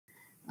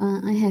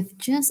I have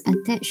just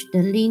attached the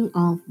link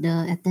of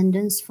the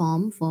attendance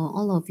form for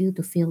all of you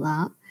to fill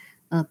up.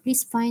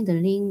 Please find the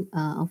link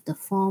of the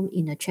form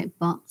in the chat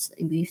box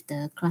with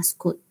the class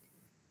code.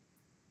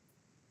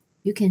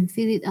 You can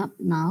fill it up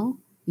now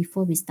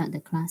before we start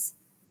the class.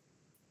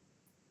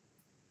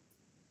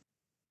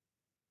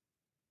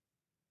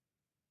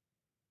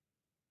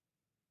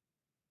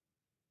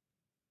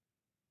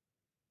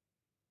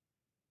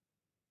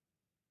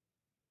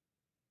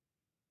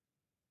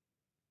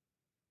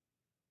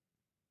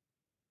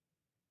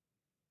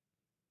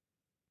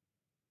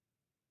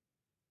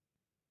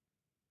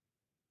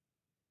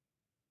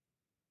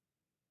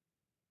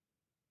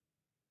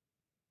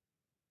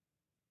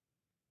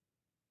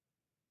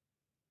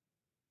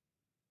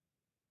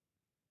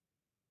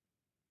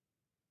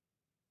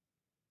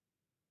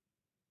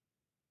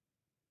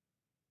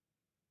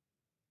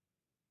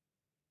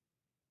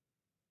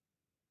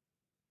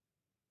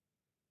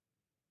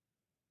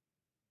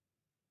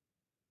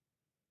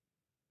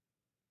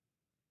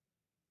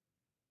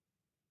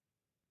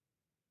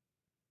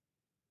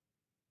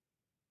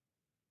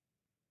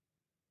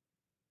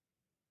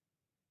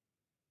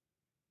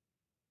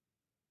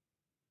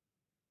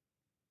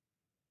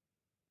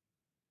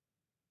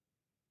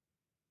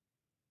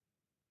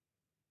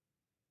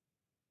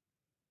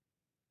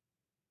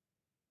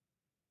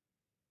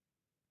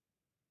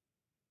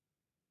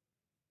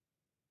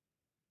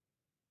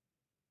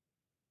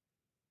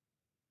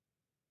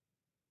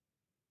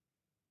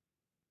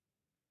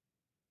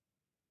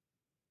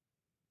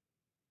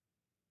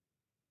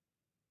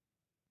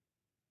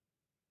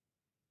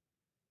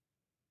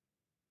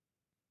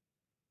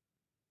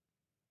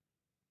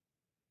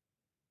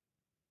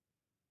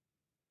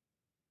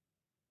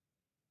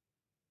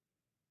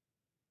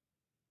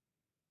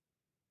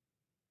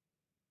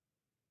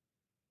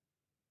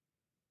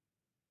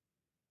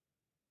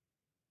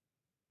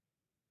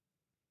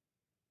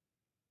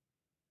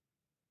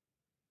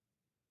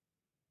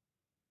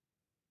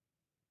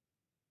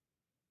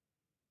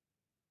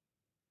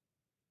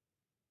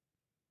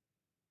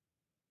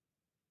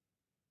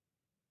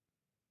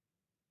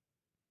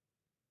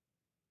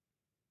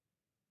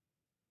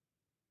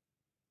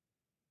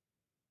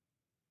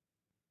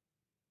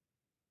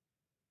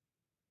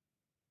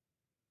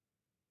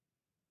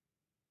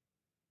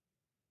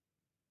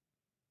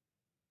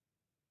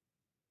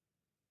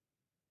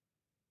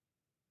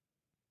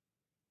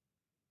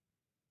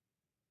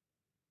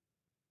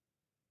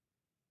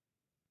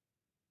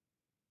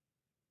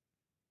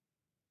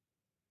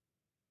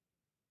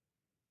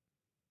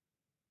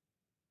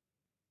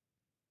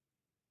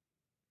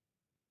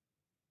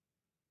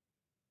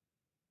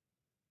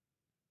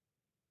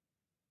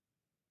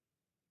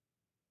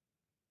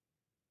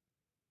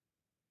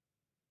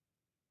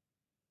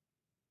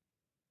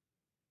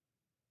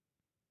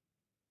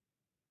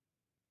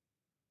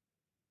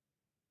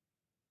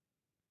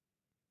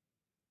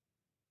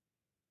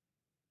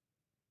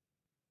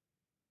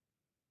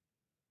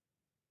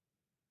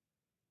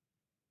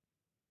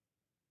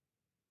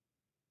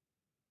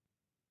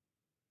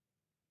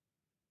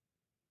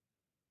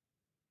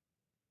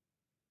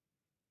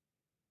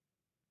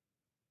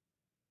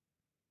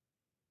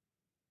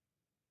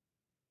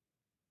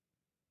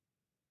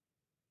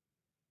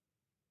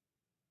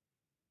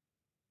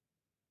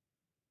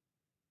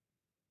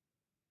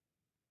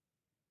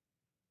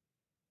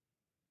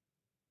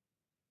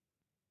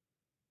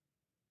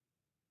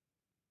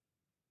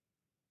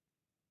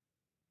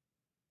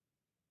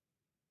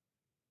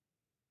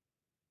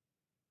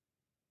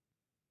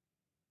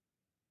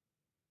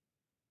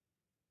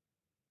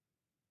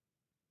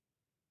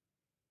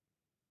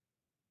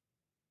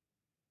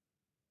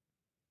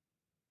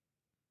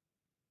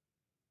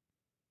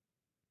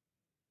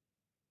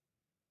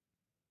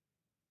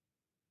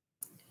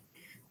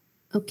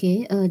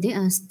 Okay, there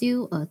are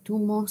still two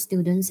more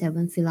students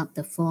haven't filled up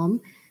the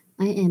form.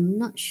 I am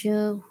not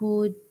sure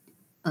who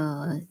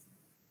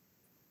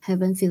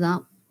haven't filled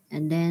up.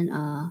 And then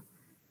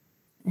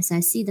as I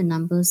see the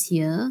numbers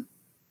here,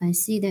 I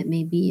see that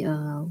maybe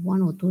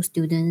one or two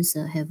students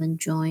haven't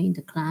joined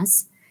the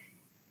class.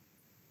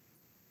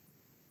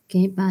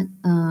 Okay, but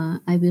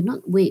I will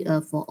not wait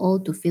for all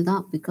to fill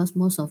up because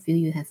most of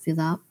you have filled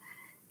up.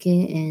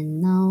 Okay,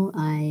 and now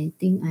I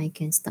think I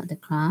can start the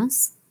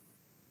class.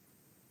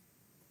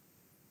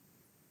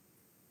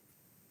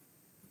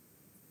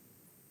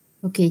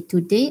 Okay,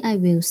 today I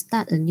will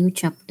start a new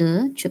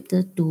chapter,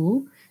 chapter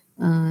 2,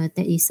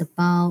 that is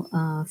about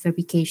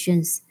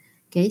fabrications.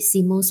 Okay,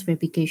 CMOS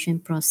fabrication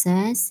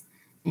process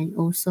and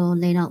also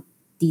layout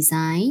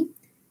design,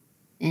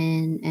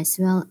 and as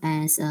well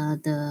as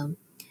the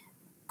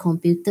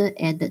computer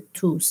aided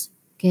tools.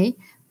 Okay,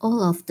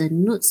 all of the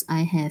notes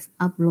I have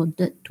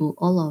uploaded to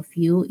all of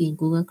you in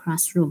Google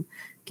Classroom.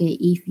 Okay,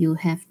 if you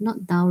have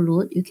not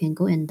downloaded, you can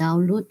go and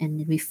download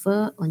and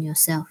refer on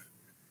yourself.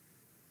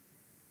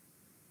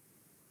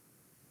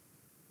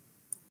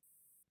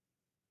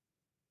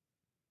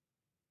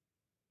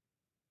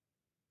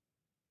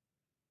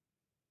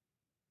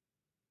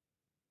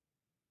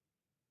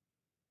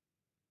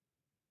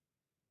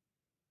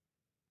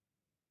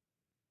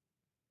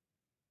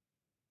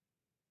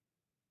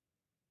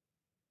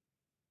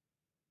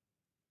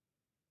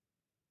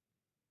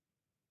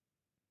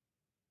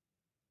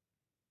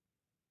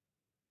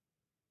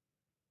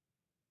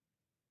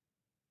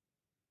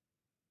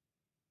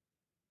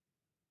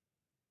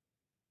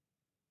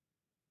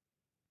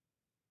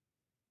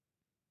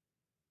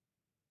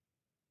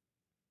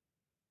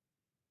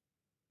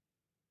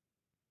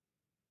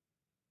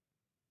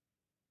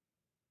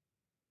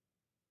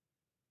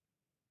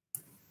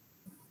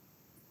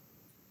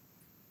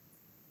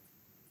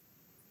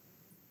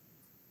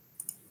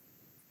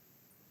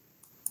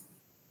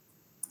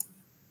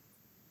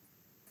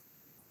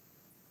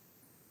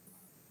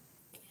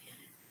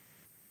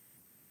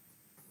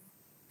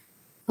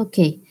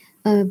 Okay,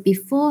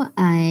 before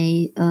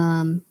I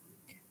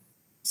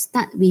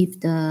start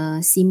with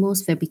the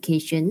CMOS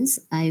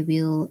fabrications, I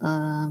will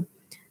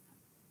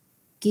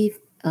give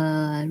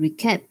a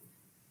recap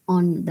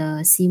on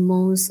the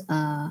CMOS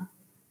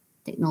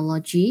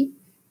technology.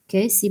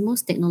 Okay,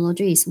 CMOS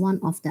technology is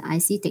one of the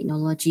IC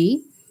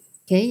technology.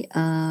 Okay,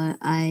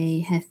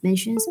 I have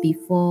mentioned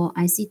before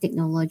IC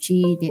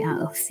technology. There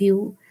are a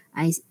few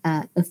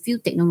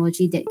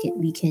technology that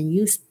we can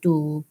use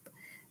to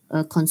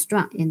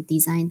construct and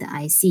design the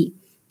IC.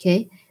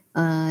 Okay,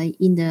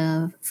 in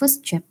the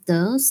first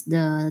chapters,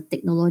 the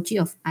technology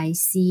of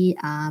IC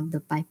are the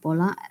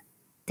bipolar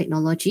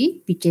technology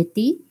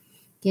 (BJT).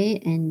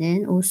 Okay, and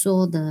then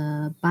also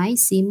the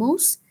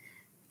BiCMOS.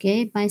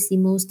 Okay,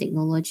 BiCMOS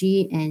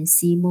technology and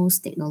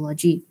CMOS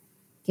technology.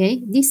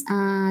 Okay, these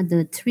are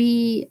the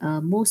three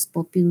most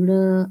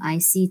popular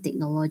IC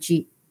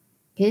technology.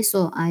 Okay,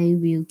 so I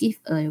will give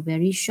a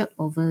very short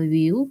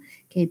overview,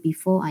 okay,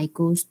 before I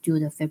go to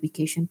the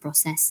fabrication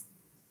process.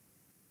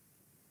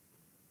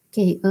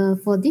 Okay,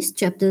 for this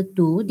chapter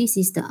 2, this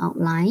is the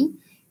outline.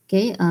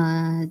 Okay,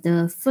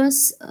 the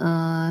first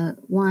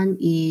one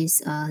is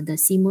the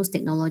CMOS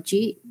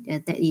technology.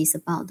 That is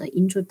about the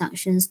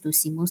introductions to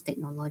CMOS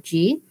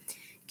technology.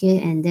 Okay,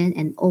 and then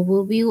an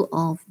overview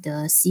of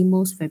the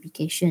CMOS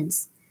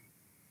fabrications.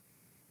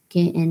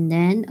 Okay, and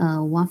then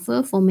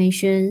wafer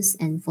formations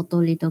and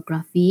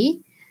photolithography.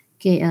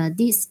 Okay,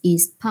 this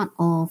is part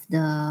of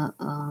the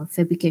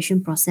fabrication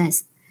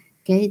process.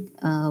 Okay,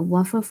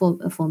 wafer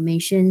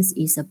formations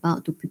is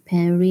about to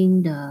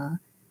preparing the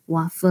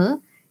wafer,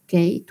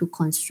 okay, to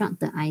construct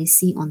the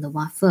IC on the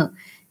wafer.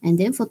 And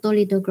then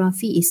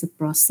photolithography is a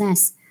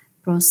process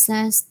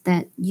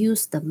that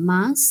use the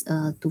mask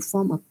to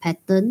form a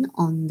pattern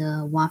on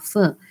the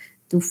wafer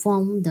to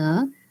form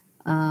the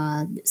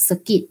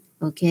circuit,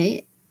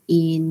 okay,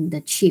 in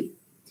the chip.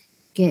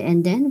 Okay,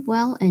 and then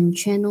well and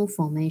channel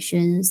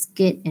formations,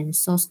 gate and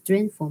source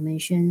drain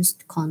formations,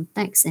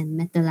 contacts and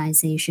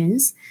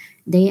metallizations.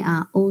 They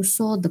are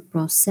also the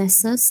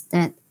processes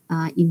that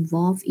are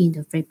involved in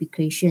the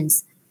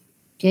fabrications.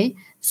 Okay,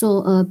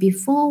 so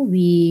before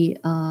we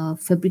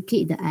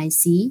fabricate the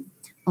IC,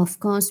 of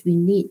course, we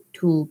need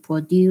to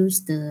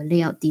produce the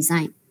layout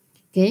design.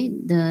 Okay,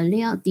 the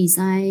layout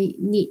design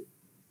need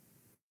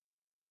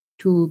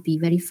to be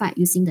verified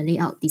using the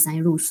layout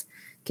design rules.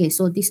 Okay,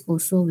 so this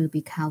also will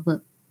be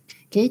covered.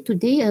 Okay,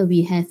 today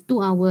we have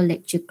 2 hour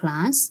lecture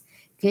class.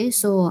 Okay,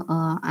 so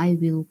I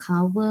will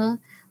cover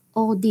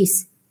all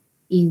this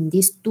in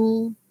these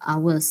 2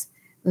 hours.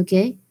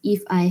 Okay,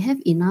 if I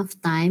have enough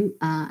time,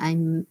 I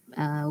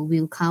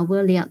will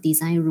cover layout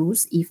design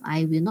rules. If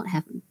I will not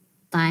have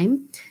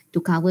time to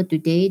cover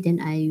today,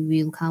 then I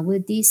will cover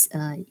this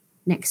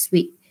next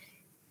week.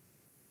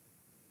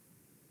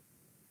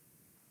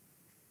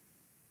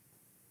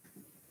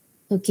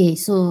 Okay,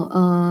 so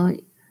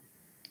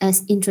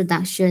as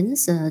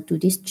introductions to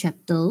these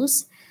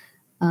chapters,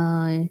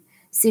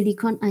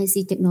 silicon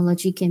IC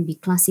technology can be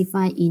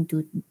classified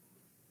into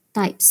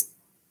types.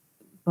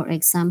 For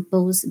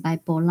examples,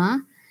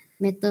 bipolar,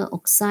 metal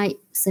oxide,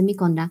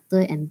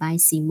 semiconductor, and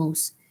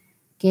BiCMOS.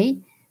 Okay,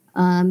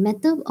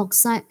 metal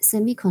oxide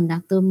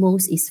semiconductor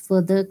MOS is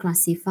further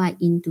classified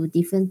into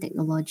different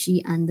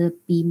technology under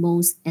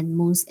PMOS,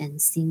 NMOS, and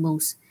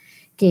CMOS.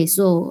 Okay,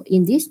 so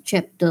in these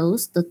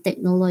chapters, the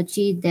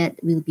technology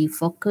that will be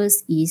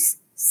focused is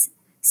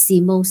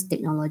CMOS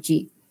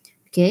technology.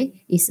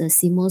 Okay, it's a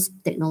CMOS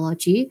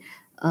technology.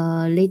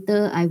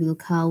 Later, I will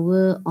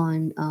cover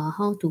on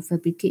how to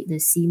fabricate the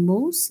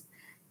CMOS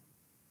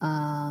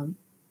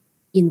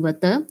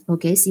inverter.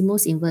 Okay,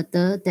 CMOS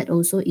inverter that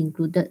also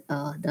included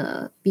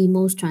the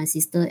PMOS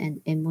transistor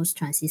and NMOS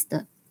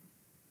transistor.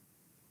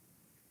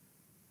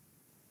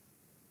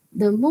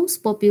 The most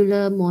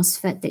popular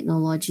MOSFET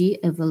technology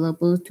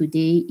available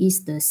today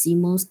is the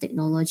CMOS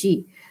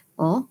technology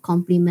or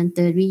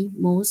complementary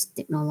MOS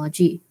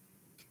technology.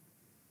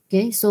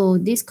 Okay, so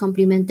this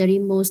complementary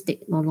MOS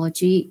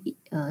technology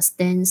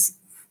stands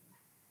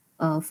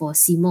for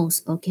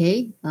CMOS.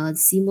 Okay,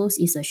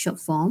 CMOS is a short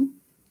form.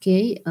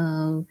 Okay,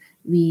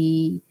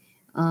 we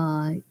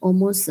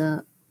almost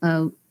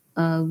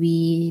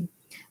we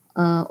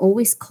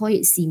always call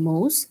it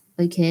CMOS.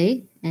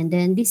 Okay, and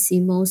then this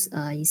CMOS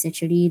is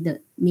actually the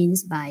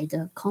means by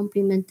the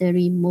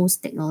complementary MOS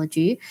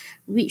technology,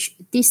 which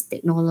this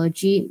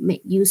technology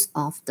make use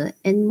of the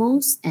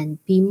NMOS and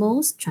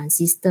PMOS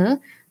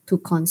transistor to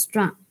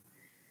construct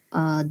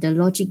the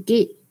logic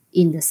gate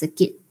in the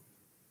circuit.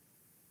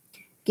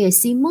 Okay,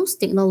 CMOS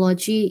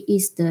technology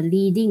is the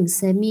leading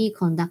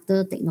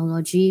semiconductor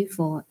technology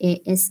for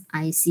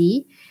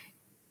ASIC,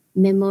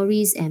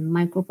 memories, and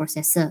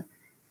microprocessor.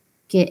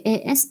 Okay,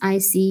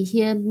 ASIC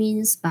here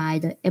means by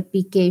the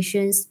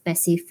application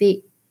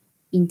specific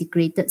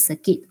integrated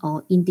circuit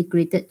or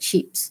integrated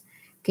chips.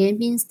 Okay,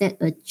 means that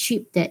a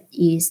chip that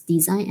is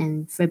designed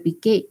and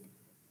fabricated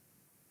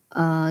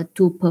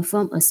to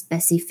perform a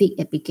specific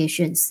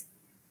applications.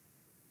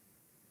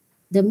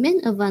 The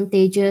main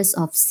advantages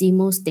of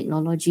CMOS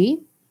technology,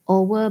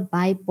 over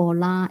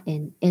bipolar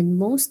and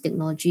NMOS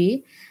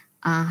technology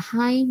are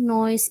high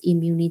noise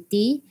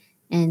immunity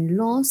and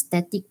low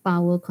static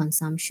power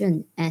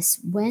consumption, as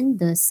when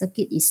the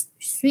circuit is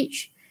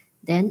switched,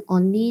 then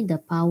only the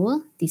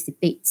power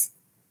dissipates.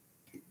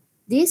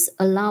 This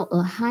allows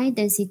a high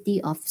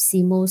density of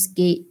CMOS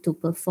gate to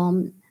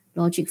perform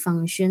logic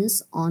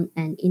functions on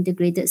an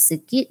integrated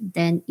circuit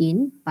than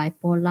in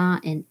bipolar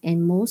and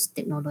NMOS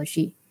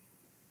technology.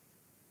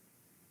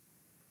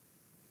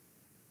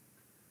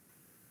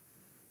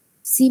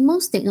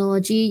 CMOS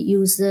technology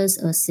uses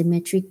a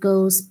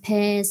symmetrical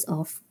pairs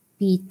of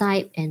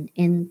p-type and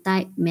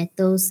n-type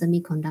metal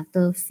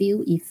semiconductor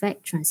field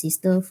effect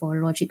transistor for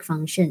logic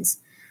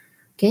functions.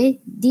 Okay,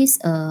 this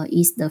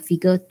is the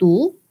figure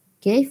 2.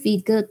 Okay,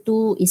 figure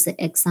 2 is the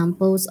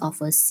examples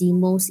of a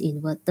CMOS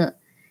inverter.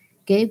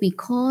 Okay, we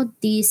call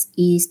this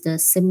is the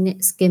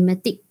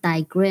schematic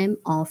diagram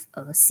of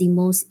a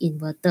CMOS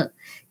inverter.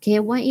 Okay,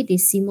 why it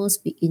is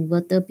CMOS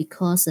inverter?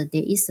 Because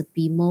there is a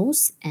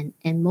PMOS and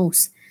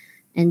NMOS.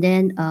 And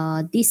then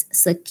this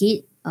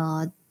circuit,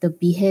 the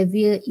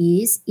behavior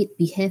is it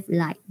behave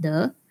like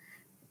the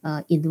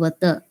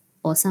inverter,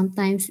 or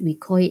sometimes we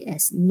call it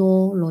as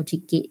no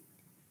logic gate.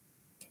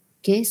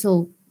 Okay,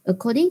 so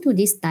according to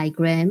this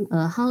diagram,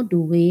 how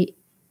do we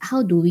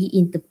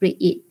interpret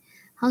it?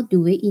 How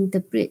do we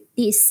interpret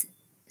this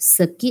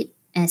circuit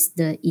as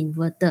the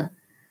inverter?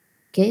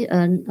 Okay,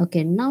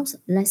 okay. Now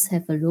let's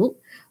have a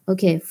look.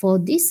 Okay, for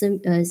this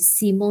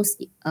CMOS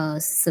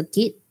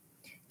circuit,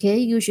 okay,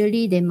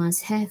 usually they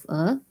must have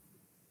a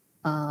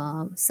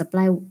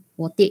supply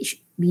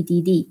voltage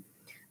VDD.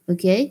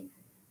 Okay,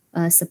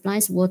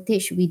 supplies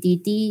voltage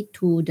VDD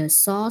to the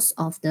source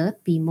of the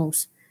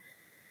PMOS.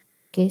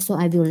 Okay, so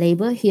I will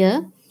label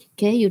here.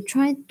 Okay, you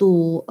try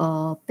to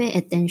pay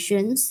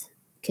attention,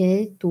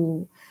 okay,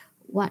 to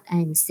what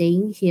I'm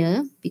saying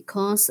here,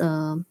 because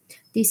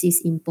this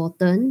is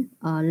important.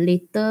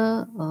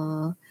 Later,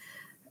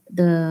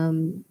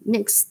 the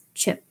next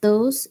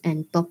chapters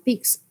and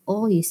topics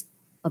all is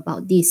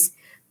about this.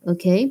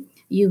 Okay,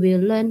 you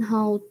will learn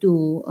how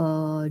to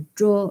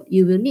draw.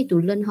 You will need to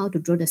learn how to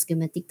draw the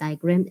schematic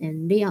diagram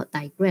and layout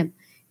diagram.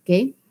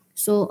 Okay,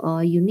 so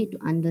you need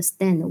to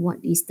understand what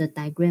is the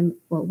diagram,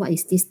 or what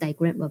is this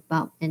diagram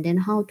about, and then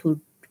how to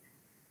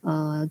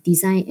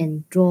design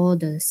and draw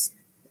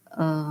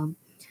uh,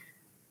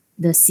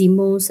 the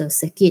CMOS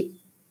circuit.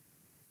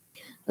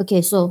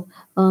 Okay, so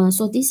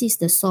so this is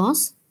the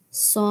source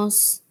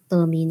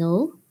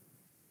terminal.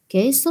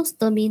 Okay, source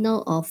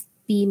terminal of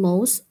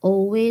PMOS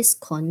always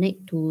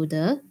connect to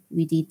the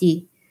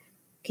VDD.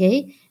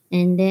 Okay,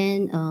 and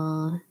then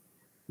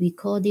we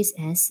call this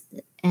as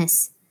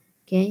S.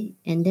 Okay,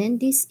 and then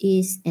this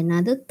is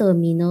another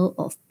terminal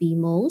of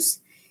PMOS.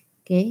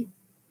 Okay,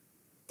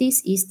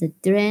 this is the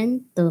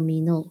drain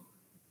terminal.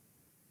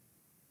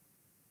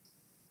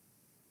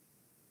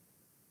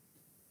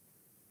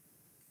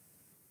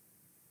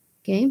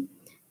 Okay,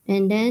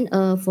 and then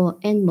for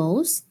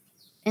NMOS,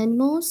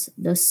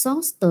 the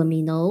source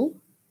terminal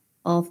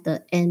of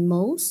the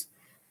NMOS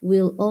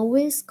will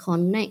always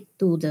connect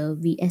to the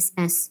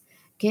VSS.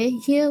 Okay,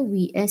 here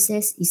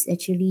VSS is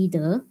actually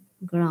the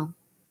ground.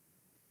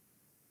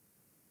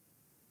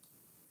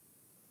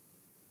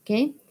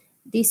 Okay,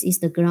 this is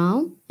the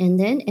ground, and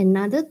then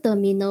another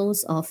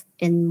terminals of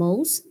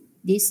NMOS,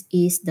 this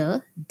is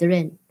the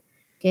drain.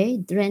 Okay,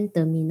 drain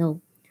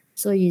terminal.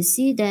 So you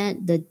see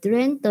that the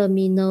drain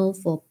terminal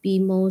for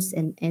PMOS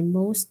and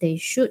NMOS, they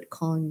should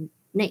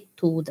connect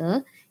to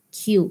the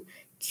Q.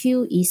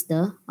 Q is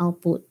the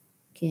output.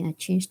 Okay, I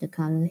change the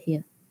color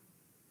here.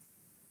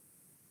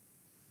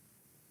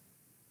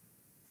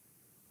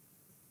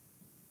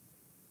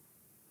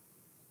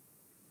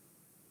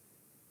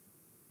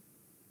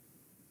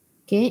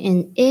 Okay,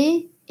 and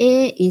A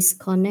is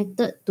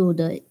connected to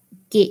the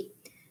gate.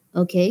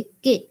 Okay,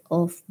 gate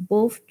of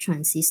both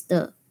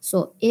transistor.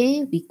 So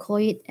A, we call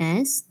it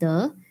as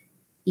the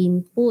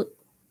input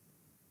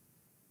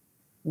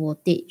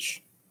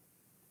voltage.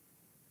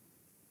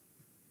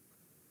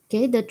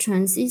 Okay, the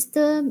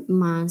transistor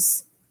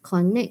must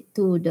connect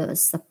to the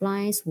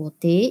supplies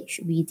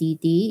voltage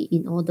VDD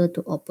in order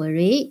to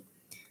operate.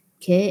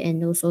 Okay,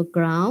 and also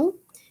ground.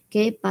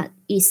 Okay, but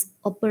its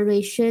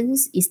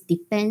operations is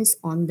depends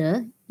on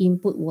the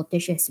input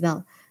voltage as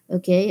well.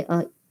 Okay,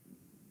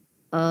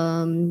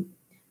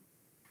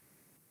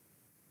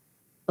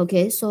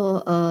 okay,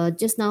 so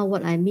just now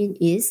what I mean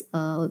is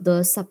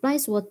the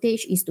supplies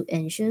voltage is to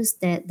ensure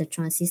that the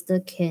transistor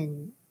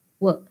can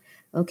work.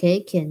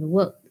 Okay, can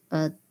work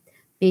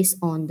based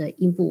on the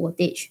input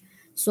voltage.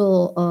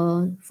 So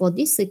for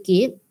this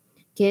circuit,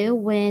 okay,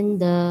 when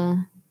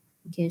the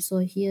okay, so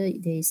here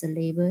there is a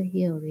label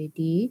here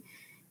already.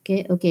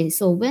 Okay, okay,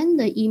 so when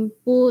the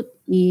input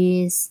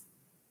is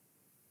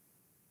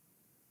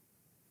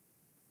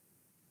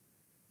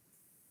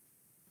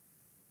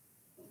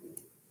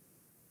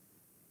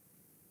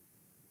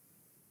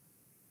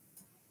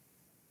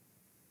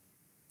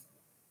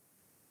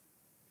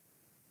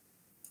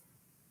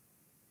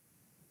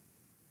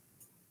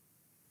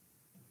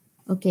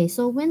Okay,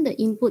 so when the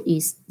input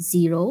is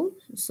 0,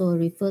 so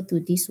refer to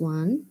this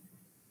one.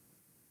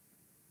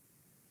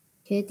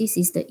 Okay, this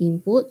is the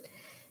input.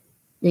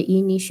 The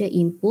initial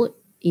input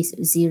is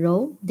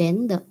 0,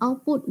 then the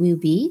output will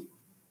be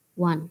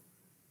 1.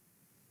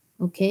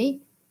 Okay,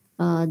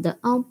 the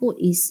output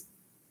is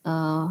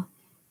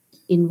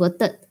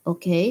inverted,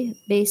 okay,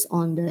 based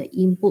on the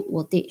input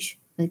voltage.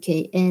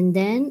 Okay, and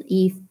then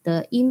if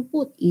the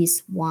input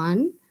is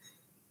 1,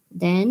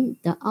 then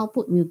the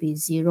output will be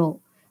 0.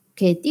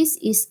 Okay, this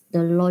is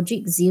the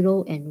logic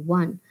 0 and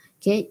 1.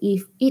 Okay,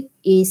 if it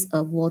is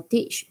a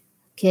voltage,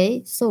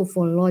 okay, so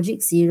for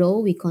logic 0,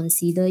 we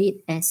consider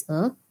it as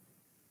a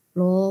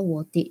low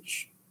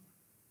voltage.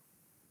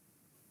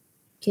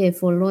 Okay,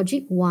 for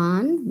logic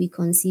 1, we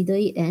consider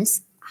it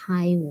as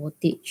high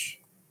voltage.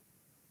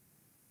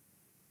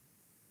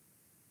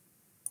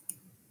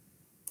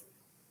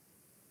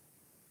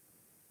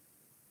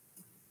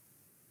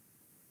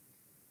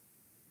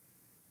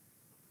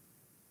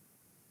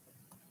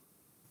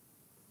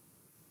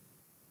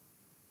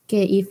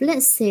 Okay, if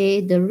let's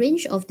say the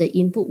range of the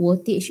input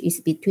voltage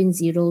is between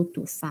 0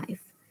 to 5,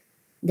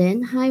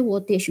 then high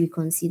voltage we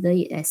consider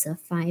it as a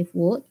 5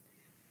 volt,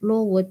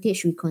 low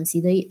voltage we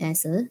consider it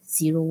as a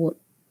 0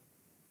 volt.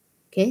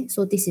 Okay,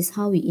 so this is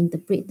how we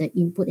interpret the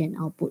input and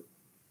output.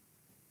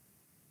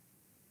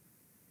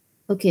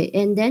 Okay,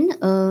 and then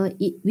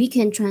we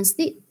can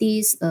translate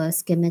this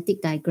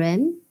schematic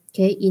diagram,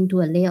 okay,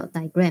 into a layout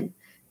diagram.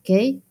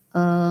 Okay,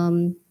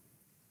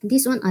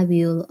 this one I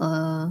will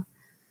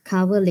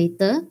cover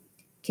later.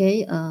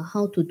 Okay,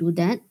 how to do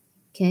that.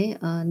 Okay,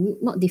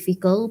 not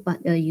difficult,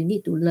 but you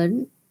need to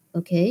learn.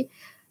 Okay,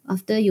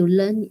 after you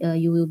learn,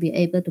 you will be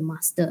able to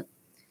master.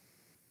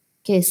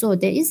 Okay, so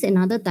there is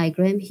another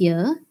diagram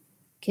here.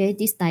 Okay,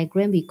 this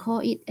diagram we call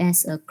it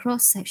as a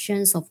cross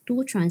sections of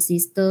two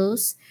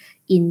transistors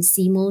in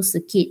CMOS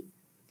circuit.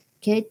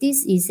 Okay,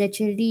 this is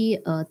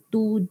actually a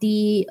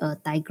 2D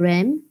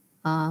diagram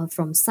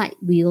from side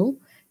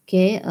view.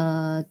 Okay,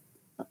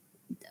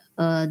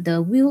 the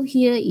wheel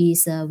here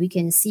is we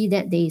can see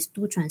that there is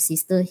two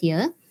transistor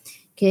here.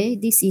 Okay,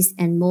 this is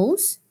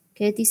NMOS.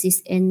 Okay, this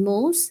is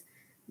NMOS.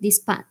 This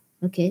part,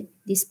 okay,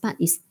 this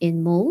part is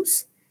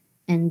NMOS,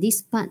 and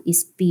this part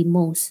is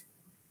PMOS.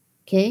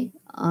 Okay,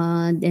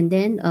 and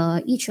then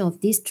each of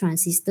these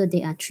transistor,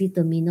 there are three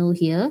terminal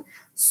here: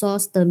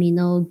 source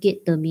terminal,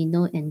 gate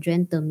terminal, and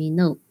drain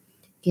terminal.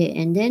 Okay,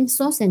 and then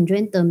source and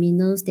drain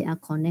terminals, they are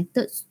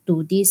connected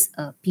to this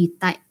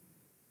P-type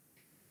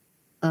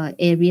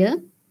area.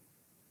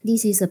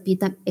 This is a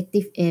P-type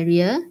active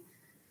area.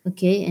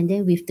 Okay, and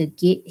then with the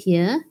gate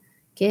here.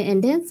 Okay,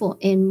 and then for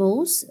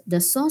NMOS,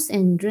 the source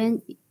and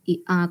drain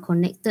are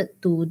connected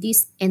to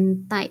this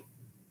N-type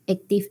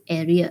active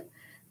area.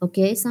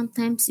 Okay,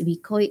 sometimes we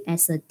call it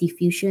as a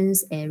diffusion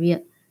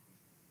area.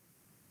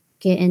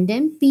 Okay, and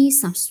then P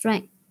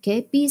substrate.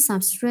 Okay, P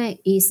substrate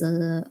is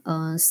a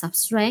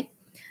substrate,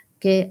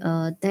 okay,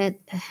 that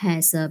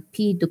has a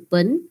P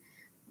dopant.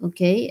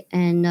 Okay,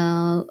 and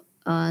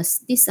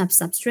this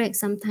substrate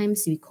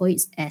sometimes we call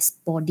it as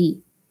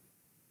body.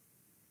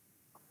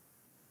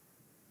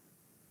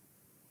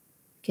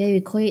 Okay,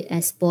 we call it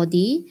as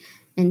body,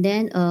 and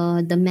then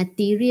the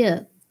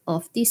material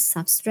of this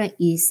substrate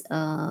is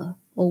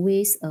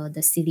always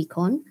the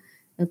silicon.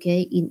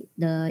 Okay, in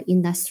the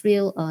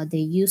industrial,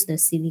 they use the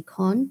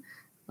silicon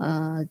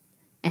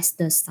as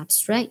the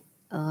substrate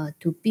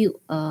to build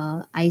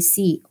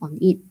IC on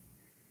it.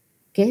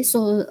 Okay,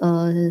 so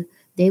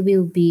there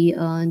will be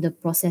the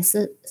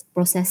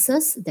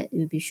processes that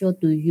will be shown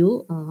to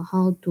you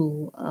how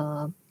to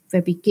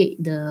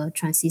fabricate the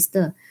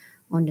transistor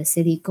on the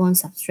silicon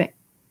substrate.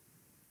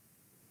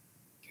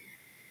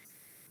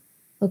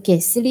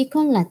 Okay,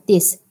 silicon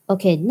lattice.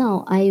 Okay,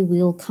 now I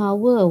will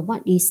cover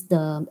what is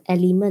the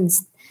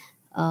elements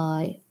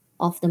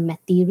of the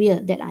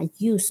material that are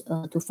used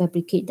to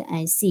fabricate the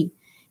IC.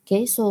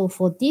 Okay, so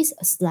for this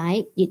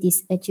slide, it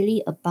is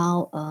actually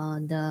about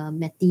the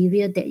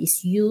material that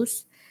is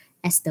used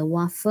as the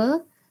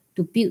wafer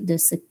to build the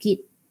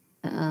circuit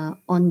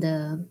on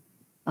the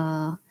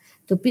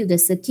to build the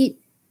circuit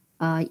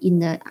in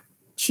the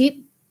chip.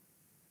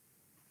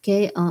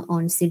 Okay,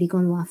 on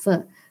silicon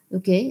wafer.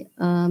 Okay,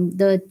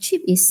 the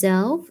chip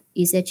itself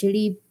is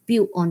actually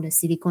built on the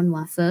silicon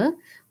wafer.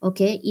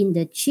 Okay, in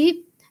the chip,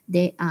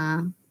 there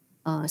are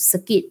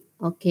circuit.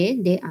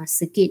 Okay, they are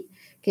circuit.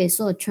 Okay,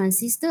 so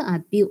transistor are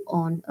built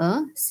on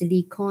a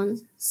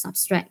silicon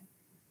substrate.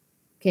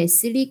 Okay,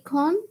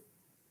 silicon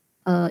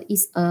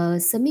is a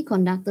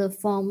semiconductor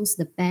forms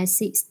the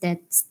basic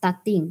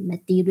starting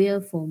material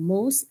for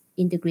most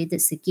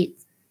integrated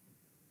circuits.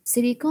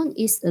 Silicon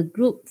is a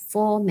group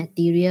 4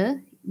 material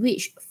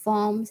which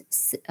forms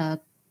a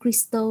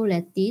crystal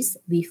lattice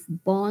with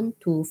bond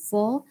to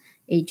 4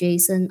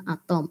 adjacent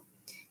atoms.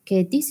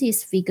 Okay, this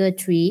is figure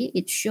 3.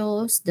 It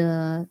shows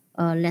the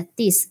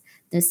lattice,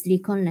 the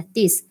silicon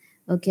lattice.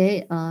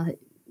 Okay,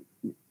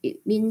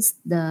 it means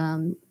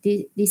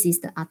this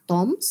is the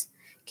atoms.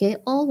 Okay,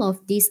 all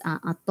of these are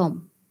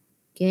atom.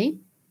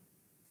 Okay,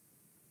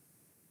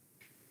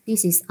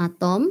 this is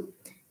atom,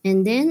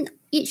 and then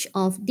each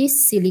of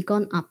these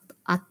silicon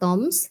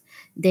atoms,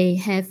 they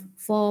have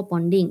 4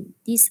 bonding.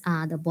 These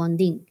are the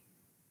bonding.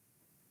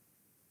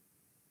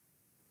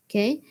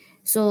 Okay,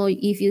 so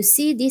if you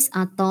see this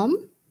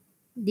atom,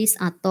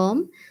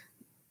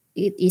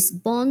 it is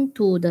bound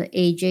to the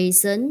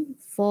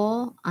adjacent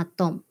 4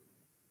 atom.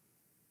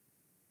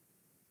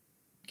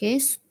 Okay,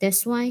 so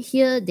that's why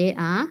here they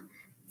are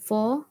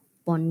 4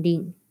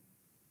 bonding.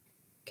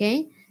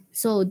 Okay,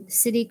 so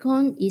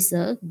silicon is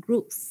a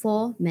group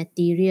 4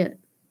 material.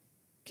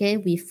 Okay,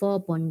 with 4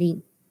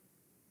 bonding.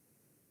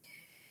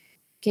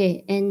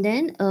 Okay, and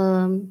then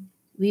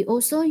we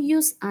also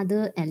use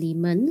other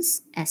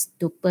elements as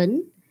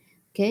dopant.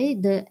 Okay,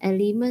 the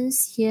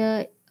elements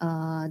here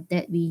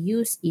that we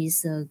use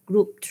is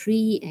group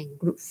 3 and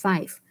group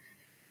 5.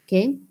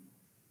 Okay,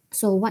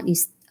 so what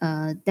is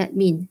that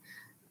mean?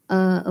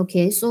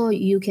 Okay, so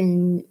you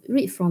can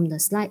read from the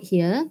slide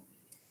here.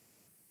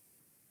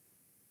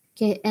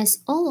 Okay, as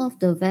all of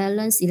the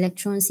valence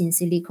electrons in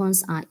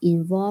silicons are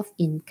involved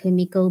in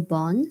chemical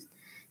bonds,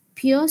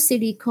 pure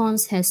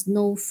silicons has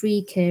no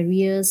free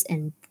carriers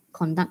and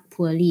conduct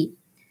poorly.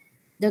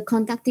 The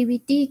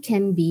conductivity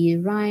can be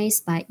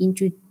raised by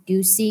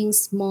introducing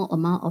small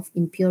amount of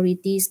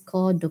impurities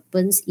called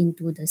dopants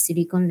into the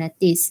silicon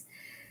lattice.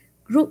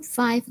 Group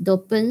 5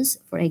 dopants,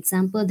 for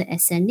example the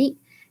arsenic,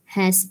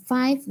 has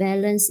 5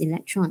 valence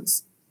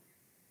electrons.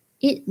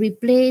 It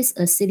replaces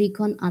a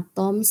silicon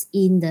atoms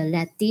in the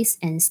lattice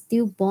and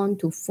still bond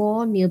to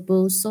 4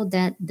 neighbors so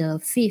that the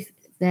 5th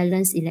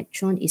valence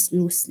electron is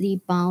loosely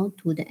bound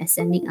to the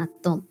arsenic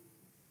atom.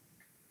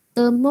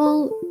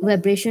 Thermal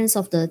vibrations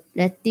of the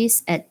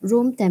lattice at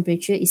room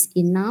temperature is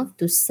enough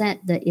to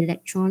set the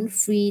electron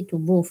free to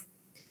move,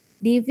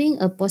 leaving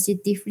a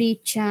positively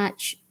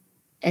charged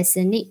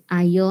arsenic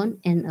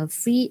ion and a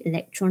free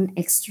electron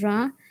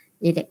extra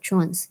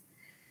electrons.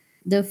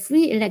 The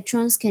free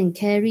electrons can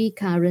carry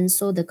current,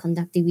 so the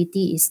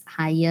conductivity is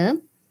higher.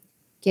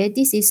 Okay,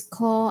 this is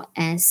called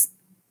as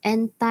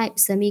N-type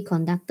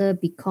semiconductor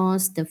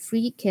because the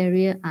free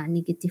carrier are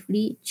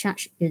negatively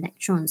charged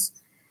electrons.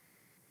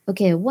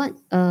 Okay, what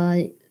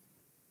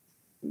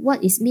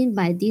is meant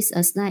by this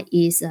slide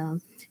is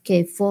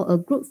okay, for a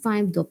group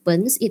 5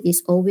 dopants, it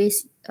is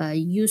always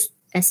used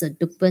as a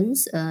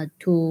dopants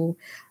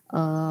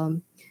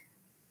um,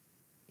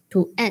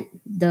 to add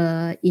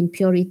the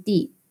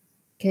impurity,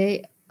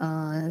 okay,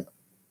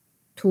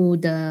 to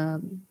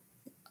the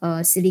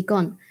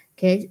silicon,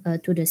 okay,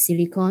 to the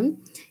silicon.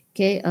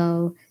 Okay,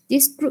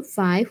 this group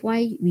 5,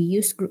 why we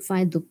use group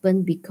 5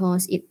 dopant?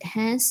 Because it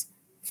has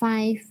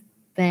 5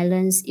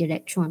 valence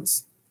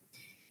electrons.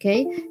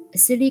 Okay,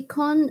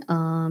 silicon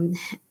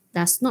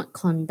does not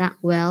conduct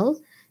well.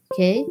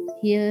 Okay,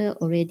 here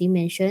already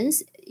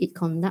mentions it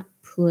conduct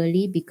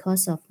poorly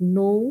because of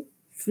no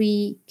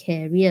free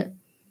carrier.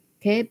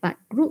 Okay, but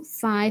group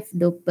 5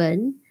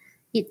 dopant,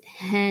 it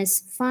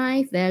has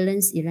 5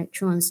 valence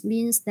electrons,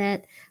 means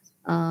that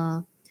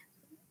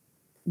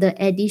the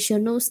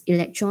additional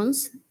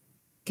electrons,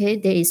 okay,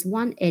 there is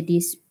one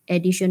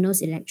additional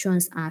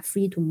electrons are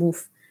free to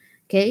move.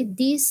 Okay,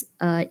 these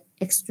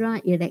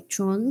extra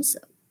electrons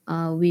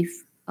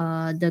with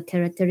the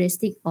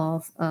characteristic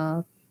of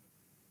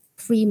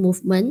free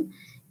movement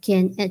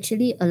can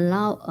actually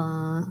allow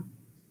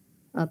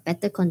a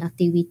better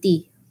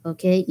conductivity,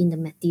 okay, in the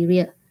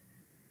material.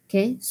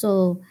 Okay,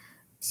 so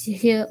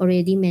here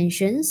already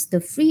mentions the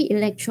free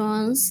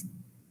electrons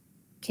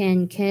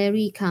can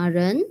carry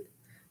current,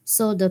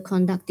 so the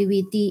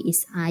conductivity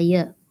is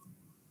higher.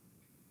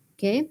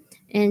 Okay,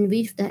 and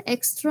with the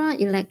extra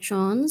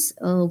electrons,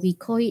 we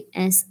call it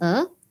as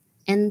a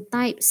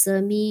N-type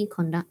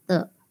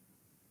semiconductor.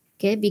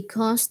 Okay,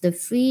 because the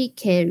free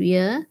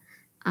carrier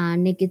are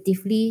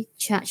negatively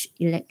charged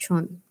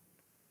electron.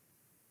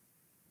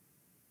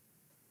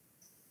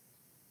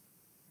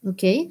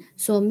 Okay,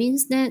 so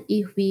means that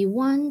if we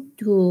want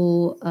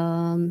to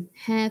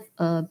have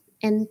a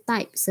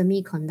N-type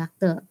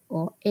semiconductor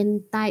or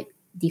N-type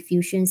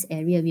diffusion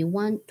area, we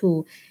want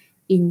to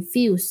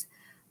infuse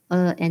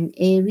an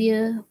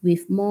area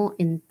with more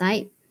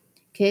N-type.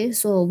 Okay,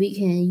 so we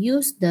can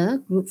use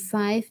the group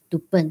 5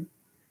 dopant,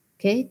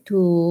 okay,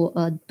 to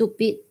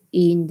dope it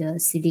in the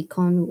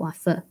silicon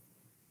wafer.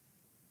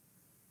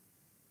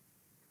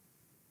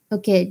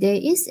 Okay, there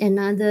is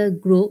another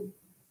group,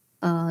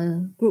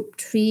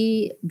 group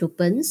 3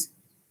 dopants.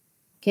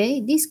 Okay,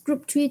 this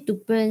group 3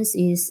 dopants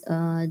is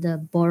the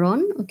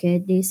boron. Okay,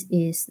 this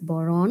is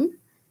boron.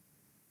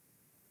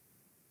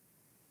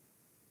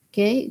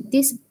 Okay,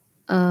 this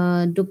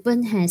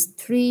dopant has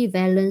 3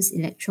 valence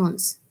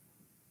electrons.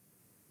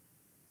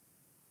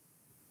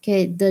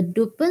 Okay, the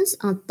dopant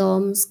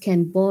atoms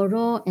can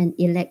borrow an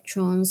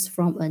electrons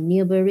from a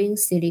neighboring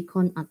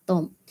silicon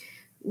atom,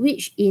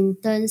 which in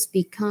turn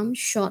become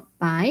short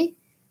by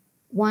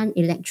 1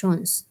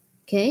 electrons.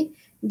 Okay,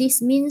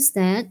 this means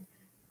that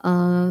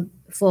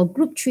for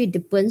group 3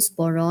 dopants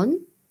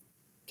boron,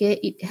 okay,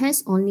 it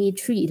has only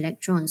 3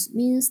 electrons,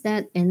 means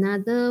that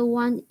another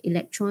 1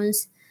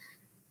 electrons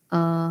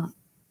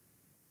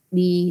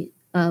be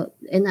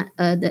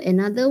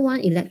another one,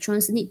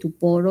 electrons need to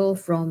borrow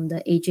from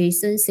the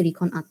adjacent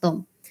silicon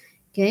atom.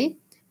 Okay,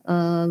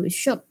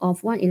 short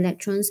of one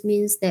electrons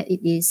means that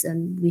it is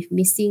with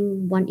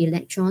missing one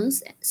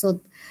electrons.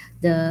 So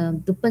the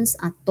dopants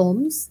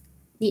atoms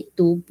need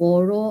to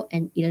borrow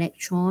an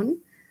electron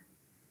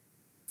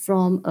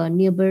from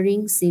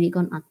neighboring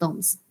silicon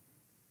atoms.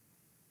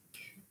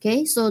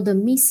 Okay, so the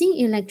missing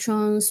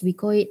electrons, we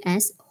call it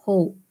as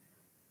hole.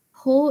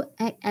 Hole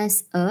act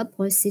as a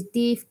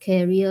positive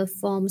carrier,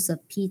 forms a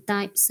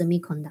p-type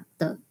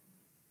semiconductor.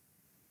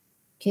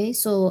 Okay,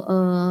 so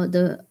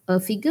the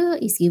figure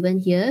is given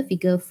here,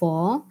 figure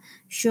 4,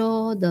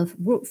 show the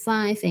group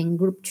 5 and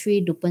group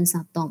 3 dopants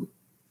atom.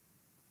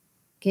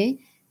 Okay,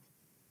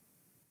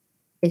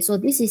 so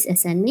this is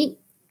arsenic.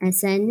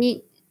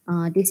 Arsenic,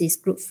 this is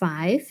group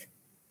 5.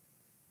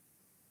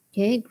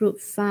 Okay, group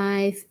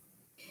 5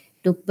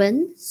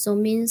 dopant, so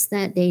means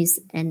that there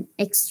is an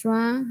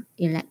extra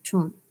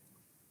electron.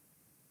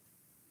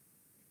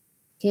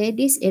 Okay,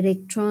 these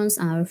electrons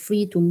are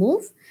free to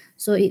move,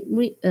 so it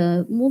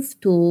move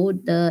to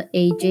the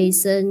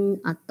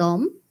adjacent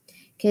atom.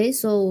 Okay,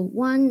 so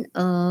one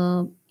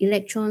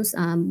electrons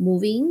are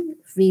moving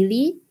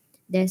freely.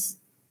 That's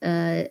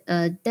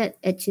that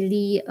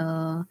actually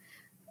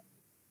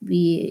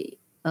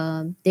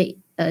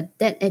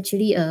that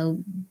actually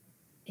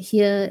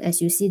here,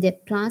 as you see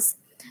that plus,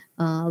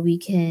 we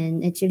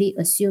can actually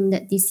assume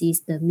that this is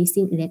the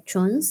missing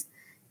electrons.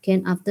 Okay,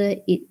 after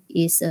it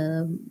is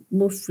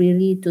moved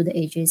freely to the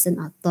adjacent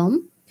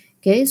atom.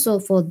 Okay, so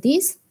for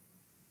this,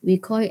 we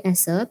call it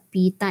as a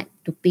p-type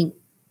doping.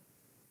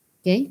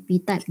 Okay,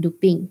 p-type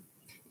doping.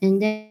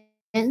 And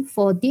then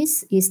for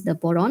this is the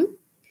boron.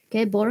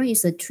 Okay, boron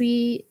is a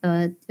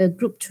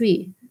group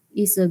 3.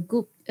 Is a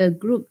group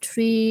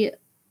 3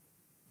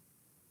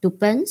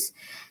 dopants.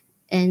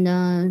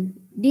 And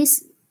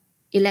these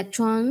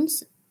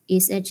electrons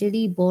is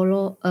actually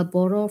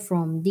borrow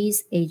from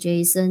this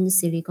adjacent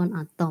silicon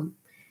atom.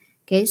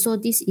 Okay, so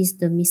this is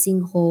the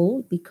missing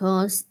hole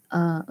because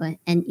an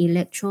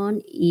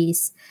electron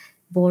is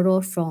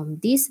borrowed from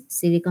these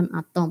silicon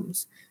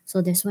atoms.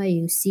 So that's why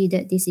you see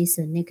that this is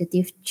a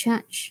negative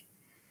charge.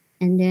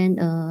 And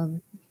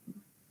then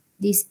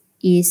this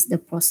is the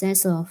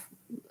process of,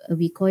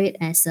 we call it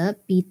as a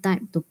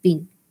p-type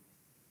doping.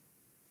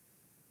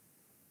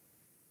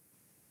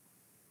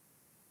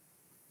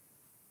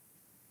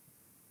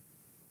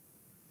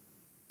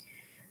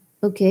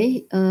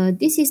 Okay,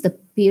 this is the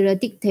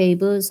periodic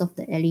tables of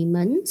the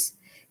elements.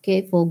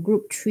 Okay, for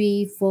group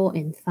 3, 4,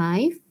 and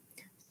 5.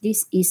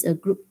 This is a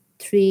group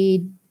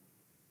 3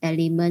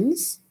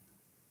 elements.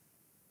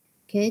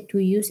 Okay, to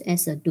use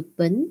as a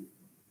dopant.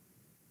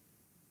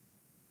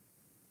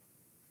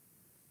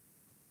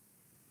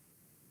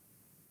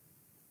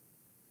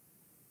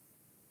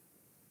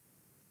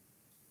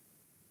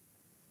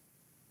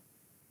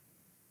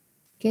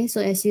 Okay,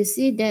 so as you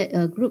see that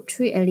group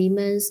 3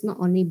 elements,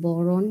 not only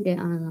boron, there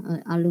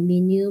are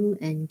aluminium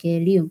and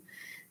gallium.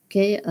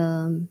 Okay,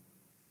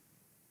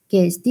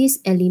 okay, these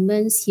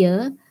elements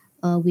here,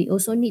 we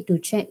also need to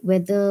check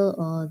whether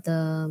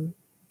the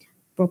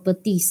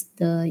properties,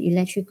 the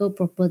electrical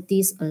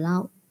properties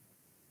allowed,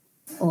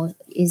 or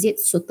is it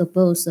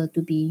suitable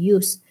to be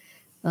used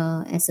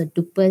as a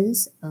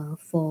dopants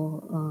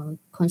for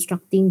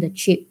constructing the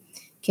chip.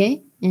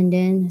 Okay, and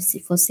then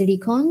for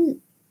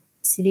silicon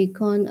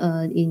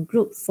in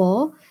group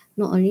 4,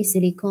 not only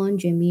silicon,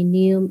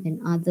 germanium, and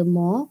other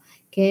more.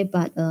 Okay,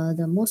 but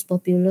the most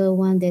popular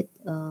one that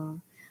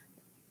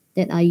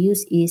I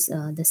use is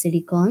the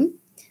silicon.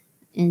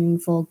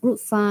 And for group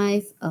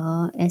 5,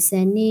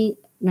 arsenic,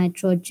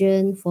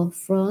 nitrogen,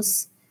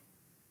 phosphorus.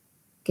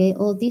 Okay,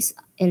 all these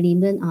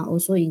elements are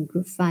also in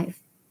group 5.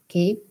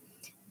 Okay,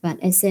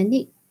 but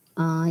arsenic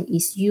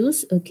is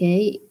used.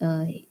 Okay,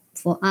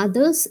 for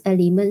others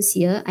elements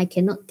here, I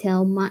cannot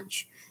tell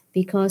much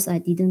because I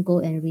didn't go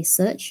and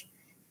research.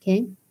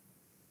 Okay.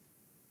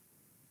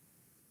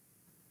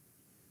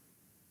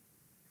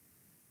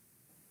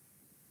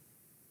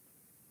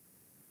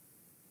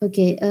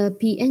 Okay,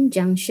 PN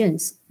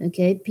junctions.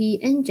 Okay,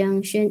 PN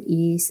junction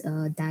is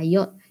a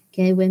diode.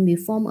 Okay, when we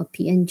form a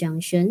PN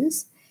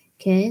junctions,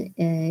 okay,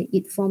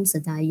 it forms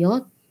a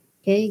diode.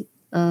 Okay,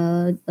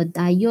 a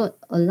diode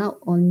allow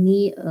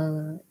only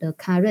the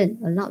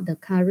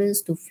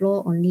currents to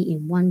flow only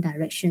in one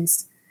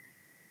directions.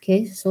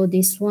 Okay, so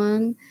this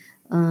one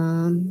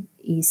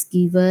is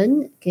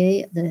given.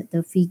 Okay,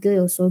 the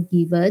figure also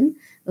given.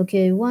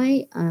 Okay,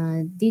 why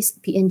this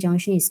PN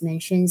junction is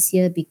mentioned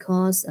here?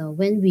 Because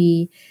when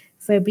we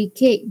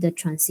fabricate the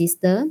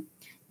transistor,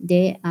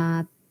 there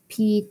are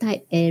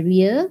p-type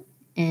area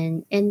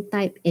and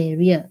n-type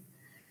area.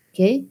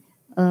 Okay,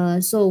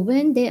 so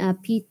when there are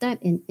p-type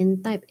and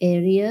n-type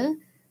area,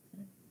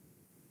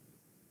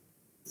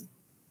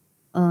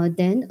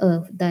 then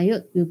a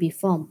diode will be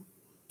formed.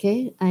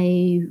 Okay,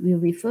 I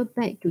will refer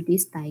back to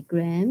this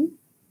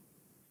diagram.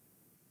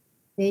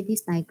 Okay,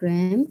 this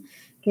diagram.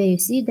 Okay, you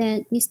see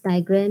that this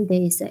diagram,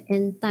 there is an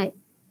n-type.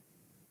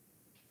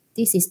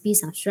 This is p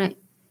substrate.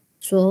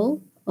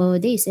 So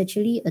there is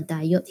actually a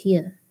diode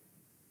here.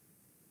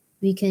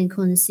 We can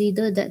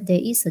consider that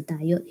there is a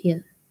diode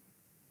here.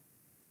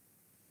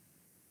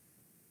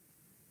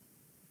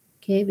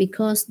 Okay,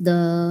 because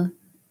the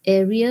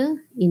area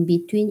in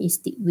between is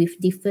with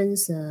different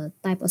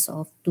types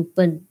of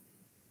dopant.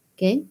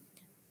 Okay,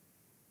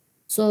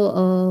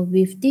 so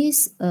with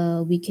this,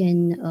 we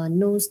can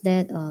know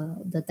that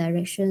the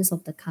directions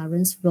of the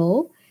currents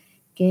flow.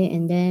 Okay,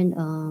 and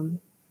then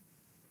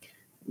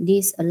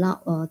this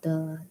allow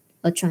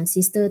a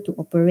transistor to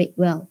operate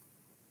well.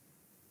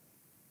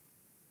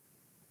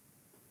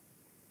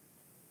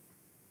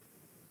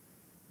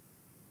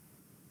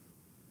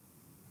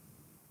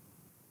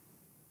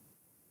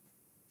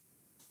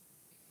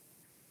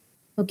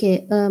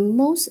 Okay,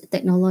 most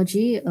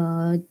technology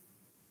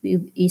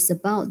is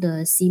about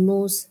the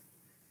CMOS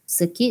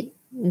circuit,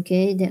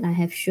 okay, that I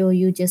have shown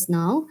you just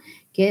now.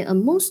 Okay, a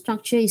MOS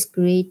structure is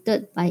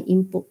created by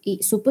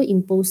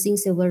superimposing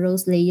several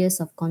layers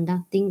of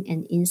conducting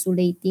and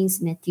insulating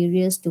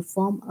materials to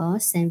form a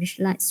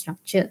sandwich-like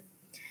structure.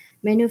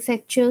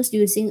 Manufactures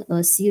using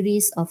a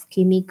series of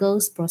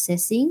chemicals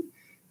processing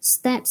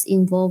steps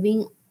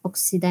involving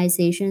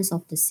oxidizations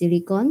of the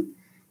silicon,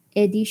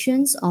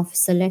 additions of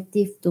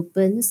selective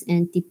dopants,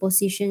 and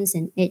depositions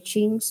and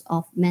etchings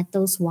of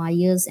metals,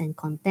 wires, and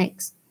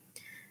contacts.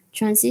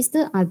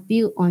 Transistors are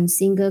built on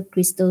single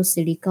crystal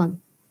silicon.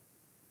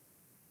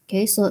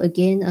 Okay, so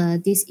again,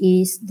 this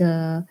is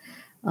the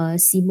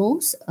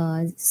CMOS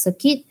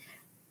circuit.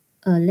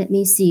 Let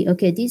me see.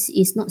 Okay, this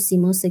is not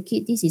CMOS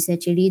circuit. This is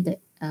actually the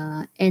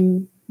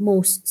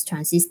NMOS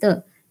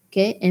transistor.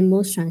 Okay,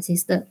 NMOS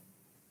transistor.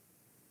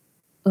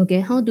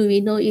 Okay, how do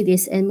we know it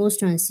is NMOS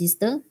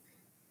transistor?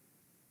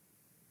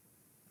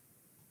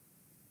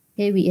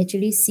 Okay, we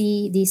actually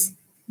see this,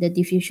 the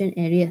diffusion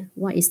area.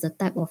 What is the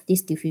type of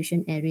this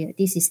diffusion area?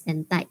 This is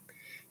N-type.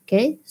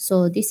 Okay,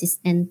 so this is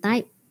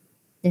N-type.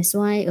 That's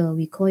why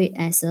we call it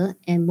as a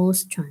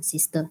NMOS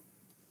transistor.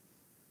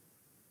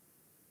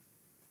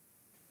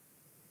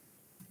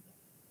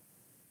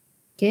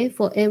 Okay,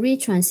 for every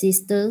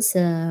transistors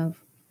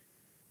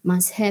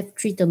must have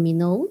three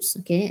terminals,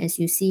 okay, as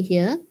you see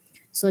here.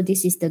 So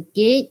this is the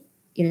gate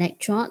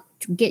electrode,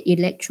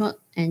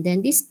 and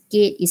then this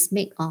gate is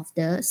made of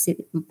the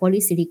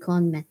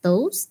polysilicon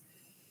metals,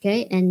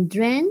 okay, and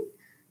drain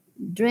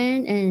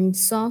and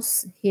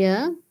source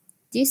here,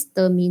 this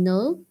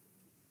terminal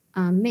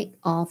are made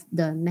of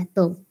the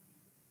metal.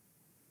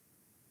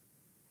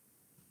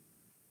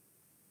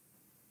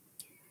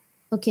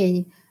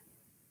 Okay,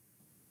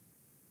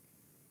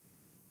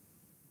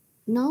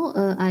 now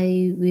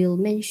I will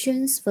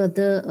mention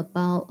further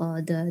about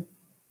the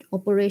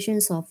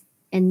operations of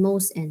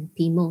NMOS and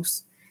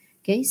PMOS.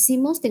 Okay,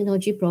 CMOS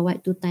technology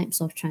provide two types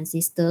of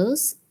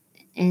transistors,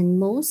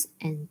 NMOS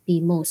and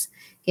PMOS.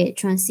 Okay,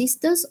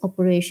 transistors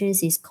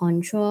operations is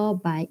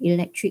controlled by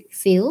electric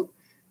field.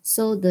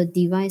 So the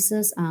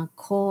devices are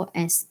called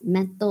as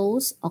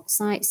metals,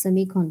 oxide,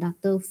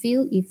 semiconductor,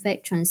 field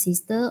effect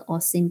transistor,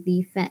 or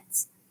simply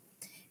FETs.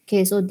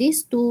 Okay, so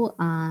these two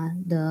are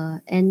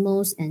the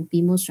NMOS and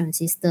PMOS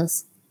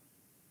transistors.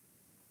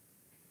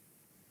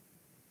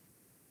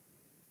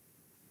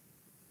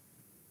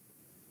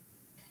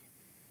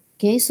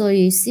 Okay, so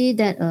you see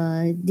that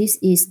this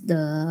is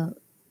the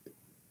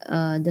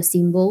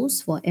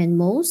symbols for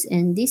NMOS,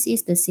 and this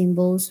is the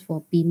symbols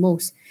for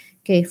PMOS.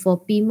 Okay, for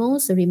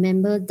PMOS,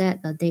 remember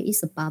that there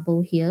is a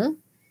bubble here.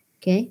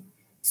 Okay,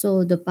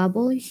 so the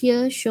bubble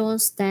here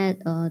shows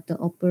that the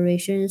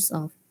operations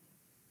of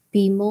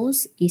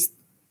PMOS is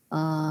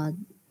uh,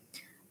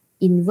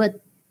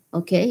 invert.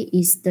 Okay,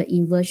 is the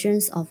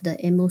inversions of the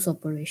NMOS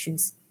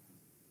operations.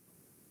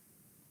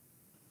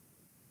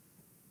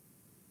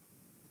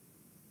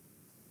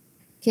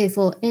 Okay,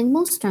 for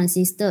NMOS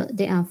transistor,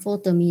 there are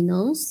four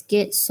terminals: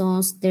 gate,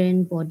 source,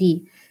 drain,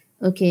 body.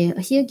 Okay,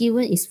 here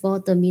given is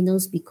four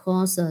terminals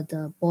because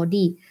the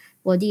body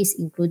is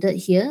included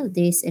here.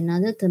 There's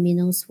another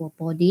terminals for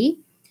body.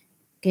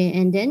 Okay,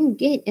 and then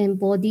gate and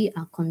body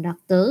are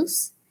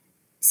conductors.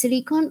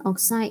 Silicon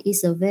oxide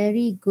is a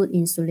very good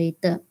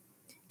insulator.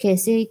 Okay,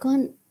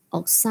 silicon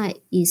oxide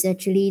is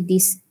actually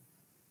this.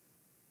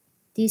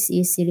 This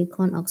is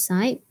silicon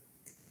oxide.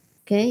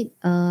 Okay,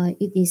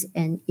 it is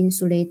an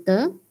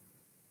insulator.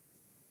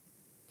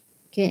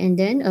 Okay, and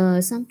then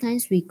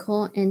sometimes we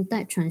call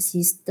N-type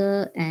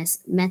transistor as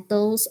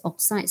metals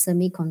oxide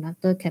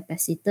semiconductor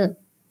capacitor.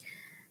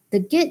 The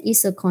gate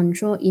is a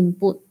control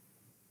input.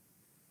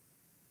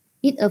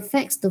 It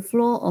affects the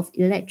flow of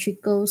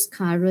electrical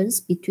currents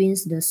between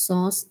the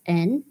source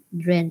and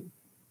drain.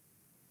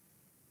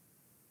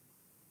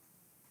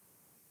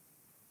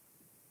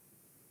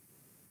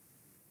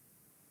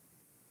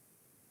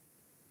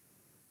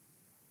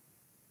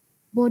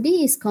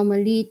 Body is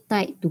commonly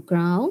tied to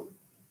ground.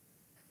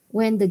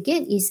 When the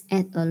gate is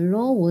at a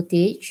low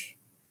voltage,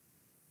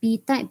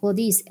 P-type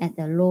body is at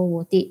a low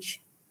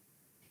voltage.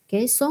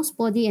 Okay, source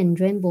body and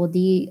drain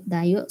body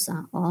diodes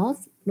are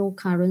off, no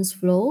currents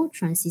flow,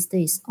 transistor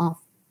is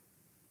off.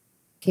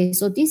 Okay,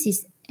 so this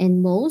is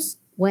NMOS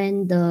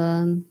when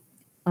the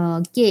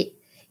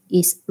gate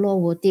is low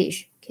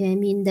voltage, okay,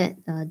 mean that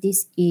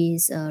this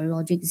is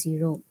logic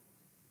 0.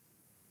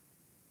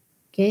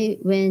 Okay,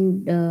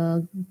 when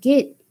the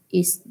gate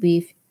is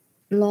with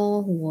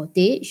low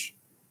voltage,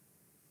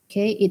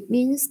 okay, it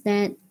means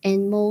that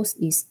NMOS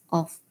is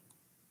off.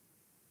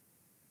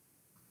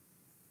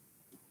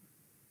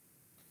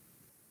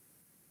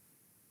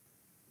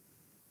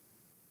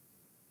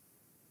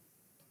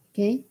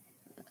 Okay,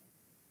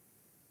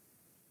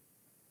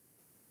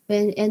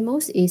 when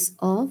NMOS is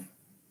off,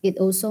 it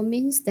also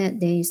means that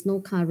there is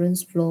no current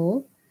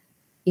flow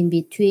in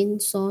between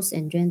source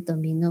and drain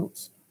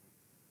terminals.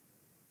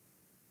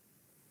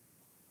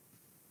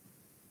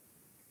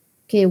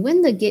 Okay,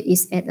 when the gate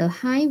is at a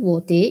high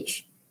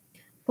voltage,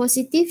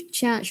 positive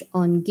charge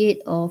on gate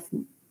of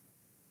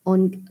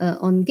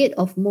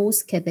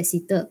MOS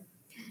capacitor,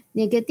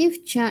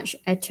 negative charge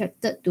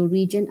attracted to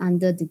region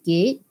under the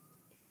gate,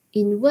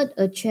 invert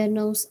a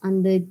channels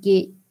under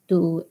gate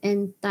to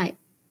N-type.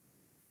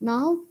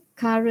 Now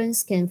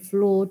currents can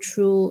flow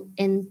through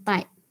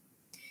N-type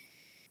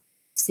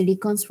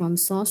silicons from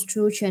source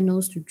through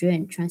channels to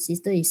drain.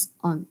 Transistor is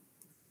on.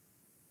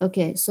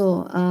 Okay,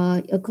 so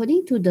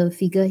according to the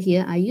figure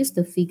here, I use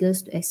the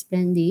figures to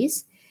explain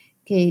this.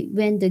 Okay,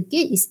 when the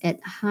gate is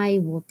at high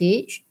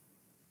voltage,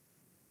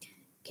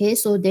 okay,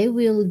 so there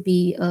will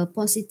be a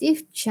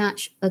positive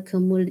charge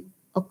accumulate,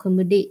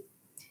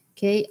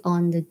 okay,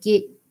 on the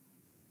gate.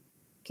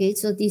 Okay,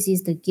 so this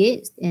is the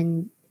gate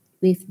and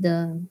with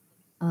the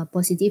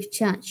positive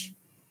charge.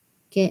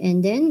 Okay,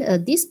 and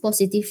then this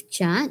positive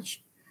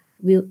charge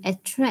will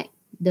attract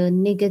the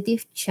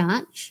negative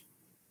charge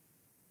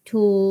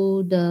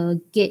to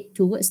the gate,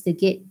 towards the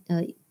gate.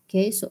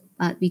 Okay, so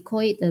we call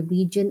it a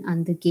region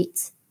under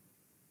gate.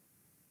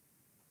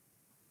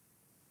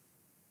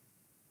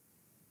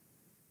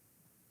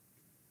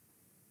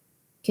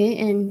 Okay,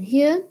 and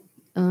here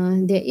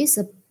there is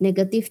a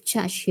negative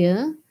charge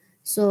here,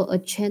 so a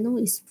channel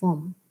is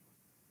formed.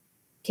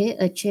 Okay,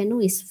 a channel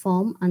is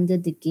formed under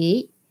the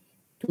gate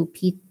to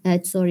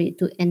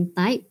to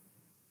N-type,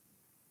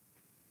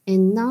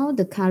 and now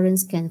the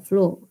currents can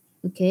flow.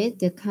 Okay,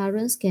 the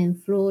currents can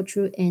flow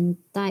through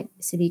N-type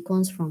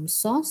silicons from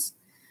source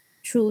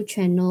through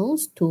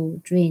channels to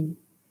drain.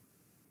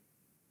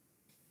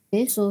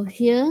 Okay, so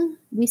here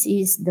this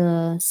is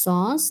the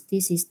source,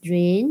 this is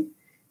drain,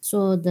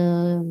 so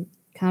the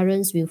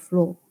currents will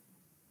flow.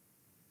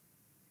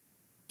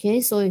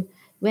 Okay, so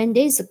when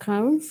there is a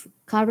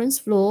currents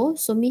flow,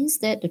 so means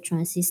that the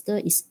transistor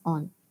is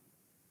on.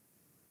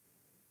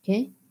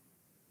 Okay.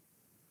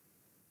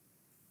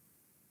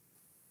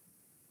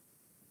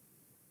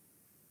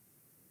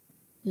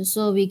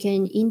 So we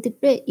can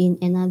interpret in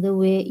another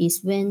way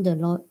is when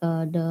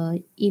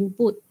the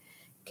input,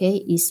 okay,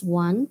 is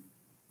 1,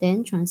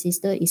 then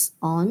transistor is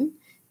on,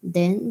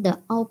 then the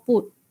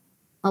output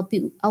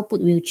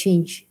will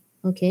change.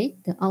 Okay,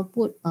 the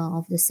output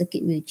of the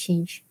circuit will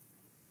change.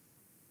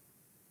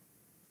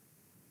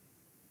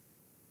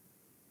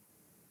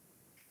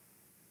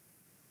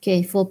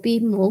 Okay, for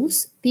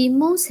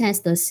PMOS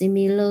has the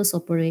similar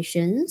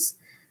operations,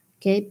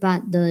 okay,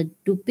 but the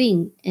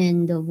doping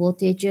and the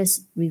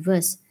voltages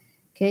reverse.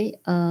 Okay,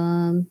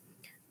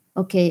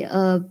 okay,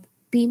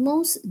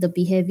 PMOS, the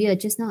behavior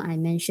just now I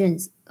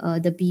mentioned,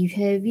 the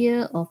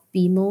behavior of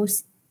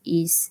PMOS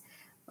is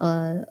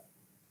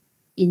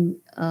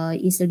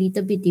is a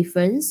little bit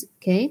different.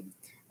 Okay,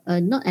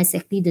 not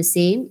exactly the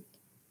same.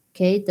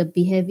 Okay, the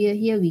behavior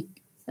here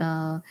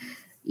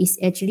is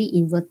actually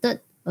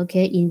inverted.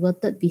 Okay,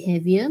 inverted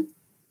behavior.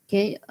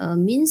 Okay,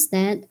 means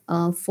that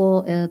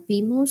for a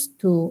PMOS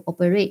to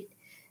operate,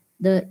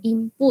 the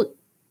input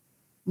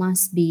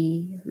must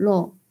be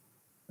low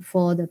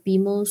for the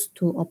PMOS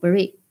to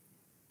operate.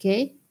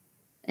 Okay,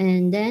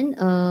 and then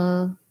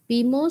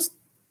PMOS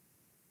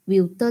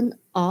will turn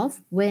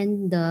off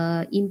when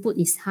the input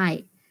is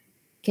high.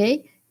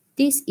 Okay,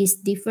 this is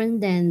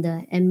different than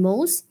the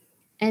NMOS.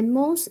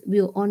 NMOS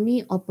will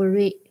only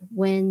operate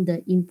when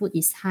the input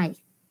is high.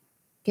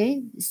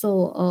 Okay,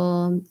 so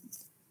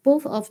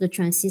both of the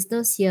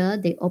transistors here,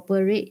 they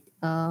operate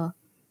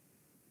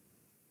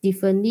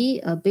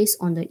differently based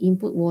on the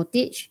input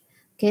voltage.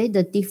 Okay,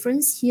 the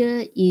difference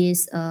here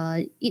is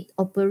it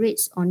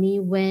operates only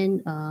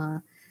when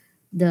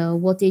the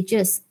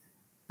voltages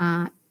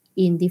are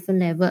in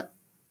different level.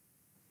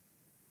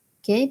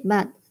 Okay,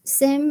 but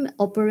same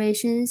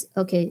operations,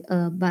 okay,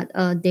 but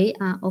they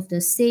are of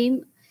the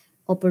same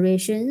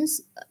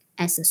operations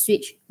as a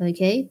switch,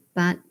 okay,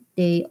 but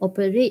they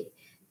operate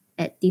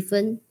at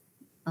different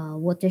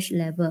voltage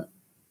level.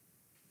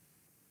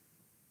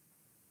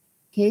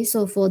 Okay,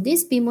 so for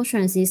these PMOS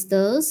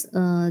transistors,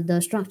 the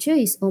structure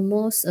is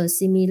almost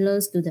similar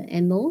to the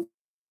NMOS.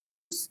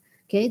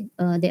 Okay,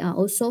 there are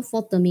also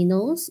 4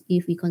 terminals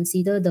if we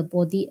consider the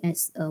body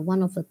as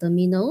one of the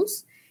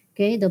terminals.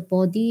 Okay, the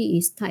body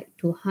is typed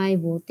to high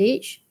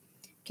voltage.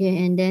 Okay,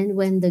 and then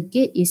when the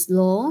gate is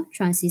low,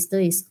 transistor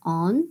is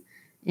on.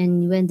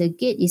 And when the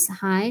gate is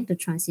high, the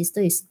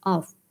transistor is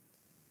off.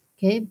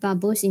 Okay,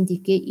 bubbles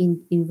indicate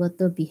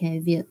inverter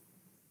behavior.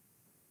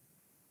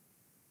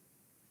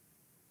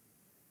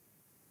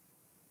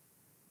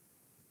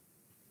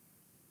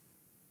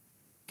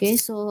 Okay,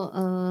 so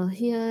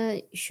here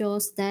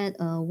shows that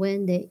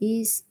when there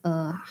is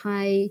a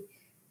high,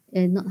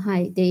 not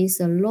high, there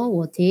is a low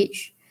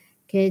voltage.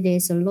 Okay, there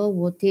is a low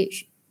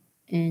voltage,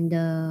 and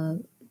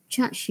the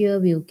charge here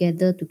will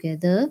gather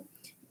together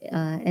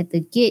at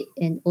the gate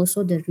and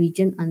also the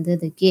region under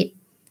the gate.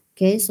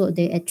 Okay, so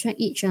they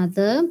attract each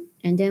other,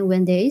 and then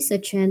when there is a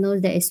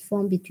channel that is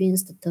formed between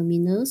the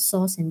terminals,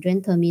 source and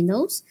drain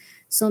terminals,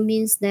 so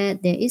means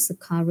that there is a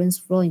current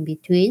flow in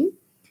between.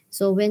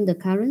 So when there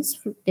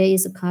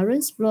is a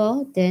current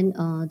flow, then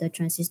the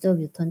transistor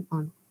will turn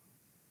on.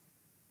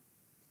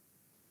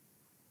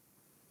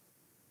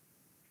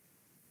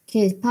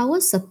 Okay, power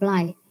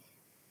supply.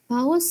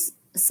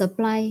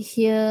 Supply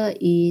here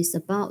is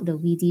about the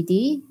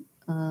VDD,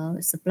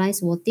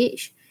 supplies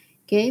voltage.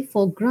 Okay,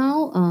 for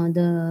ground,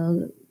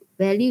 the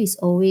value is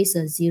always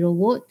a 0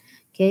 volt.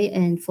 Okay,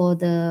 and for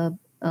the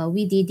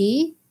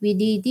VDD,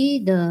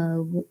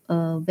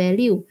 the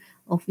value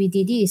of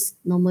VDD is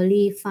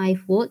normally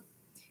 5 volt.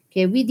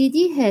 Okay,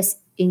 VDD has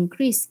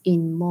VDD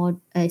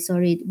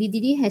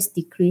has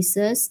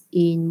decreases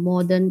in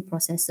modern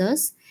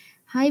processors.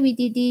 High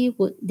VDD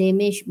would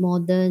damage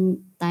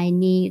modern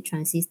tiny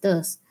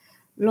transistors.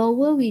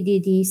 Lower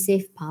VDD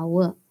save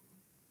power.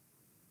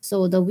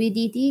 So the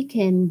VDD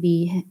can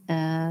be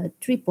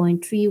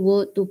 3.3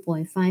 volt,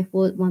 2.5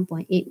 volt,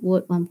 1.8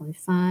 volt,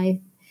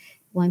 1.5,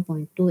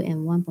 1.2,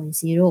 and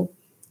 1.0.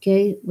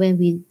 Okay, when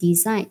we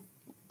decide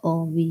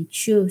or we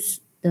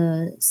choose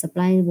the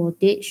supply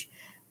voltage,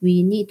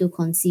 we need to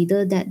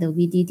consider that the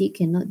VDD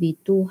cannot be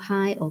too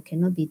high or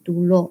cannot be too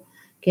low.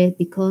 Okay,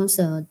 because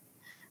uh,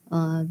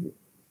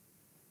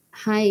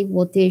 high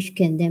voltage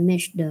can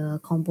damage the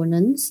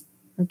components.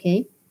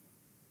 Okay,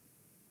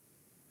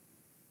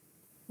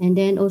 and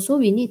then also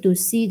we need to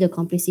see the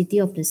complexity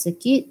of the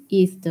circuit.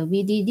 If the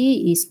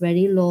VDD is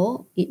very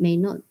low, it may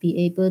not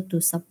be able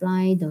to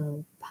supply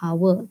the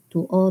power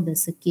to all the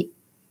circuit.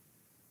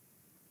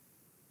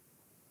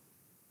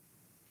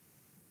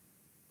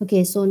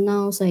 Okay, so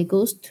now so it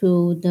goes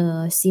to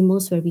the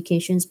CMOS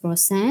verifications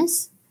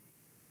process.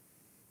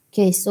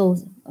 Okay, so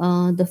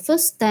the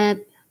first step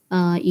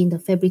in the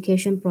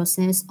fabrication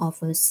process of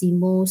a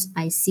CMOS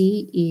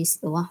IC is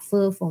the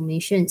wafer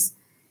formations.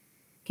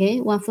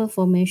 Okay, wafer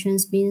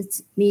formations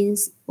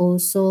means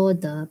also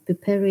the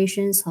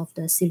preparations of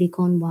the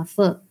silicon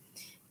wafer.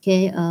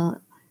 Okay,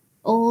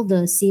 all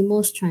the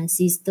CMOS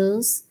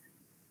transistors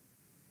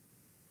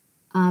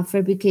are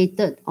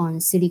fabricated on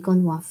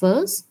silicon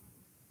wafers.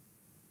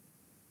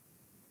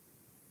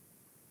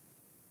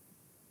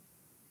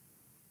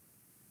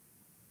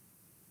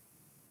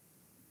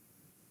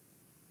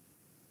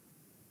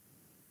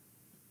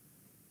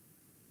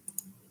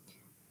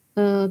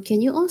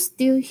 Can you all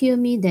still hear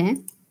me there?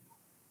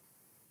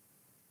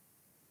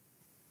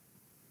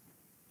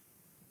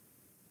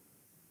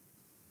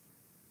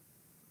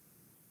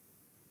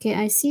 Okay,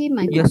 I see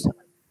my. Yes,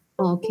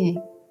 Oh, okay.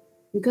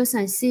 Because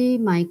I see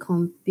my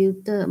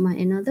computer, my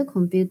another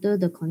computer,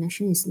 the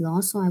connection is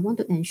lost. So I want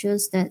to ensure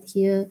that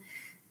here,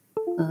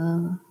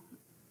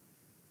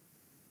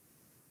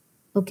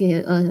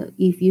 okay,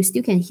 if you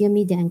still can hear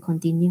me, then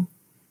continue.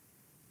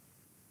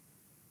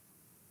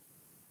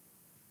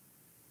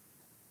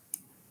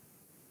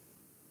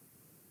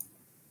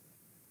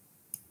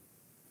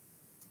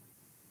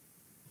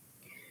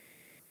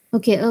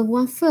 Okay, a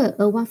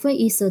wafer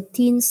is a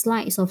thin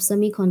slice of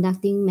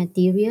semiconducting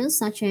material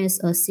such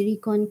as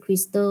silicon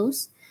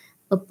crystals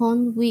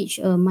upon which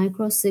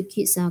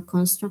microcircuits are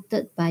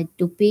constructed by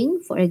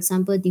doping, for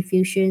example,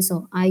 diffusions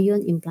of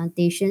ion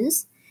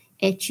implantations,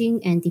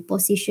 etching and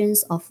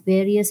depositions of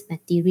various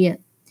material.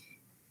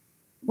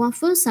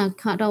 Wafers are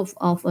cut off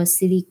of a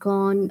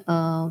silicon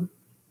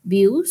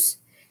builds.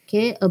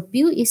 Okay, a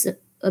build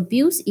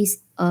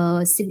is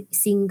a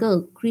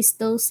single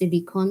crystal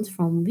silicon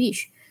from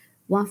which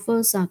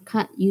wafers are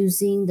cut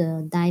using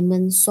the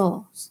diamond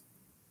saws.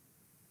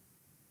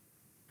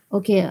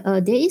 Okay,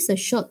 there is a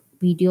short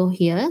video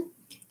here.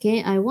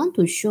 Okay, I want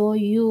to show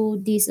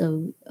you this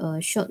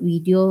short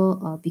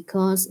video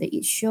because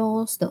it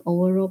shows the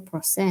overall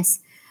process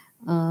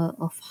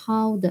of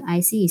how the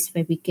IC is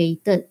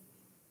fabricated.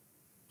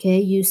 Okay,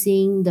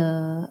 using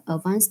the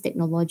advanced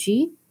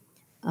technology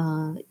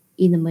uh,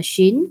 in the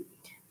machine.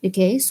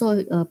 Okay, so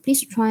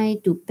please try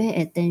to pay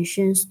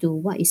attention to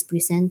what is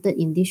presented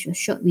in this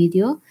short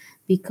video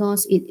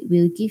because it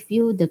will give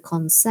you the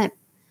concept,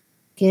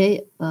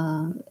 okay,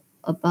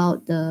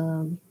 about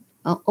the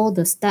all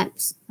the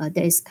steps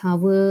that is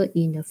covered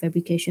in the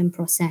fabrication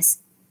process.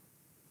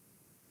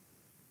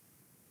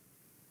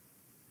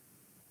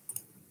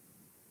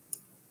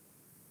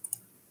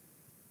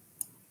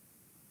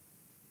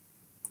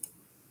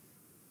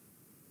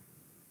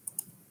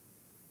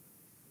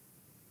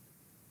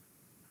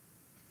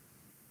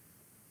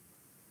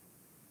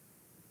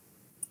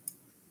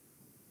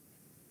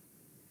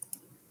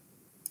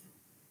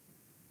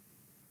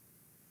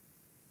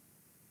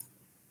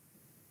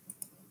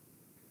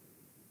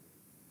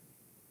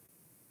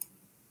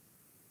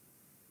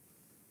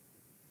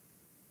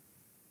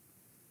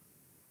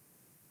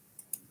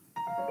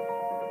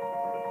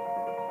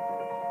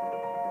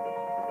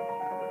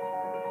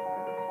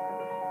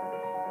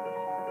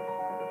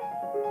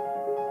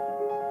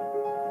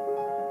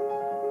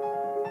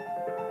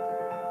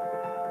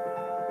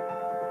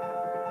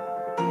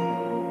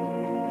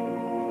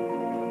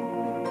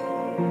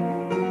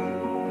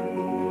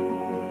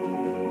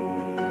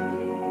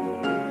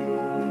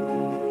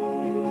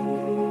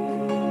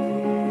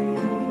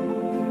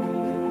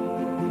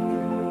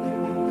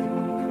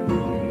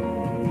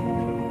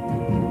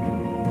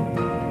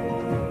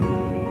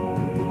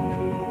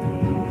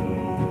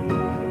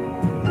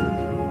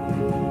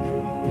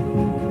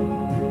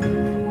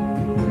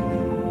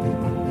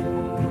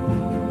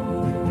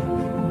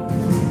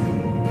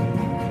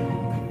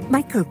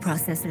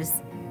 Microprocessors.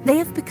 They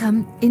have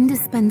become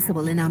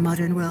indispensable in our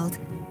modern world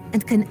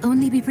and can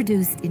only be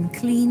produced in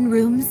clean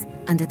rooms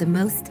under the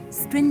most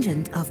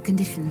stringent of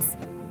conditions.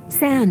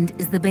 Sand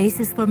is the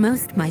basis for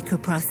most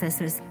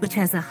microprocessors, which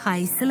has a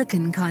high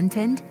silicon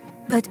content,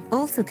 but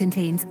also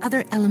contains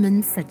other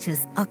elements such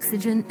as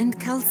oxygen and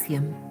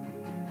calcium.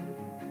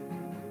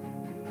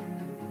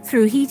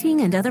 Through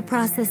heating and other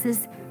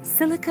processes,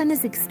 silicon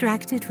is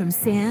extracted from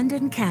sand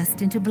and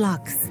cast into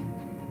blocks.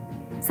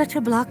 Such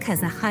a block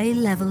has a high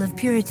level of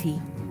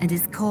purity and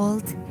is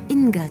called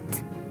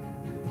ingot.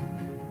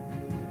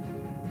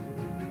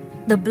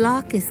 The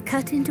block is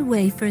cut into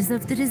wafers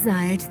of the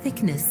desired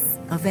thickness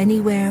of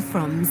anywhere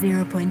from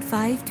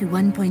 0.5 to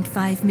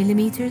 1.5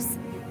 millimeters,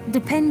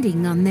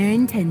 depending on their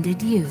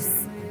intended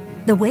use.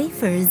 The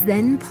wafer is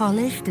then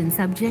polished and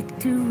subject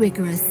to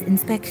rigorous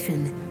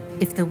inspection.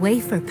 If the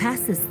wafer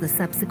passes the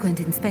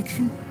subsequent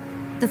inspection,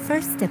 the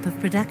first step of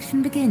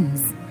production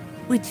begins,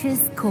 which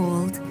is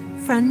called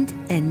front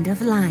end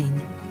of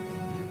line.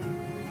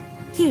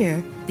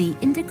 Here, the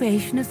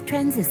integration of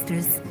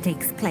transistors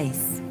takes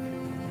place.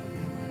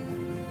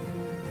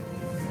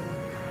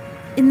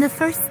 In the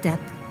first step,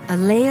 a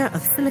layer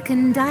of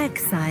silicon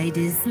dioxide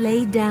is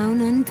laid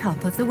down on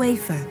top of the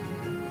wafer,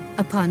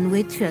 upon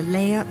which a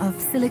layer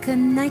of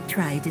silicon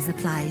nitride is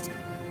applied.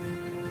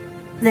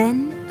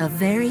 Then, a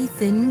very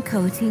thin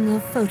coating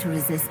of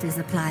photoresist is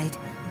applied.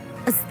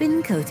 A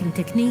spin coating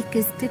technique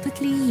is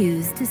typically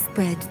used to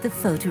spread the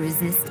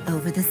photoresist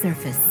over the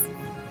surface.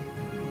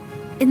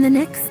 In the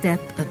next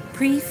step, a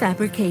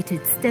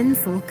prefabricated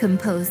stencil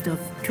composed of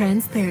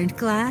transparent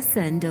glass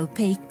and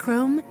opaque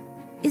chrome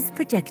is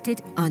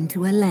projected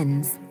onto a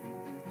lens.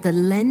 The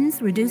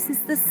lens reduces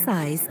the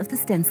size of the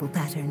stencil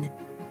pattern.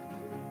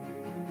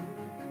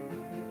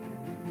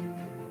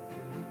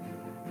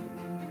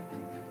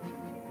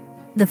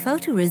 The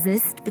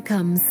photoresist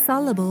becomes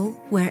soluble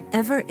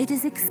wherever it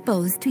is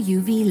exposed to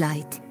UV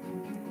light.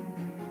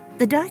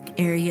 The dark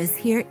areas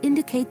here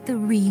indicate the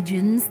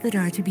regions that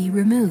are to be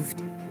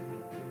removed.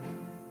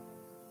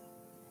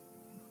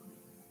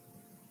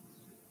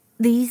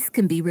 These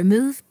can be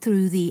removed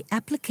through the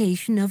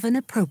application of an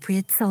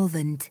appropriate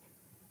solvent.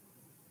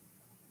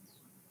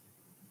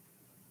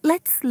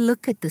 Let's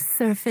look at the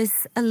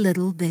surface a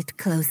little bit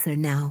closer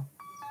now.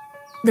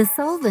 The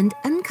solvent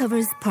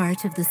uncovers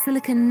part of the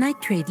silicon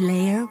nitride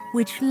layer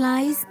which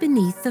lies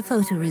beneath the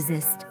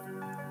photoresist.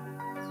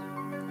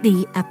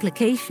 The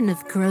application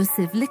of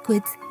corrosive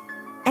liquids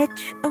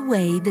etch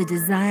away the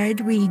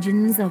desired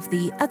regions of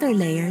the other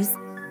layers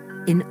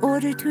in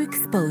order to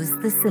expose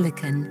the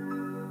silicon.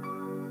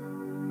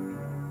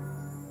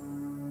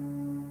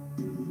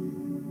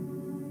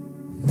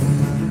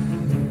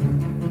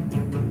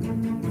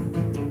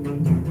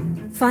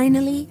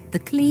 Finally, the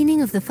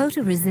cleaning of the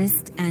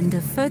photoresist and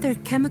a further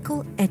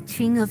chemical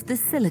etching of the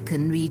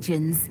silicon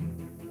regions.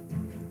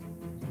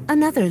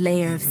 Another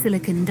layer of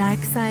silicon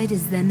dioxide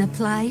is then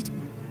applied,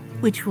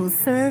 which will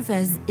serve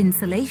as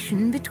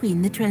insulation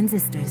between the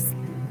transistors.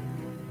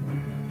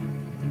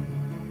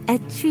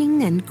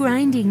 Etching and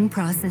grinding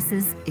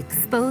processes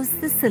expose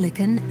the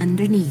silicon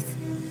underneath.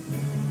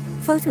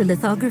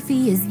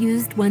 Photolithography is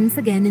used once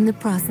again in the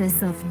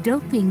process of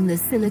doping the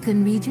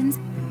silicon regions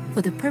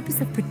for the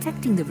purpose of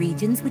protecting the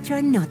regions which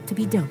are not to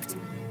be doped.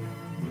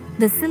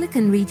 The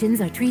silicon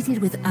regions are treated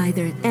with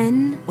either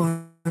N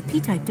or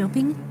P-type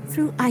doping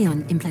through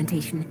ion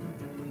implantation.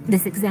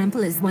 This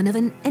example is one of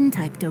an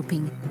N-type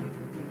doping.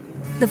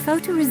 The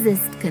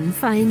photoresist can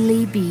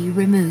finally be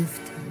removed.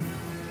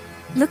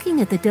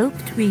 Looking at the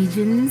doped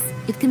regions,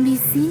 it can be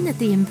seen that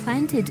the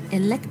implanted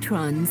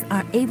electrons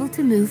are able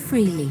to move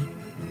freely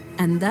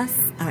and thus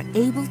are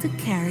able to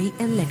carry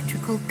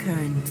electrical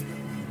current.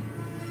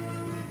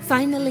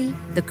 Finally,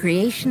 the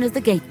creation of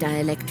the gate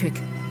dielectric,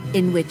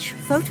 in which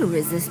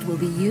photoresist will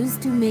be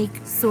used to make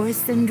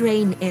source and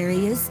drain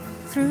areas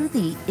through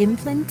the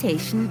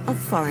implantation of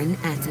foreign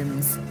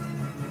atoms.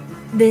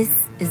 This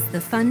is the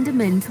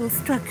fundamental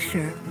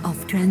structure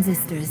of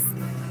transistors.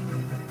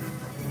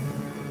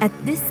 At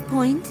this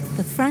point,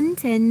 the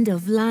front end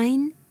of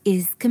line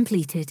is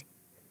completed.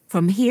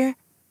 From here,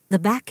 the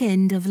back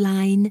end of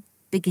line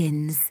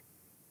begins.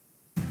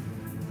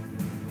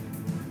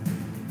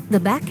 The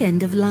back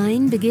end of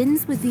line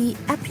begins with the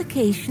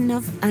application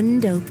of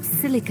undoped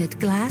silicate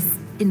glass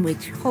in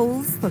which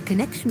holes for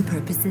connection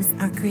purposes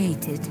are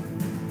created.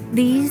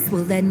 These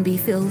will then be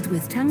filled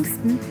with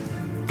tungsten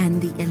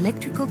and the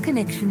electrical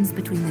connections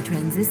between the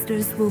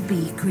transistors will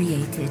be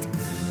created.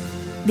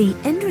 The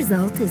end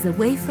result is a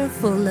wafer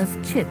full of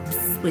chips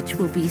which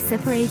will be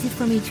separated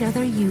from each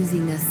other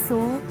using a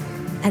saw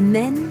and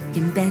then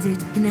embedded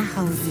in a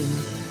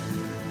housing.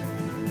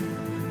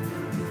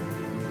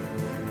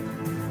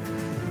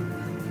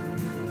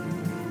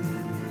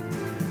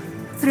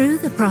 Through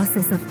the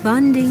process of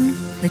bonding,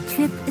 the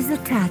chip is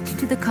attached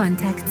to the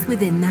contacts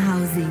within the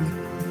housing.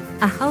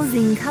 A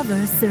housing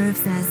cover serves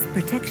as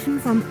protection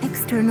from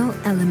external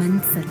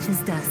elements such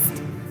as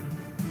dust.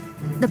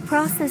 The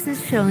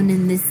processes shown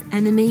in this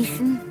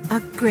animation are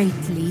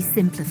greatly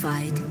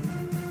simplified.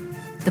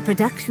 The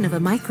production of a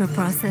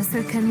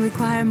microprocessor can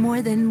require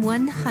more than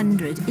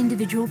 100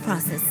 individual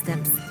process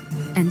steps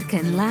and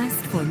can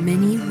last for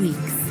many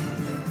weeks.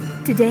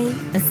 Today,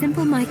 a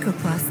simple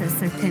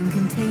microprocessor can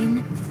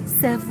contain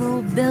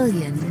several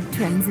billion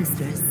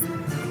transistors.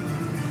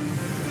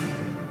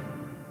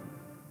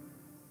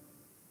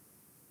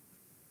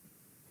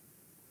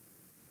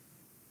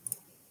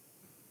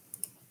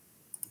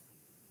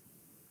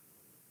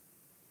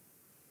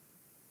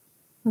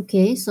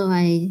 Okay, so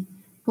I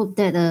hope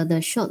that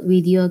the short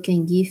video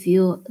can give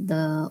you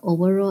the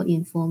overall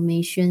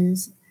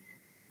informations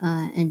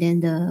and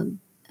then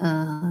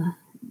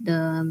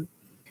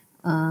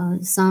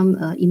some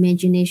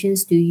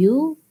imaginations to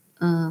you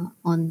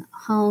on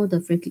how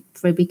the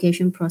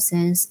fabrication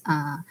process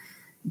are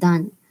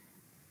done.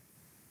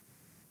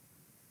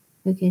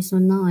 Okay, so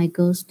now I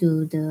goes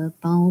to the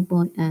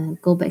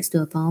PowerPoint, go back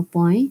to a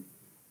PowerPoint.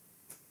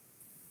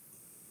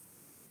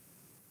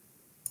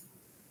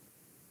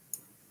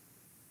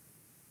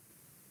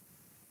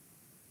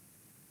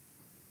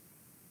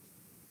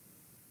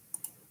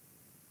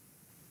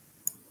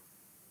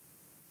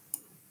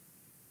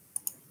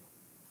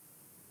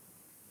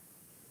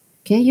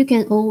 Okay, you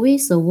can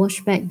always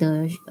watch back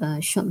the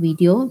short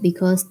video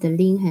because the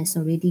link has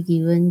already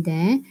given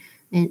there.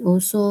 And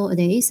also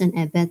there is an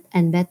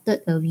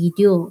embedded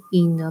video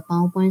in the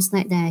PowerPoint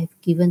slide that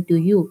I've given to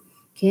you.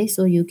 Okay,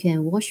 so you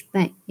can watch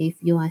back if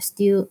you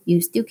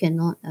still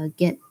cannot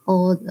get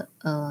all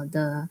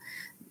the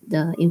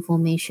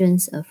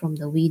informations from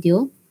the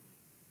video.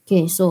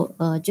 Okay, so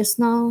just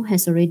now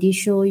has already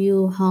shown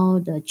you how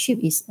the chip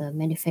is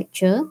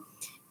manufactured.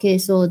 Okay,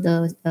 so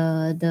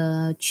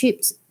the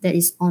chips that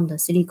is on the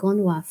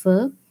silicon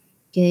wafer,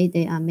 okay,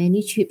 there are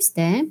many chips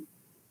there.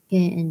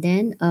 Okay, and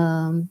then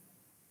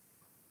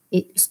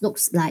it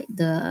looks like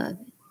the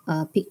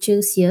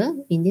pictures here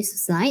in this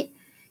slide.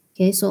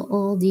 Okay, so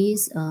all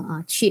these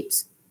are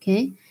chips.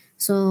 Okay,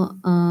 so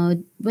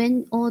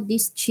when all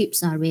these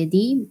chips are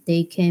ready,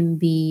 they can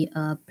be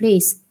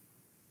placed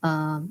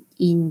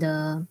in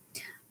the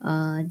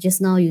just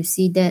now you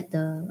see that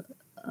the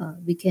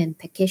we can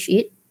package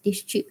it,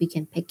 this chip we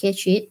can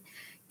package it,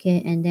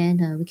 okay, and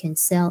then we can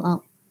sell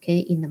out, okay,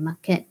 in the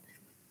market.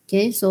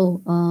 Okay,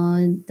 so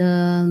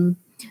the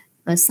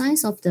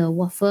size of the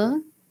wafer,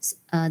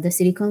 the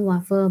silicon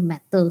wafer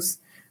matters.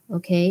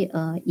 Okay,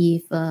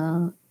 if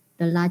the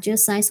larger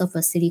size of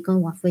a silicon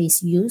wafer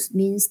is used,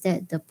 means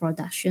that the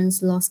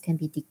production's loss can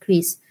be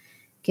decreased.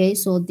 Okay,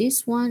 so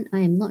this one I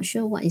am not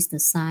sure what is the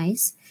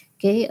size.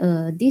 Okay,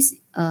 this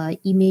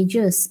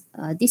images,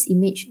 this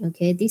image,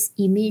 okay, this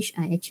image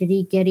I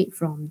actually get it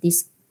from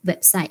this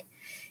website.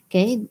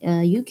 Okay,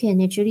 you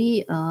can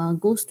actually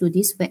goes to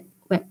this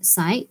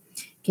website.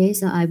 Okay,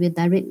 so I will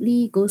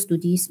directly goes to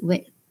this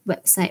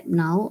website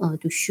now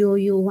to show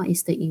you what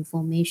is the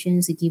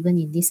information given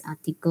in this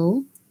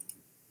article.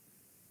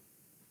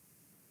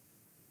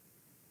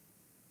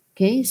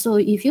 Okay, so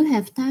if you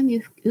have time,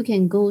 you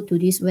can go to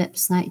this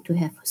website to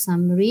have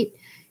some read.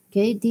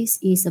 Okay, this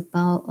is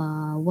about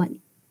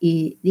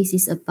this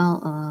is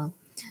about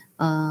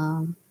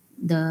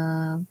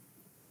the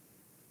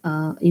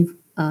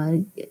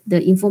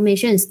the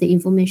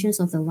informations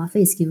of the wafer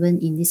is given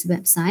in this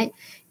website.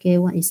 Okay,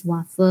 what is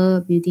wafer,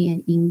 building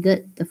an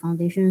ingot, the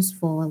foundations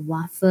for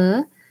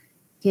wafer.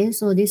 Okay,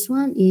 so this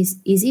one is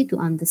easy to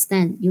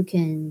understand. You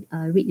can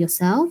read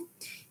yourself.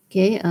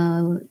 Okay,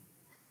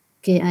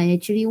 okay, I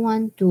actually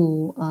want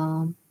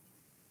to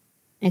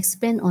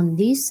expand on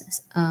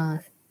these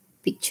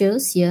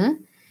pictures here.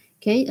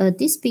 Okay,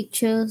 these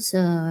pictures,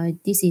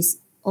 this is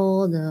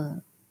all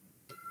the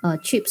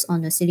chips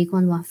on the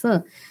silicon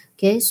wafer.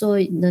 Okay, so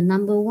the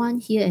number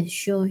one here as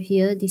shown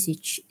here, this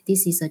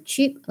is a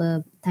chip,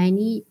 a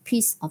tiny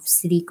piece of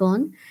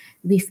silicon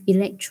with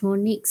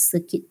electronic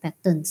circuit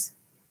patterns.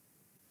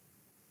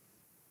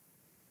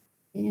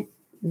 Okay,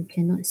 you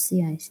cannot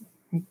see, I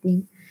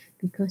think,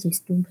 because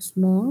it's too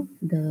small,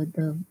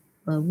 the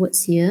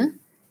words here.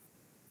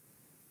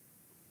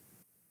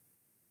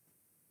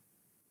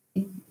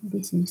 Okay,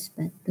 this is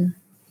better.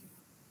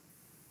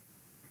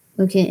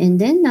 Okay, and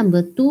then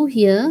number two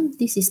here,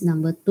 this is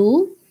number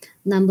two.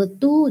 Number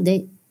two,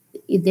 there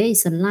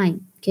is a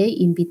line, okay,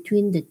 in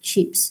between the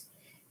chips.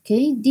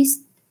 Okay,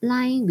 this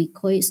line we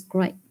call it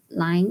scribe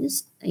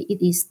lines.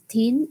 It is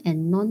thin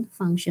and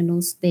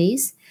non-functional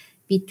space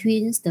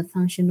between the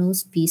functional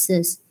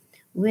pieces,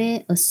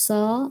 where a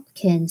saw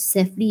can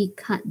safely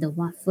cut the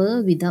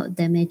wafer without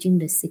damaging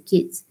the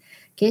circuits.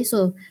 Okay,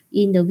 so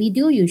in the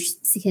video you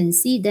can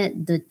see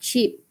that the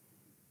chip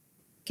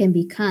can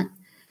be cut,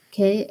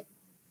 okay,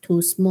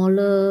 to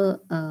smaller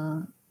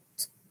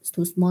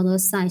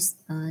size,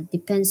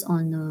 depends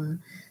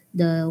on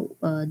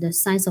the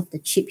size of the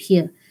chip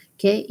here.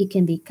 Okay, it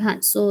can be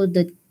cut. So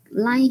the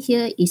line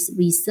here is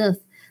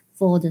reserved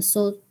for the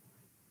saw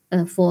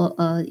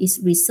is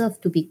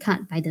reserved to be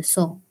cut by the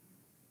saw.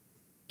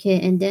 Okay,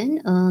 and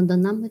then the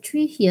number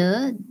 3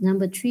 here,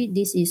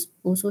 this is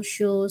also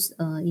shows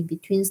in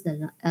between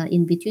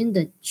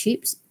the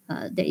chips.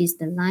 There is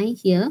the line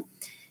here.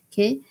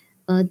 Okay,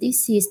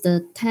 this is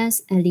the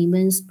test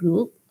elements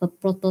group, a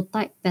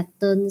prototype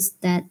patterns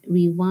that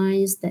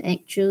revise the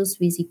actual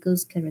physical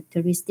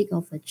characteristic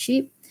of a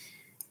chip.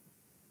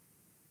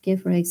 Okay,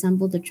 for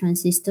example, the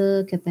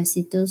transistor,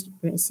 capacitors,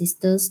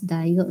 resistors,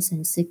 diodes,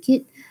 and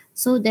circuit,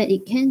 so that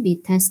it can be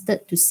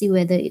tested to see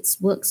whether it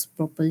works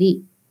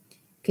properly.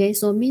 Okay,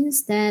 so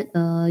means that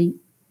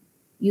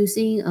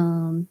using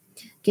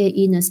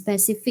in a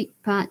specific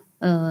part,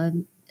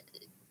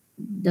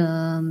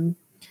 the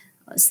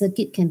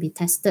circuit can be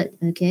tested.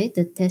 Okay,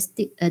 the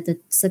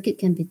circuit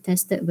can be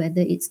tested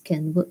whether it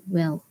can work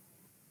well.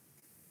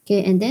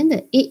 Okay, and then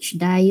the H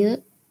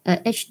die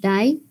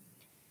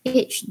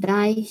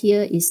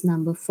here is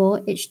number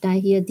 4. H die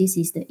here, this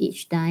is the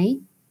H die.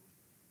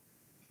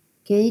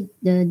 Okay,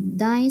 the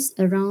dies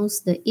around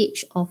the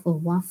edge of a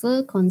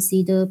wafer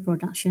consider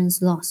production's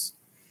loss.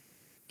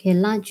 Okay,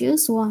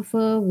 largest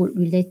wafer would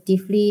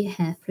relatively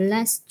have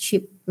less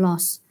chip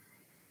loss.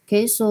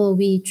 Okay, so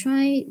we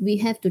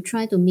have to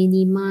try to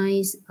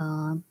minimize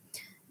the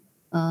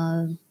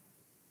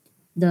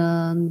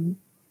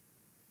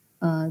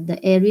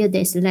area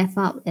that's left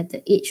out at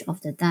the edge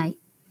of the die.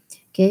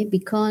 Okay,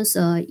 because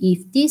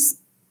if this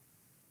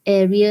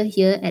area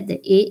here at the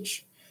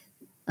edge,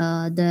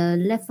 the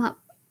left out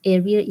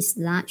area is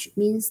large,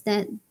 means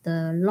that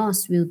the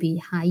loss will be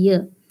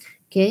higher.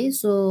 Okay,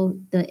 so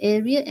the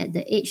area at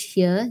the edge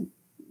here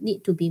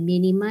need to be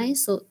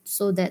minimized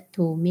so that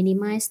to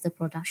minimize the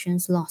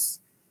production's loss.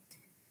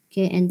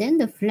 Okay, and then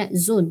the flat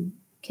zone.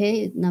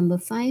 Okay, number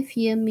 5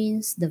 here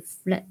means the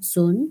flat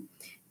zone.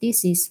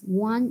 This is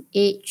one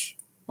edge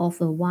of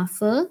a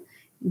wafer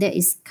that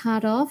is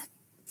cut off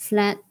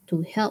flat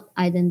to help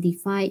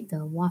identify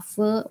the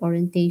wafer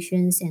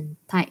orientations and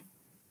type.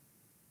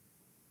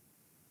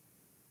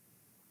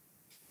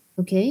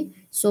 Okay,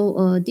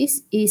 so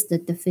this is the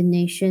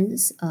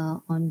definitions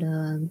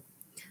on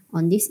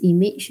this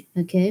image.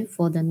 Okay,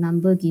 for the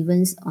number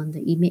given on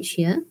the image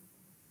here.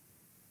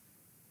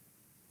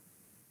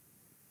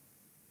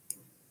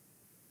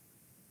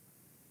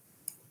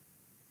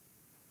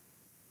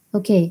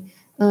 Okay,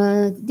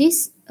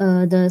 this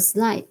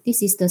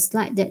is the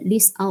slide that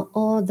lists out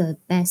all the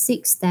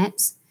basic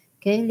steps.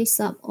 Okay,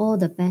 lists up all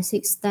the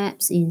basic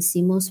steps in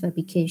CMOS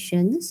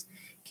fabrications.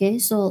 Okay,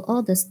 so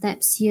all the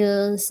steps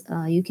here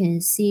you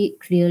can see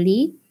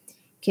clearly.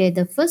 Okay,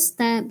 the first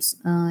steps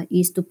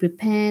is to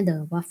prepare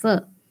the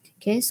wafer.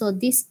 Okay, so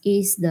this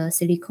is the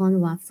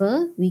silicon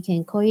wafer. We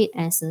can call it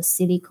as a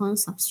silicon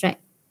substrate.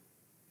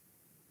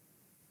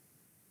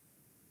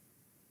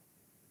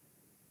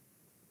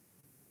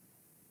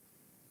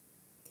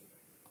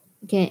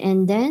 Okay,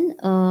 and then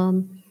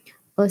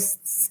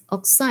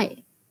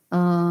oxide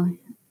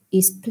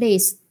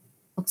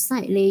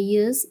oxide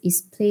layers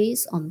is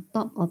placed on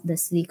top of the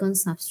silicon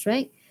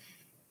substrate,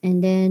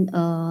 and then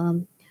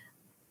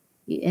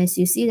as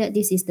you see that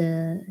this is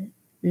the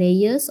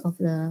layers of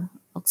the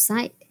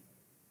oxide.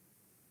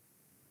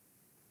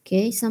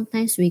 Okay,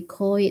 sometimes we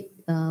call it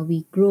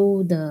we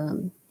grow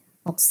the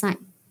oxide.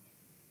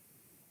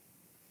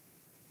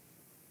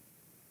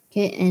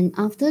 Okay, and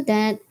after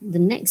that, the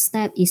next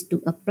step is to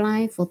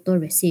apply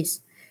photoresist.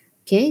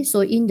 Okay,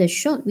 so in the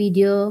short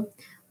video,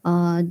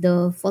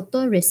 the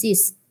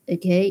photoresist,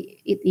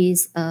 okay, it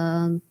is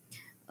a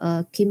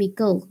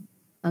chemical,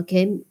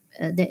 okay,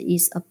 that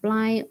is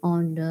applied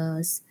on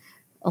the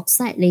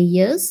oxide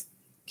layers,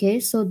 okay,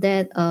 so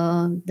that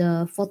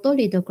the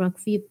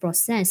photolithography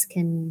process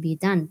can be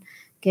done,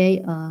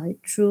 okay,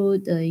 through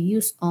the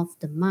use of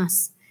the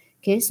mask.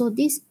 Okay, so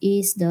this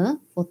is the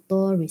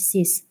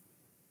photoresist.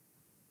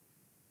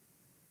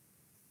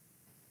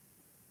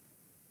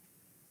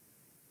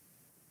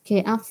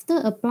 Okay, after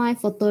apply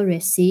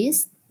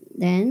photoresist,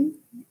 then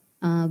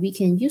we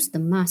can use the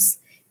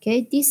mask.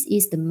 Okay, this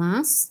is the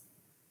mask.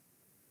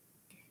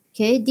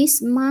 Okay,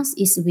 this mask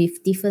is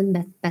with different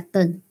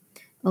pattern.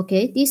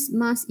 Okay, this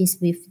mask is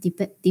with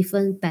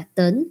different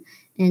pattern,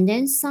 and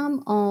then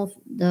some of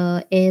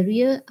the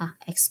area are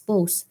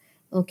exposed.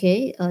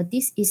 Okay,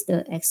 this is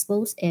the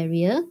exposed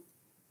area.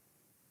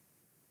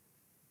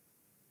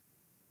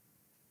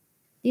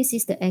 This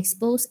is the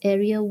exposed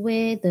area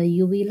where the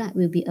UV light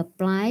will be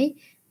applied,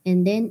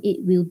 and then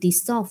it will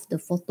dissolve the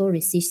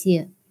photoresist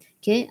here.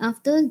 Okay,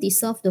 after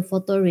dissolve the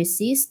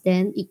photoresist,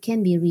 then it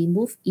can be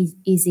removed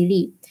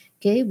easily.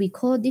 Okay, we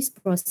call this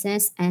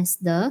process as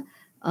the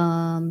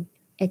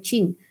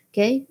etching.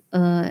 Okay,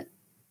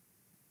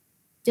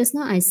 just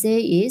now I say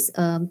is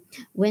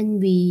when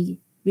we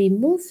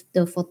remove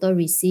the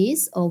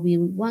photoresist, or we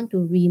want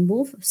to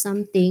remove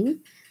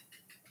something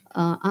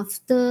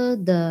after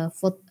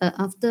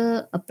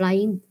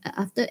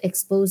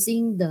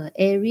exposing the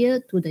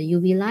area to the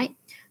UV light,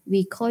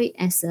 we call it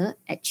as a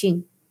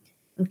etching.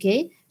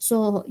 Okay,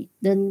 so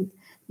then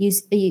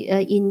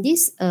in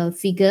this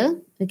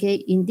figure, okay,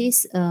 in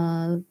this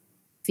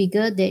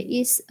figure, there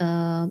is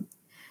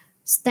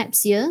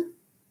steps here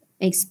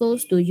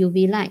exposed to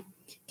UV light.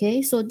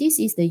 Okay, so this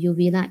is the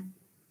UV light.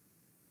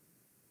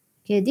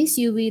 Okay, this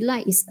UV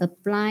light is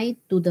applied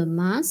to the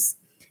mask,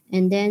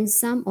 and then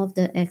some of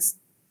the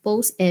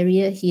exposed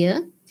area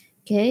here,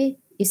 okay,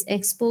 is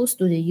exposed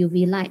to the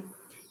UV light.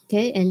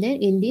 Okay, and then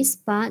in this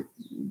part,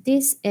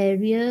 this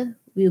area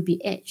will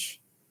be etched.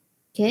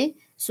 Okay,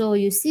 so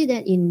you see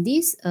that in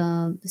these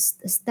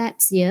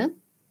steps here,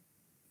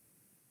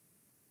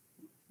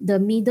 the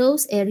middle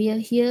area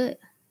here,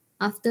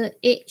 after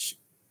etch,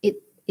 it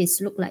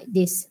is look like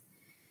this.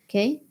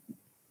 Okay,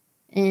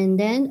 and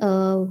then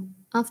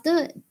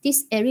after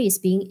this area is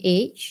being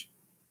etched,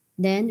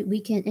 then we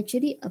can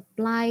actually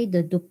apply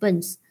the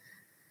dopants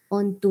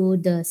onto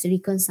the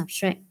silicon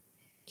substrate.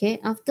 Okay,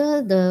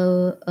 after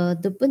the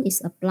dopant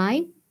is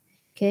applied,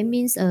 okay,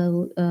 means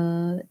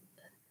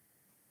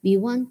we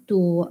want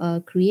to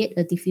create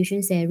a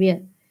diffusion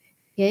area.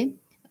 Okay,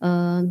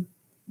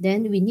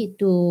 then we need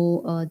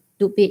to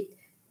dope it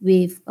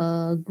with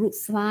group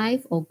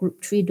 5 or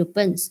group 3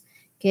 dopants.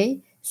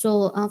 Okay,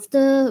 so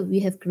after we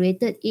have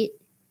created it,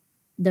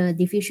 the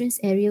diffusion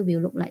area will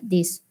look like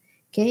this.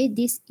 Okay,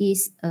 this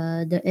is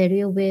the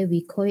area where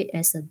we call it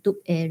as a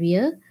dope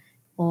area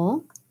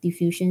or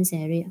diffusion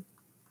area.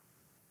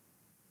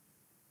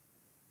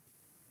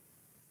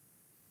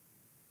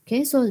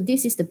 Okay, so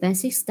this is the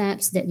basic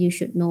steps that you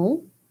should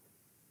know.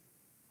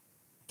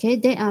 Okay,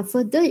 there are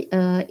further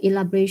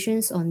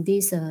elaborations on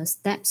these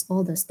steps,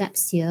 all the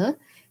steps here.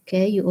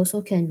 Okay, you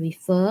also can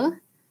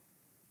refer.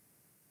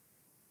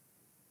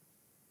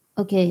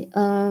 Okay,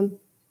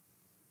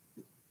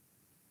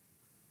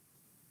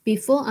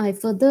 before I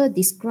further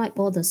describe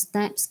all the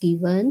steps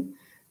given,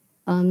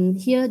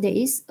 here there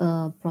is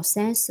a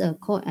process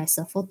called as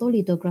a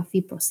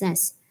photolithography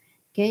process.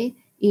 Okay,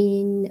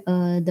 in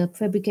the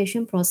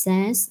fabrication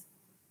process,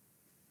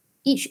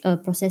 each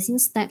processing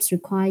steps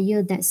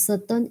require that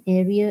certain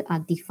areas are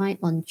defined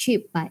on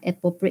chip by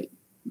appropriate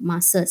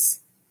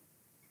masks.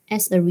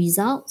 As a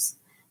result,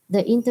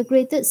 the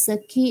integrated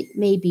circuit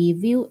may be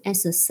viewed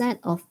as a set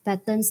of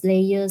patterns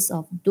layers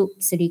of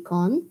doped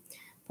silicon,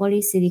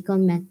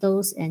 polysilicon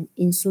metals, and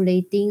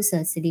insulating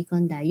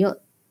silicon diode.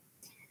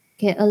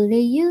 Okay, a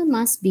layer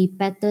must be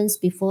patterned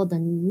before the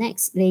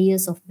next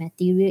layers of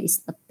material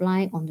is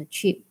applied on the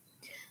chip.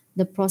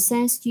 The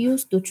process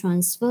used to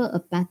transfer a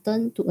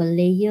pattern to a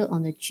layer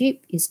on the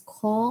chip is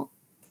called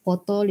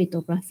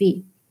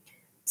photolithography.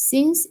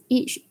 Since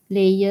each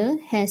layer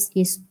has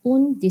its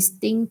own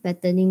distinct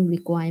patterning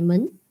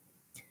requirement,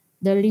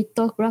 the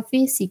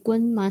lithography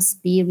sequence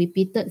must be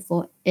repeated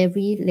for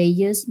every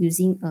layers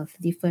using a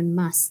different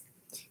mask.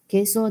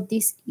 Okay, so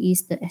this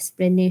is the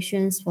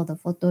explanations for the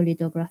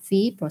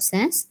photolithography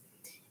process.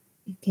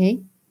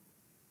 Okay.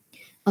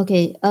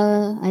 Okay,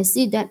 I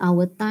see that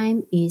our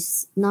time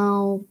is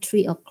now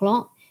 3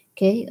 o'clock.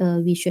 Okay,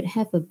 we should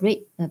have a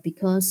break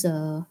because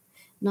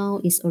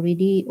now it's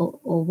already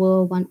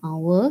over 1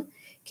 hour.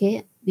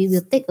 Okay, we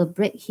will take a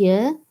break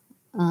here.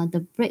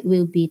 The break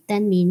will be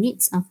 10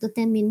 minutes. After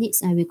 10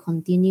 minutes, I will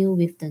continue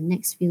with the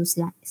next few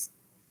slides.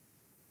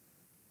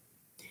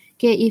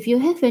 Okay, if you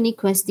have any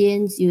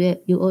questions,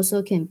 you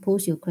also can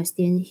post your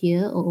question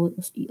here,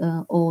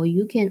 or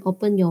you can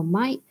open your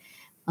mic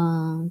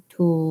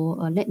to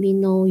let me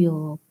know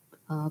your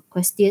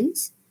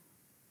questions.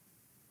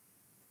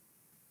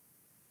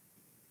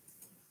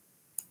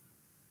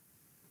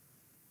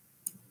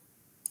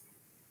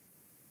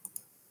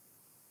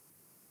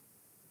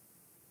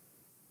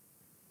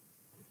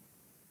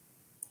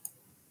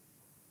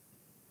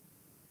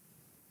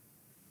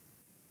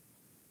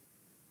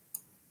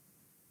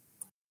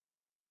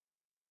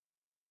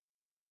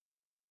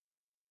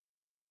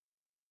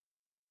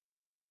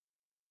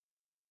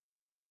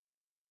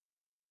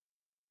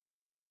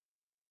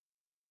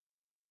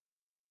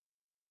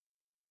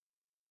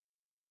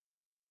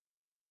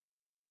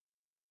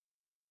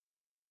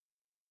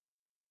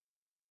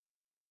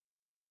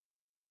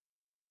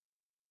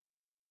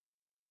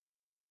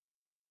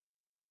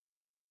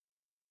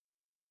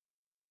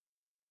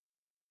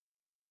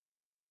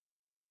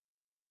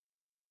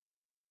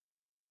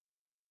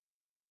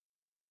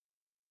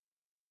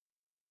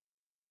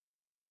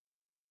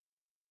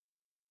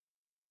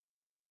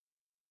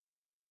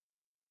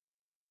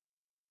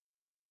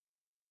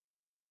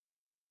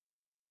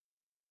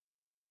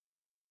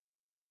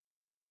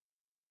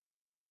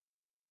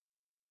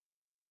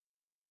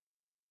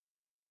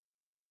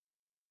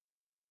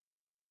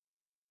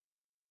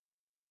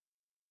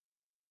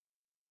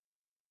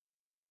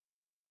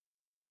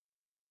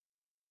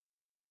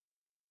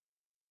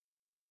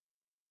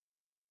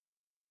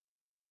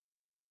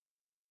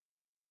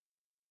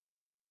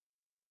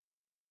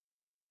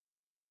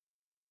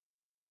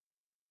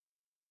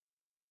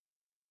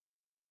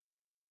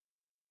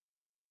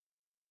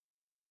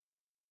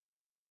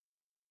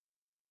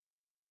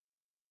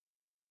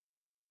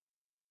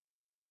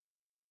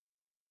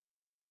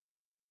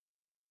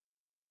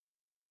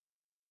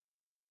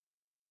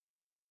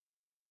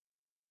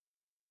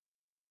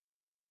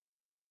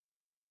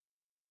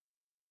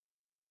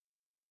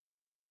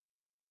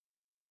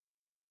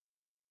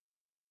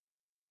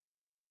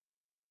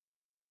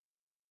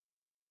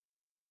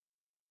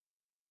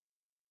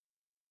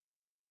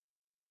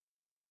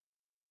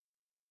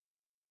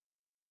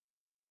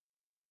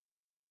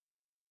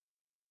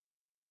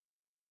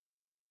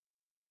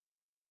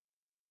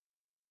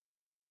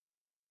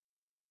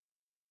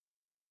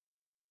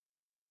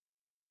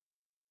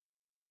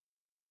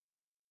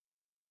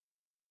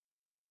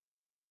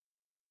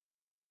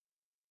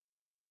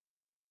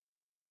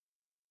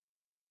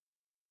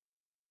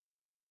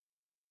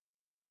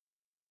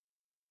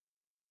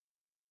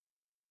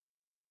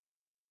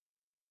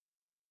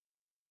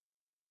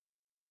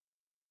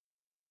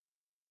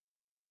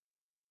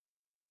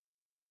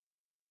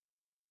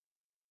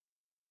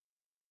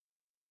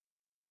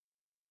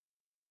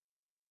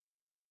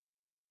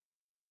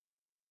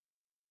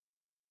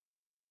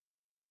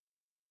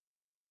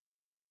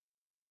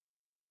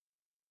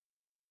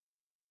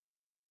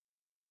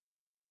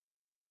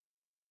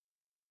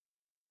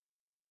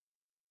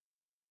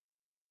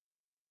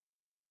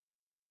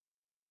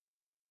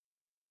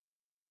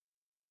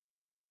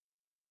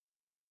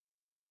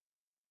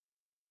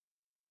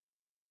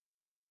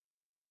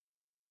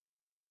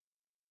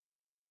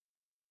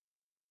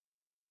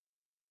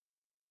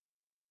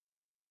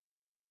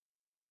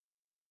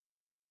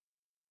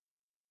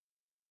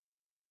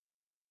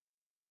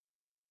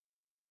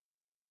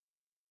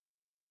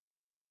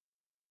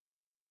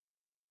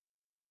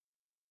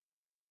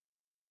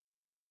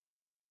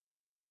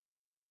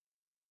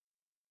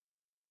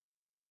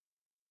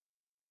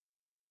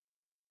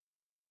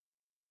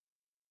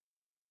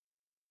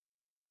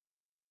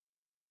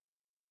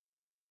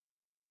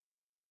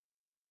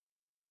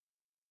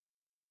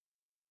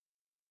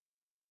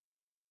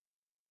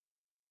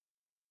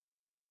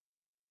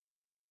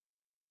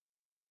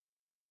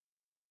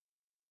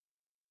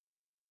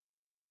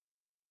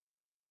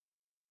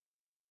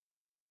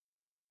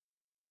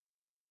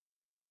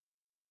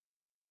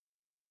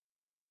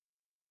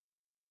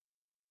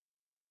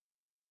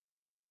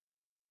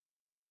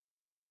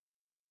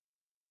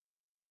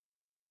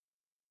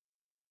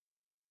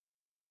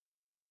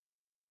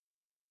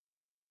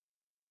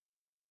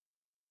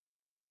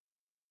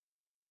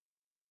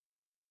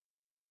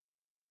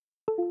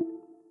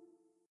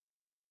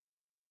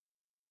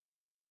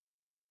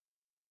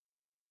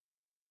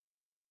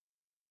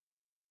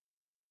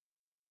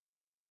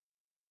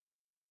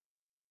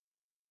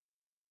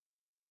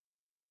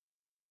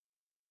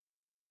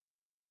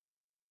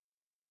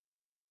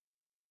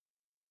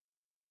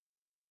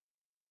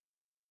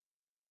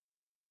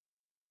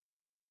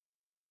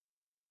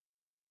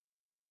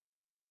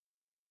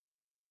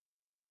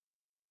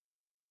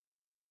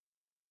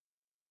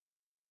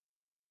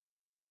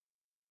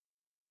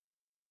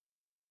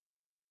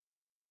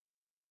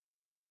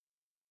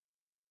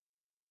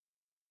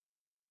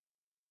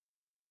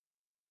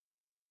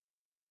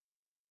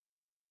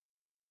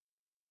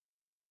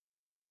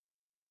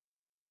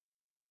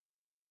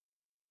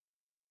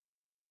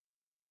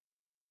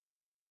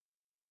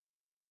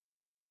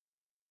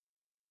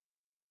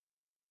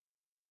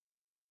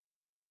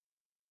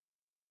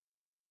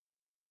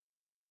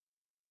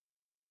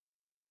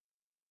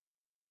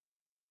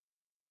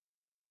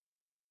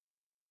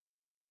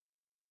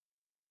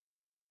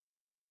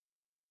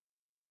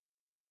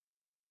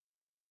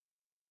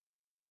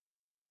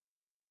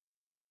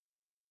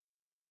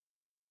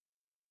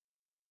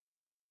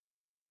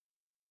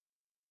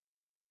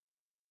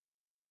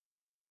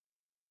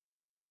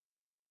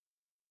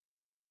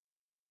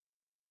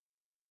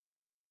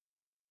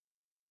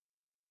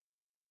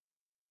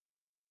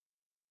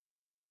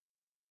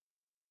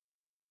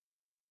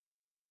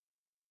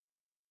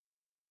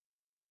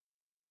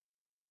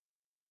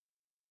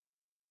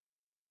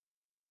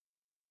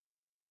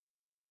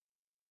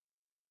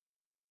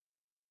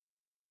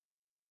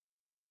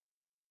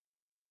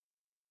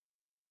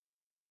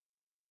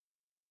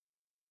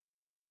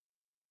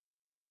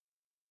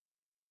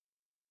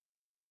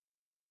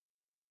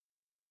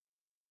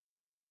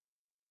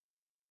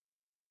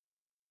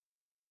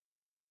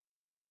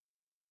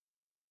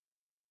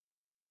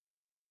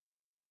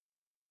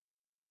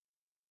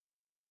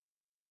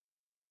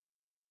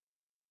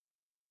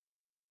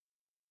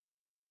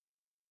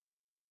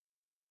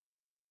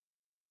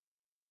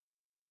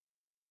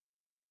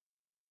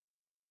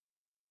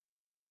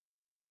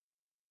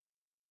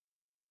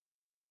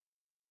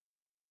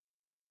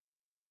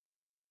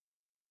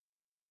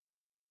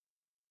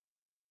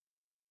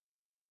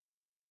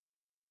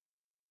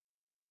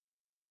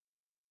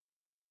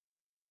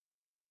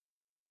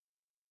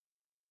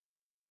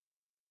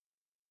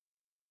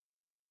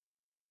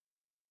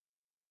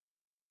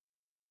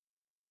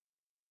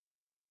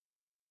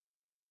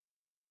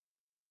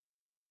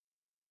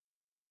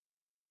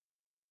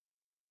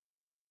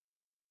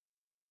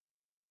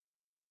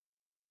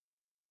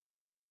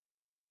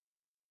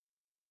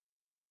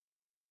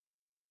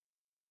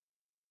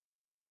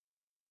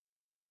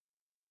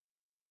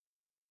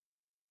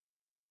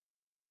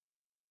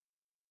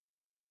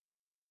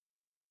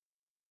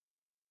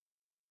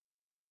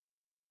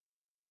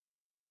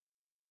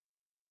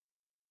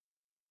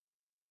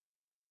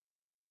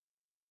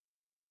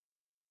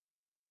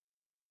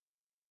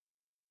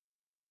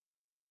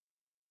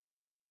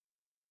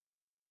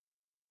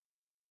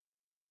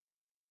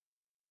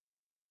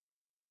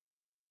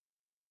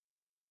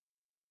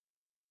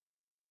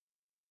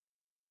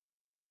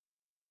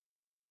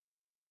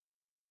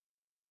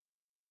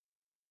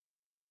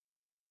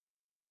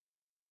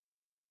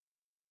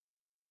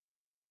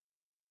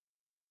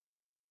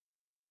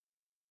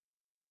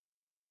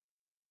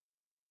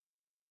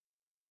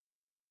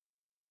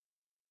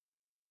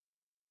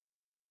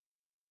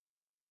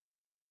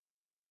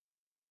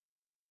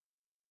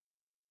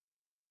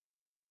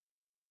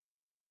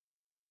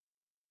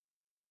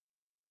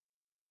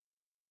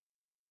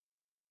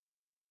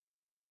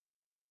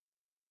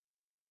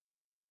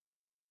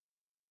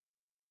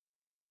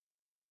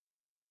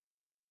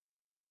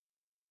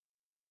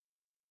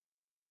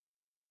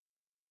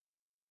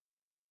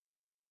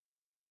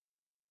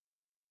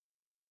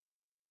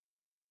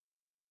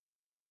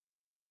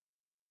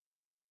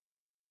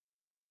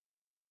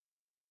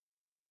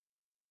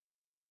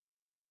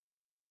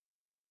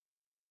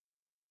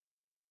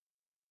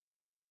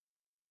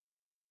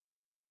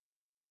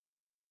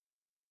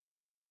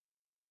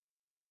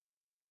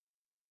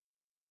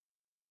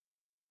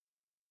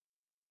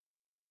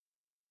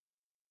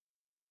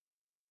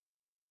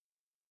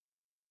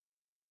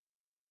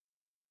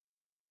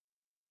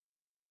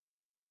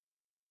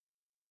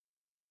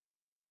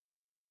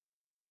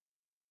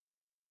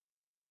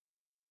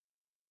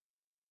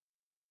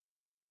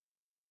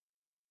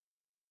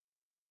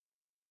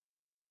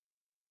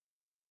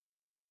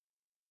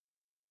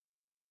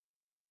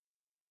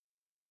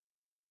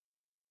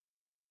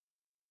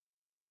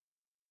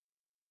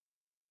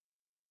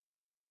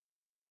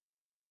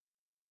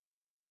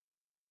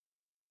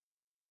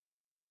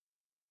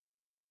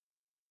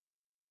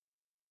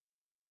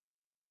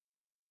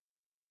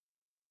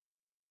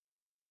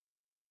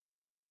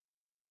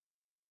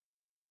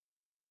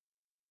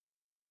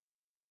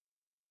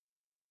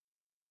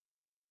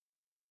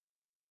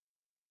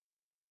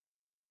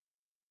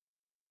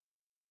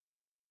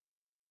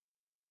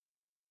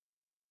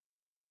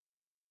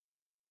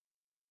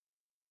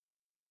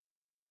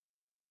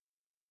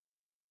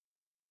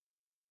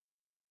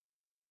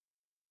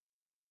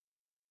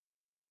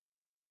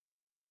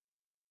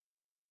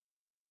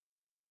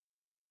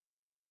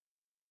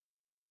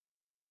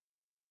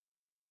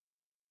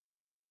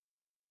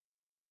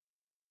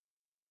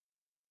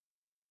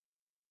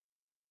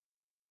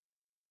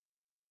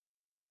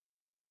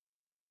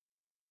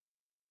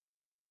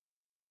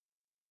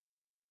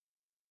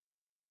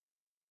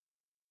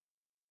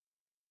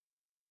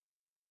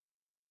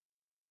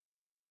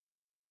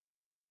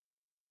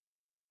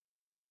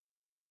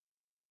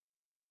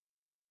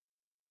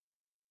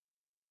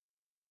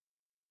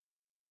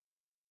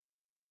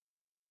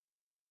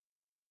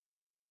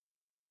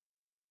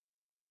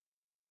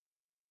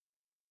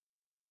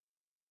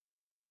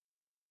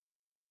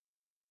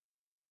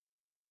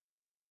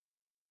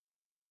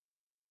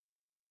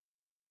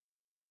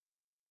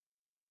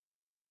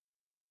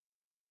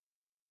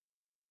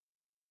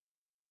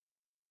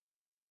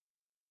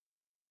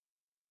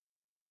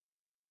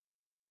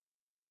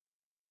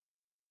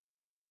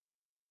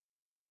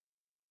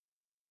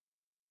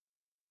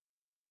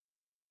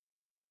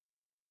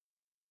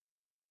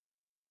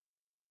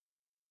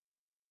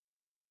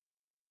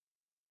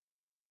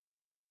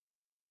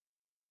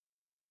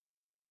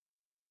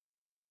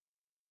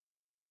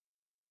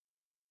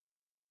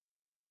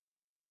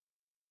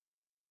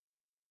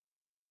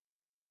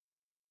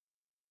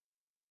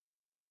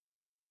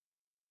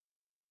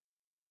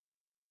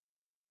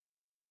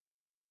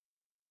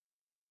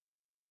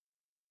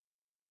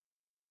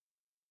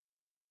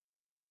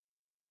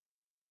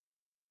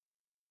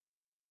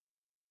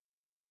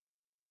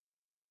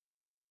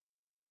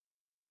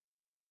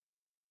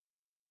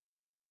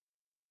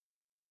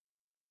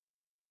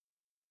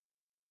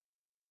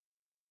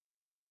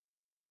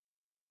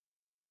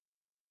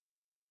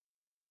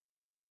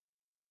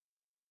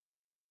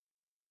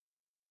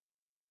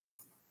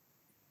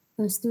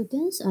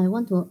 Students, I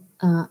want to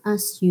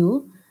ask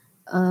you,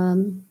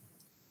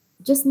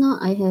 just now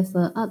I have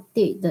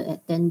update the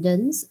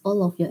attendance,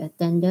 all of your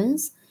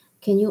attendance.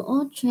 Can you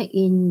all check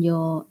in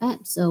your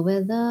apps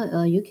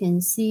whether you can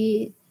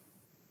see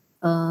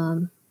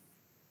um,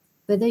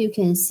 whether you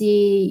can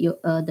see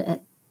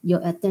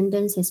your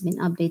attendance has been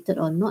updated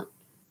or not?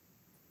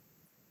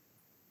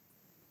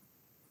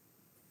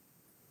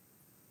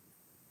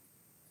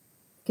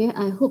 Okay,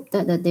 I hope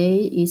that there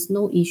is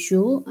no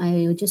issue.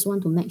 I just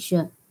want to make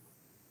sure.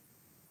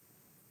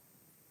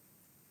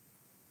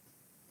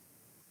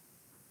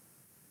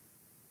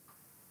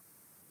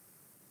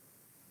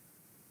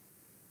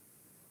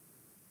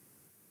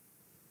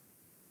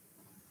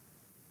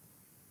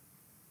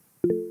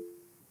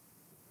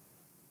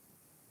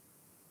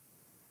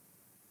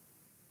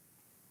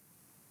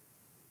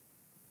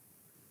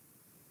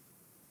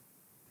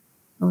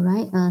 All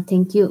right.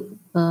 Thank you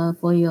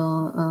for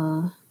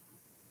your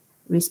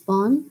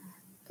response.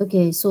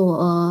 Okay,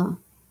 so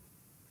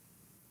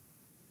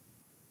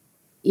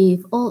if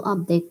all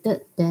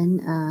updated, then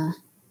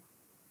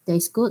that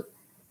is good.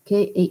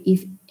 Okay,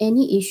 if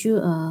any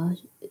issue,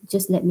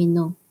 just let me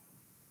know.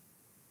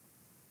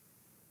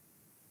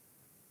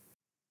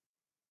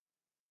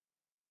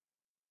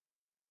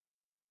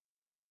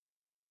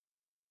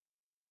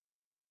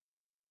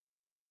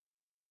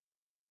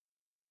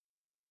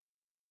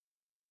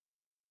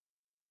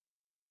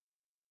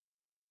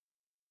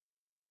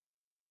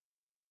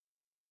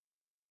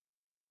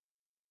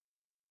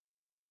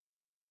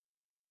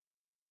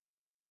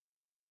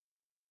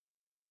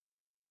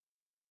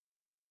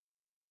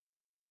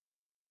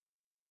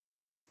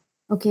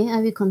 Okay,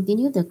 I will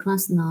continue the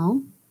class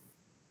now.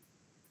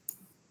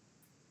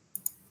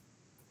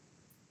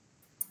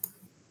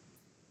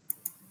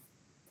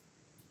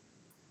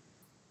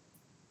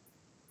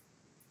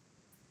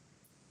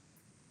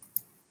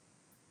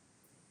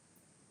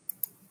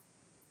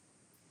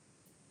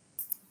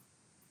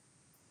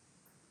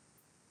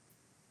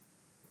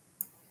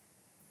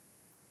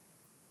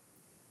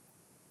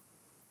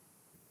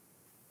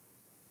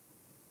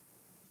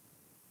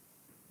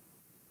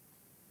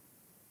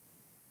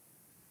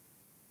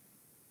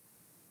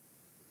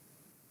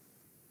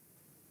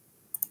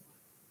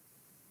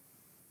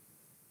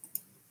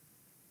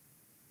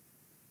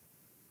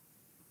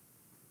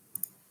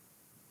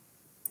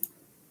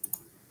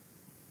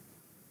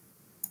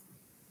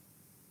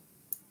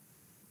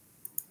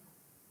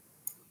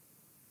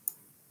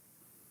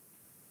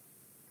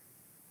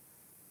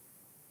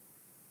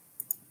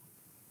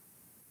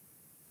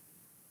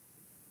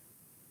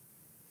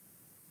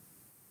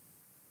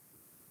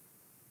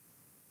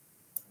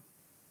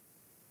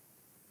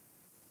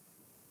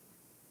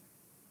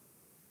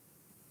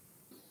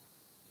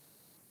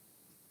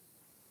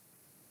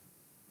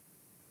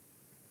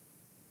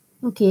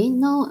 Okay,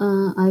 now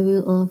I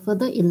will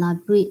further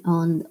elaborate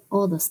on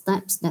all the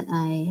steps that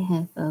I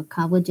have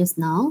covered just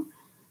now.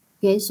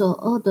 Okay, so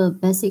all the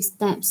basic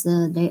steps,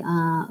 they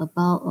are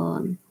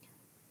about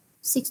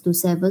 6 to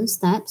 7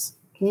 steps.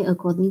 Okay,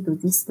 according to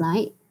this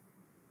slide.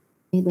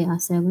 Okay, there are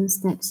 7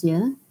 steps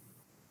here.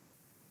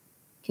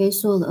 Okay,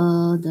 so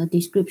the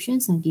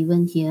descriptions are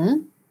given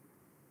here.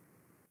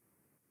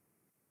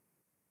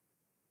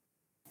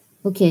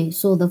 Okay,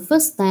 so the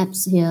first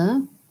steps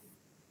here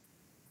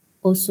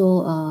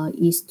also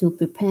is to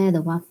prepare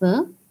the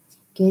wafer.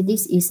 Okay,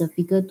 this is a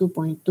figure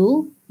 2.2.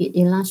 It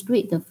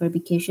illustrates the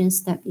fabrication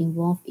step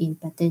involved in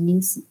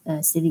patterning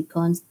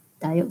silicon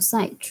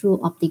dioxide through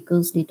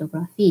optical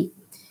lithography.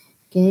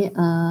 Okay,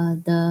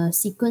 the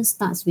sequence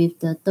starts with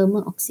the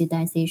thermal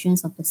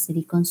oxidizations of the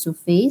silicon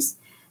surface,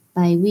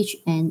 by which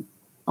an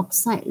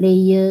oxide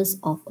layers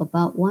of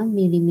about 1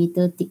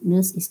 millimeter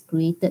thickness is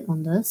created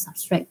on the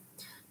substrate.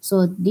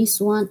 So this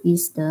one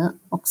is the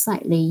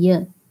oxide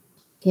layer,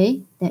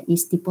 okay, that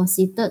is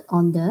deposited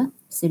on the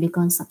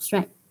silicon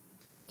substrate.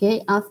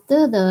 Okay,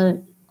 after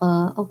the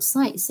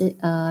oxide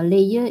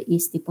layer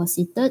is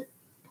deposited,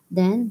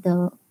 then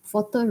the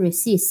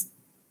photoresist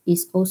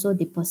is also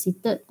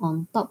deposited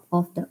on top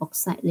of the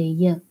oxide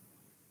layer.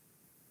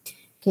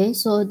 Okay,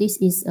 so this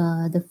is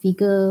the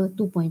figure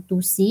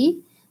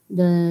 2.2c.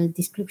 The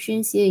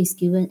description here is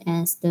given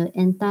as the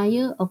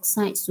entire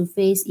oxide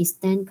surface is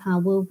then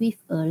covered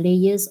with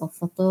layers of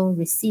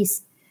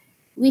photoresist,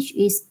 which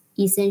is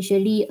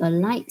essentially a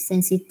light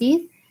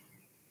sensitive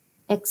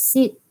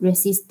acid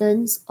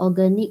resistant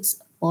organic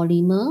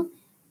polymer,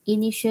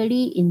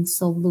 initially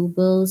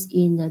insoluble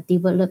in the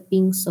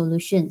developing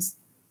solutions.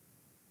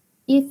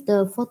 If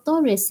the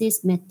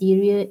photoresist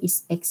material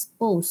is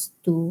exposed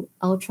to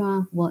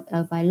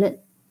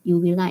ultraviolet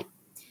UV light,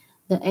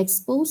 the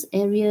exposed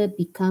area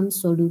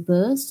becomes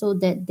soluble so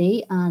that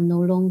they are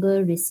no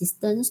longer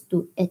resistant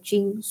to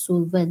etching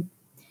solvent.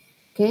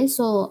 Okay,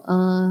 so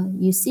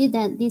you see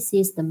that this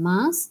is the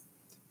mask.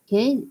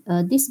 Okay,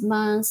 this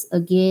mask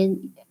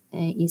again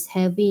is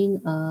having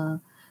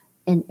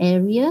an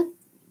area.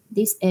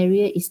 This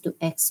area is to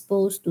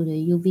expose to the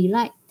UV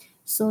light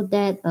so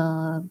that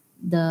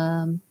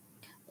the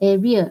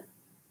area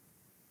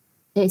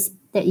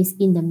that is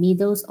in the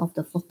middle of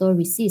the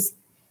photoresist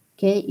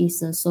okay, is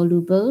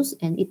solubles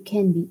and it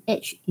can be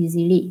etched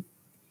easily.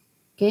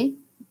 Okay,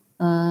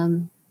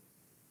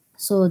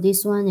 so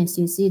this one, as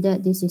you see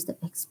that this is the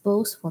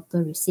exposed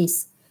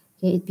photoresist.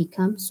 Okay, it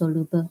becomes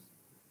soluble.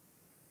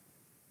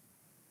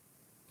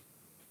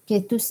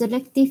 Okay, to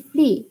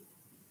selectively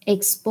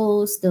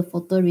expose the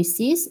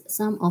photoresist,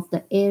 some of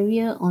the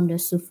area on the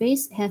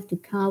surface have to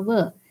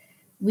cover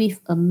with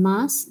a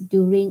mask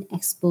during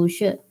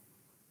exposure.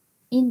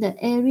 In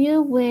the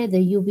area where the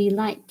UV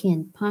light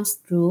can pass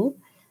through,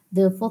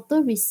 the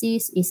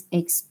photoresist is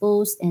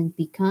exposed and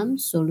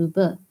becomes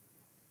soluble.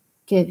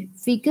 Okay,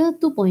 figure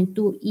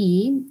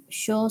 2.2e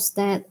shows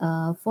that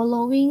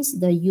following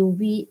the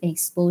UV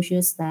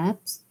exposure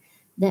steps,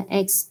 the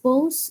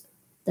unexposed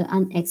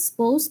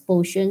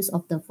portions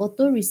of the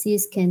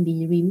photoresist can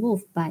be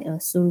removed by a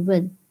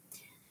solvent.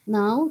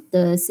 Now,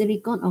 the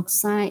silicon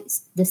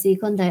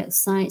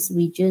dioxide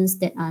regions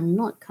that are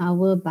not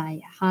covered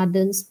by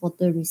hardened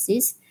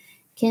photoresist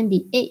can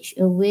be etched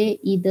away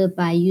either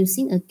by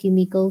using a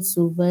chemical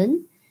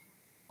solvent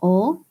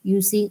or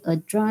using a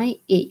dry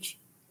etch.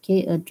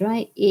 Okay, a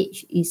dry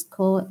etch is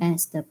called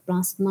as the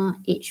plasma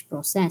etch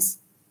process.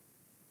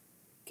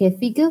 Okay,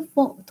 figure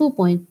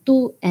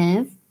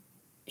 2.2f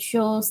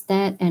shows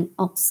that an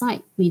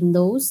oxide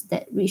windows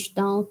that reach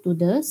down to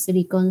the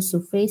silicon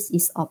surface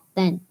is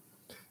obtained.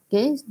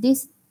 Okay,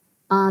 these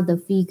are the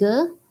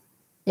figure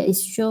that it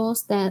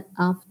shows that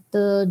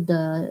after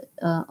the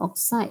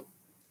oxide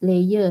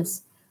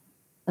layers,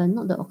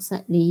 not the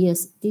oxide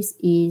layers, this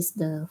is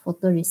the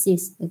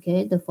photoresist.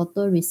 Okay, the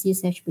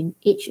photoresist has been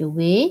etched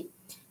away.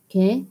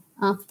 Okay,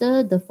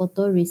 after the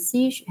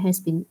photoresist has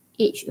been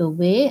etched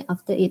away,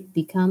 after it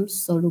becomes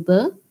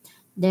soluble,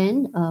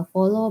 then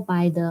followed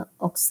by the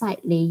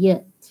oxide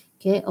layer.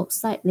 Okay,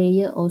 oxide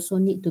layer also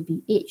need to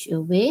be etched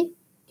away.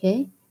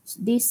 Okay, so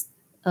this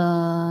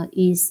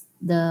is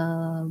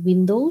the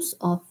windows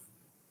of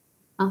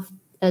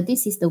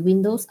this is the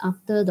windows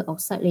after the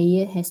oxide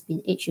layer has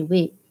been etched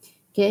away.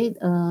 Okay,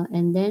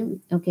 and then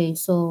okay,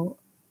 so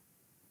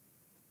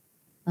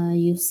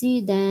you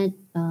see that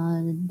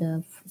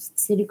the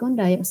silicon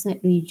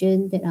dioxide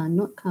region that are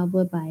not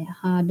covered by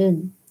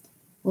hardened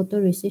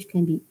photoresist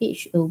can be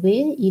etched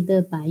away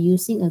either by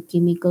using a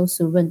chemical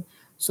solvent.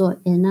 So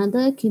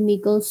another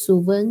chemical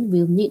solvent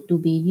will need to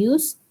be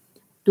used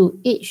to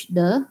etch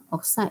the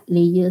oxide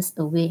layers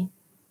away.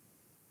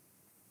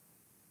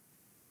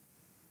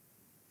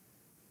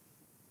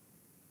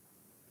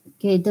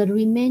 Okay, the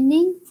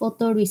remaining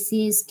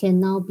photoresist can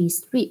now be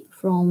stripped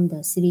from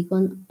the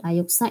silicon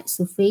dioxide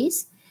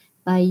surface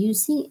by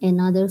using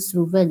another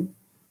solvent,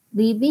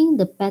 leaving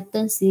the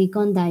patterned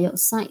silicon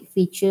dioxide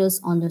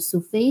features on the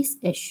surface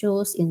as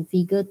shown in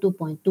figure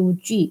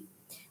 2.2g.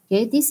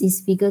 Okay, this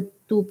is figure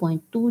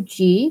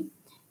 2.2g.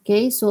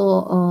 Okay,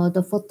 so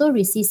the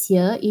photoresist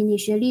here,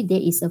 initially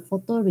there is a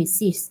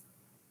photoresist.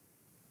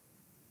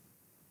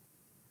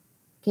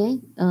 Okay,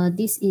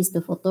 this is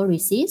the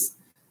photoresist.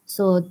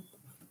 So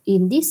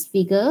in this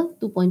figure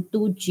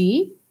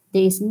 2.2g,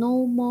 there is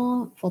no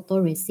more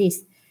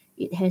photoresist.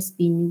 It has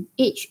been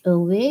etched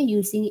away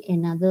using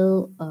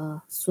another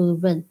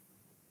solvent.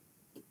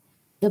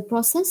 The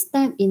process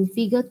step in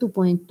figure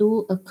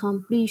 2.2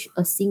 accomplish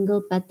a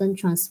single pattern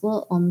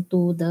transfer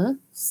onto the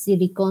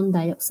silicon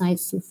dioxide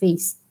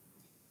surface.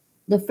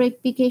 The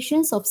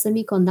fabrications of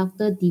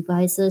semiconductor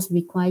devices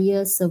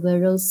require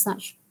several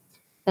such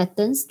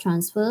patterns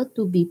transfer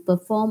to be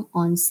performed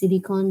on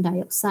silicon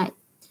dioxide,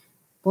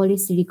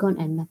 polysilicon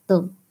and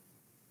metal.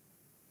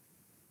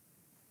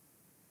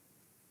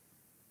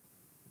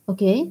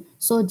 Okay,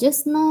 so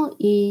just now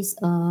is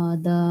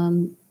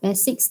the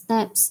basic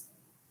steps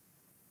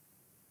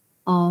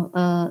of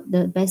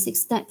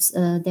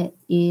that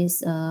is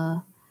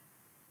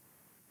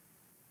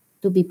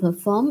to be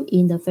performed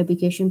in the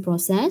fabrication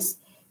process.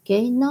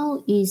 Okay,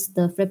 now is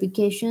the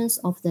fabrications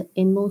of the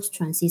NMOS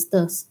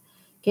transistors.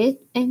 Okay,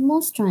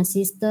 NMOS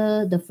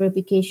transistor, the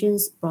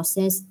fabrications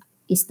process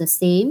is the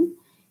same.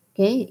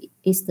 Okay,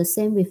 it's the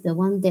same with the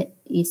one that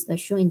is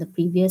shown in the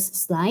previous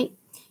slide.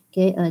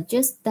 Okay,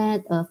 just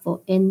that for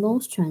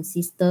NMOS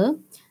transistor,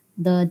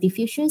 the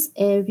diffusion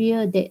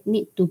area that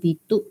need to be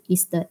took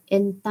is the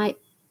N-type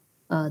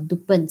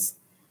dopants.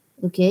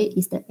 Okay,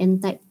 is the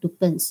N-type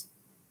dopants.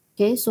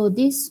 Okay, so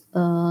these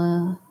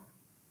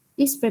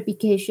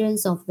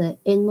fabrications of the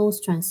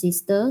NMOS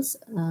transistors,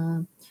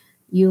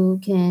 you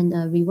can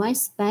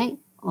revise back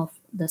of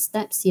the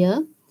steps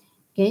here.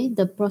 Okay,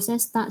 the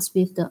process starts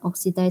with the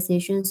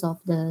oxidizations of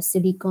the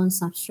silicon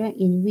substrate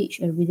in which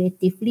a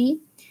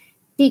relatively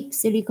thick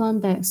silicon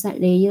dioxide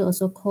layer,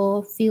 also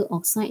called field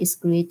oxide, is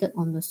created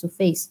on the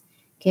surface.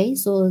 Okay,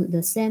 so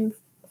the same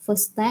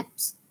first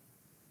steps.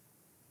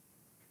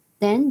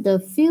 Then the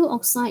field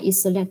oxide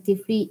is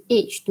selectively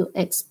etched to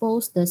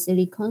expose the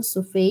silicon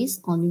surface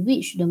on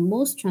which the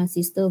MOS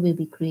transistor will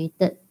be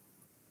created.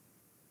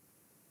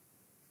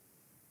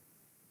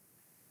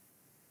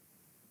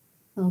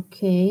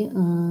 Okay,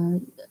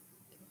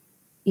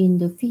 in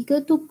the figure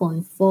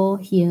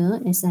 2.4 here,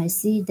 as I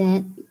see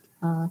that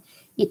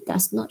it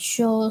does not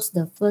show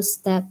the first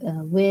step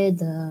where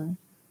the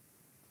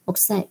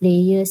oxide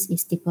layers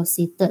is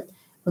deposited.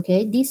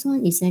 Okay, this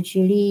one is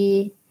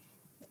actually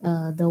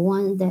the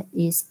one that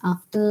is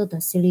after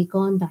the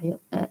silicon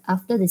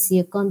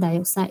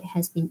dioxide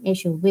has been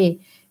etched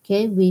away.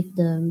 Okay, with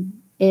the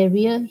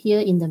area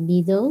here in the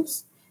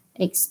middles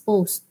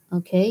exposed.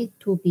 Okay,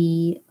 to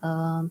be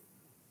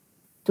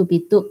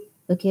duped.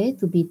 Okay,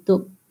 to be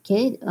duped.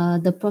 Okay,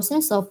 the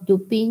process of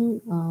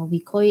duping,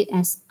 we call it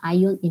as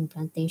ion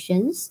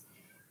implantations.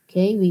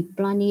 Okay, we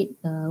plant it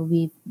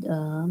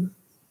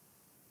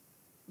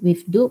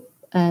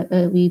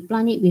we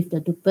plant it with the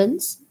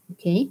dupants.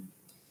 Okay,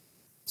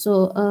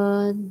 so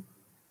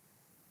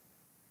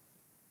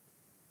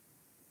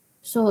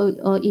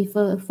if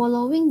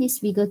following this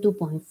figure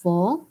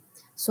 2.4,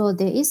 so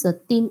there is a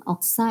tin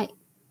oxide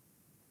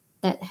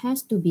that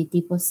has to be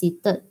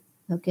deposited,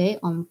 okay,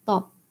 on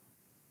top.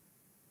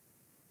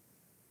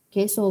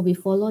 Okay, so we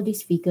follow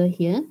this figure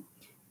here.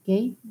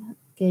 Okay,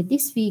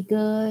 this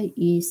figure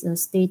is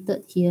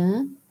stated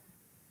here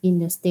in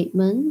the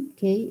statement.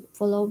 Okay,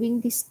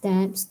 following these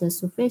steps, the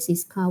surface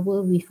is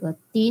covered with a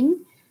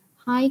thin,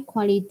 high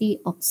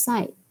quality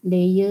oxide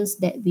layers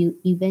that will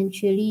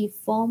eventually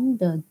form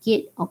the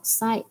gate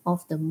oxide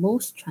of the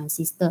MOS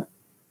transistor.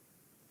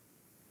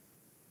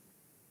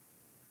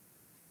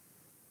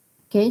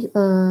 Okay,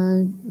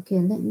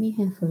 let me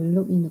have a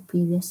look in the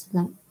previous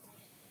slide.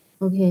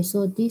 Okay,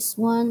 so this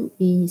one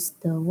is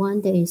the one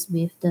that is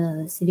with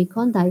the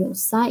silicon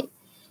dioxide.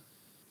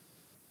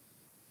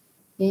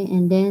 Okay,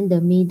 and then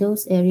the middle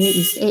area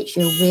is etched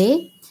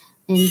away,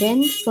 and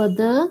then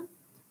further,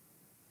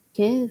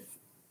 okay,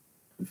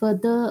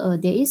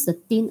 there is a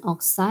tin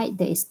oxide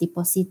that is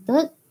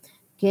deposited.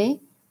 Okay,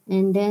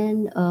 and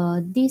then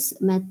this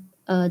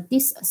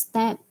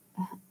step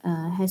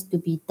has to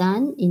be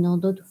done in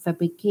order to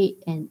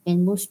fabricate an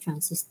NMOS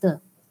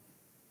transistor.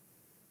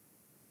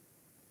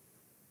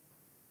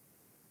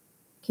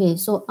 Okay,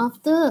 so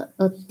after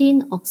a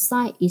tin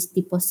oxide is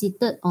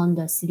deposited on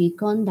the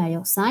silicon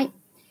dioxide,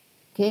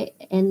 okay,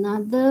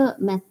 another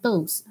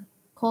metals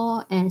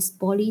called as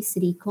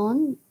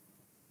polysilicon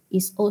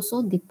is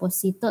also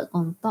deposited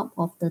on top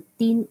of the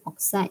tin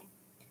oxide.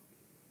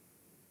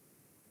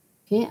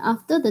 Okay,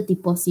 after the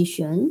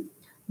deposition,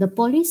 the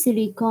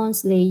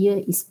polysilicon's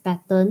layer is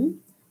patterned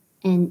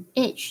and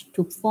etched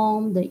to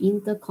form the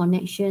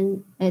interconnects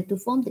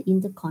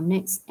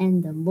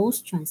and the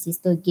MOS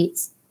transistor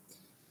gates.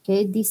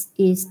 Okay, this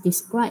is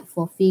described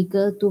for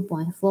figure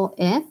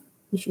 2.4F,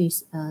 which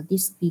is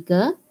this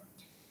figure.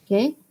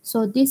 Okay,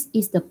 so this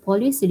is the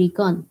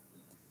polysilicon.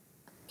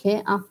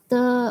 Okay,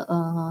 after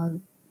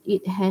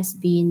it has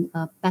been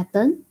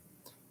patterned.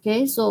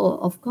 Okay,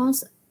 so of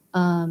course,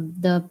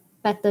 the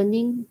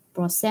patterning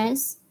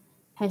process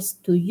has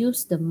to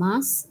use the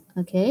mask.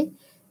 Okay,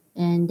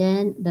 and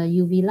then the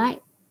UV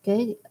light.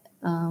 Okay,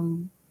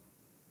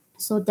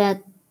 so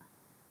that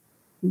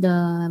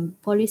the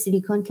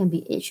polysilicon can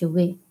be etched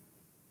away.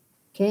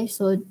 Okay,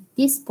 so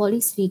this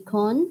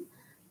polysilicon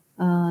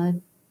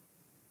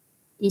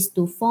is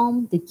to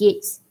form the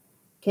gates.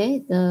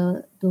 Okay,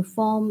 to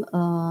form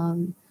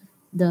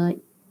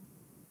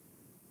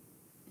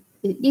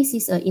this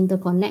is a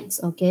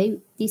interconnects. Okay,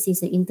 this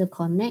is a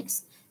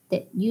interconnects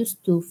that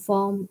used to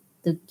form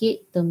the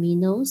gate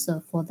terminals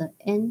for the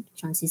N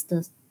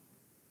transistors.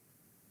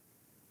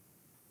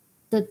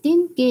 The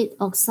thin gate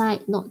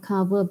oxide not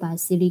covered by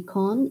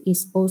silicon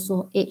is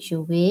also etched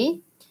away,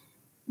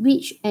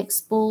 which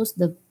expose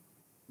the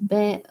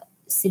bare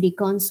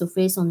silicon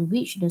surface on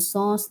which the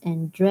source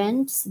and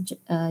drain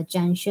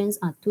junctions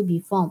are to be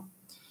formed.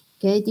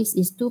 Okay, this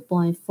is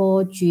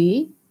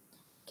 2.4G.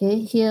 Okay,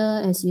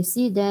 here as you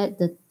see that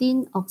the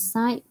tin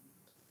oxide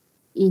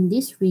in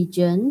this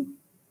region,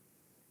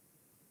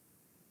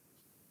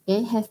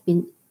 okay, have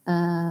been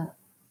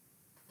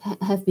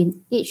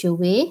etched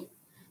away.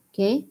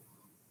 Okay,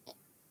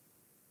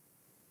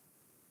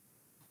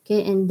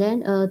 and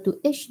then to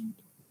etch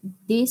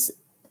this,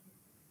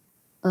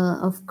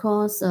 of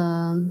course,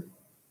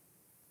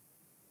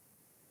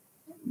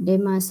 they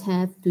must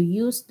have to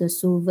use the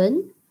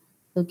solvent.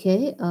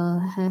 Okay,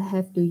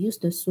 have to use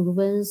the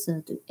solvents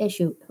to etch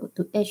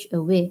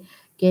away.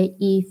 Okay,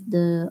 if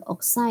the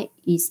oxide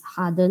is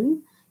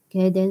hardened,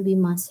 okay, then we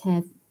must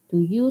have to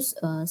use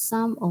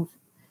some of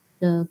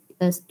the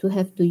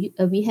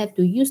we have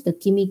to use the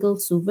chemical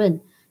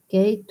solvent,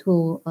 okay,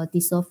 to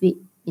dissolve it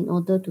in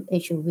order to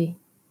etch away.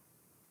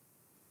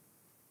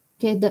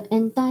 Okay, the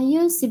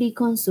entire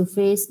silicon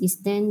surface is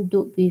then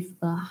doped with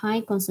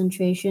high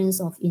concentrations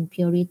of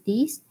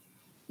impurities,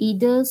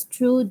 either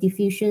through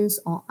diffusions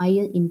or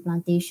ion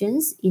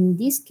implantations, in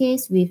this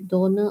case with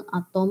donor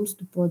atoms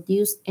to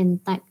produce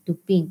N-type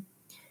doping.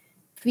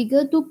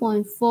 Figure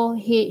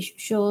 2.4H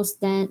shows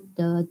that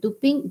the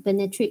doping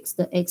penetrates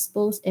the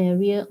exposed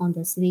area on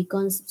the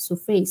silicon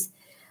surface,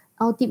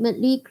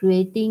 ultimately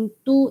creating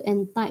two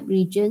N-type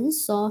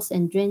regions, source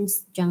and drain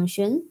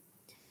junction,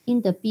 in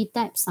the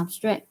P-type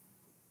substrate.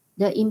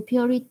 The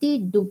impurity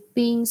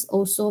dopings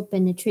also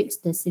penetrates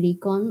the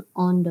silicon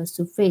on the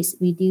surface,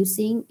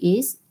 reducing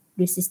its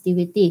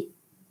resistivity.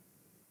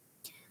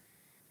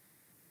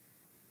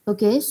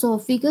 Okay, so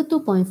figure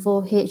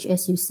 2.4H,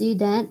 as you see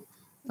that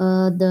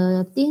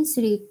the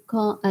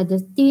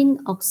tin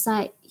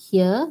oxide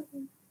here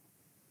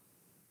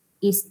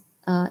is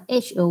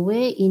etched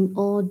away in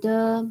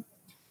order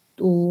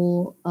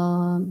to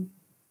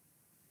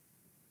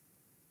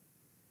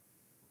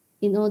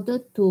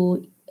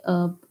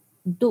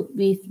dope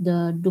with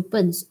the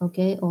dopants,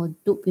 okay, or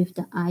dope with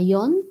the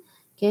ion.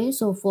 Okay,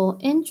 so for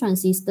N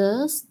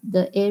transistors,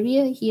 the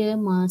area here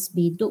must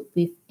be doped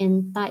with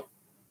N-type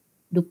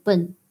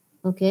dopant.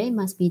 Okay,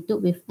 must be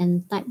doped with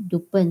N-type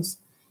dopants.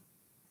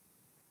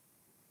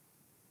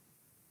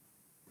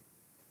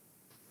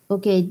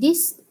 Okay,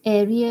 this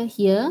area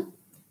here,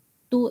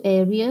 two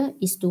area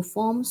is to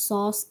form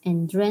source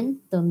and drain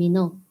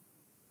terminal.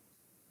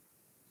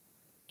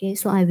 Okay,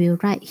 so I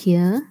will write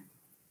here.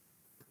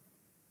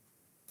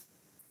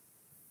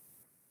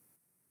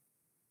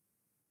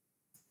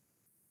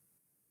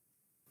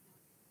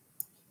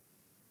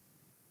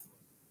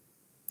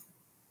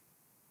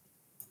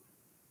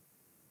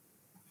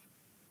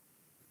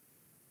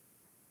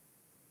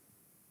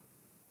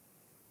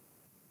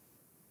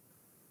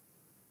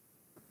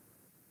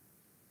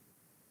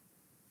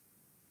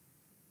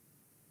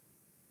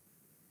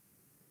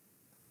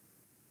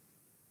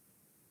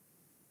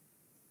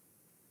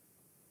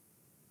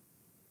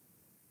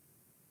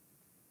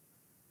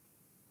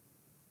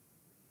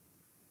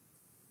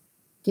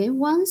 Okay,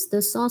 once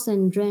the source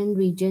and drain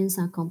regions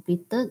are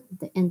completed,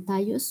 the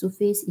entire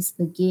surface is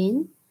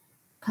again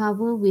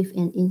covered with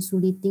an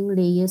insulating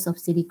layers of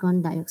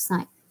silicon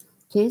dioxide.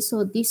 Okay,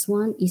 so this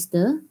one is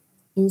the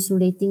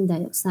insulating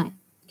dioxide.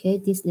 Okay,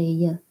 this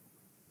layer.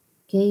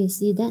 Okay, you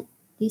see that?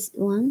 This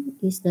one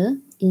is the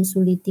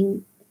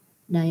insulating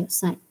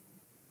dioxide.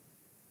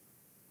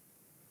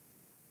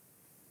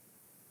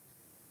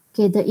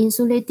 Okay, the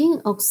insulating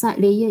oxide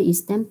layer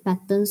is then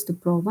patterned to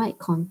provide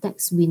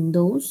contact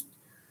windows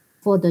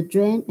for the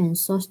drain and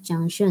source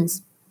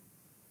junctions.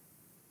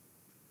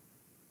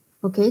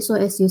 Okay, so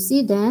as you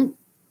see that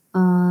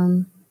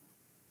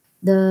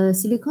the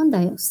silicon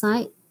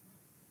dioxide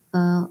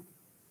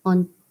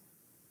on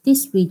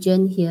this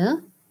region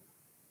here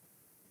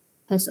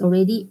has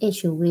already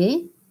etched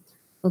away.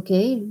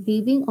 Okay,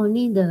 leaving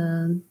only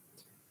the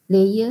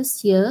layers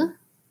here.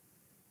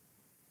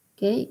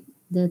 Okay,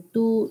 the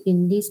two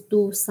in these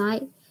two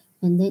side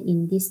and then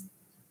in this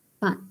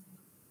part.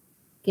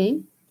 Okay,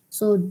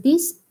 so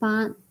this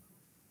part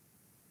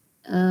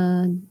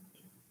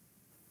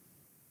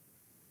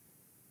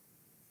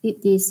it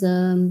is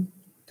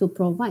to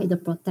provide the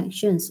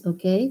protections,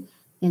 okay,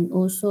 and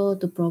also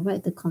to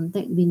provide the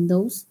contact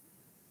windows.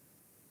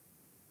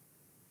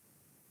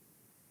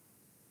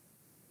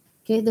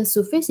 Okay, the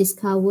surface is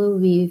covered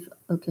with,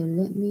 okay,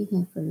 let me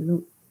have a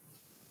look.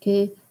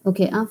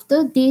 Okay,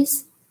 after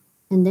this,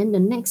 and then the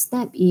next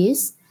step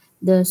is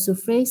the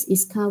surface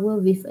is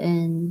covered with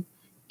an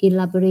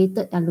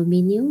elaborated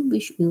aluminium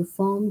which will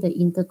form the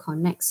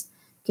interconnects.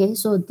 Okay,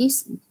 so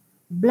this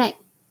black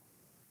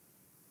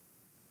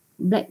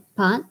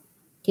part,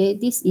 okay,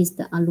 this is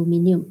the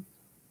aluminium.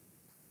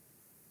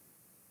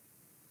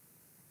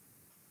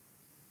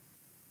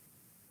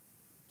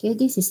 Okay,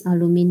 this is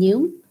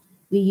aluminium.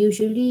 We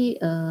usually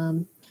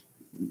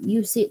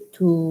use it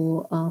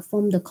to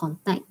form the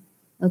contact.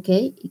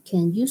 Okay, it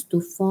can use to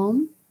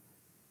form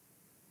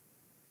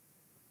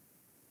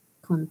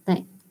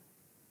contact.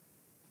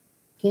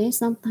 Okay,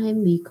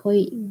 sometimes we call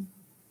it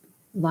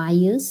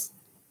wires.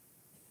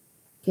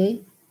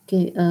 Okay,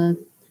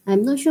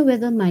 I'm not sure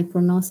whether my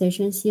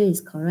pronunciation here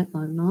is correct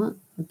or not.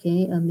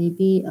 Okay,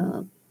 maybe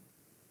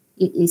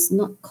it is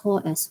not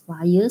called as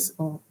wires,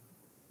 or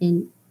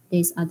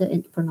there's other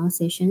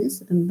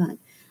pronunciations, but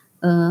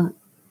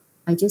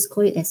I just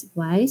call it as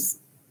wires.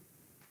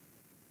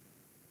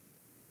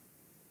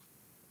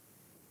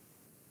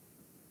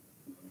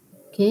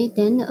 Okay,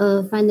 then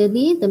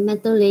finally the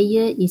metal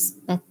layer is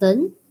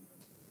patterned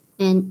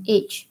and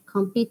edged,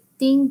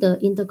 completing the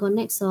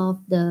interconnects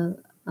of the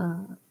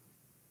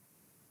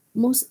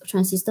most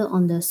transistor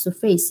on the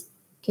surface.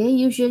 Okay,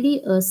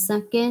 usually a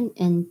second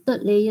and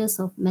third layers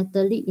of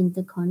metallic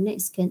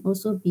interconnects can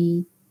also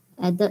be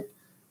added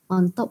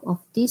on top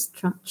of these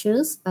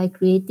structures by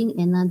creating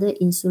another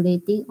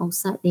insulating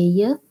oxide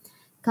layer,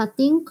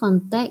 cutting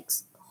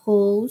contacts,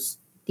 holes,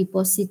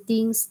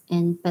 depositing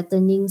and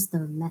patterning the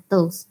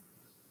metals.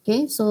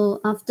 Okay, so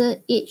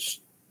after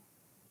each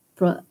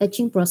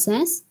etching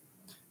process,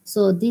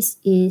 so this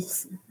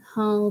is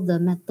how the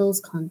metals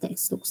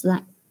contacts looks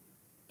like.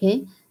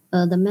 Okay,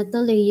 the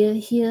metal layer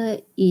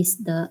here is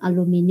the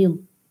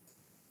aluminium.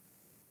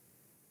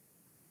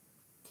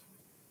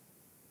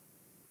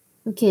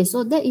 Okay,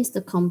 so that is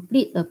the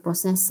complete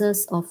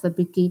processes of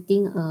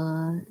fabricating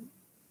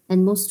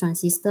NMOS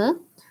transistor.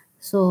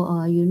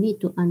 So you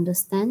need to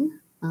understand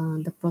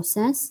the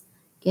process,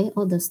 okay,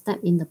 all the step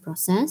in the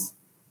process.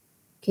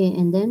 Okay,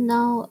 and then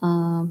now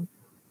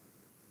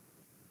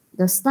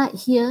the slide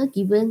here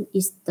given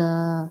is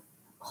the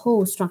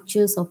whole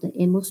structures of the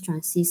NMOS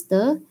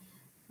transistor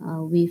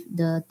with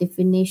the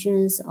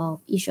definitions of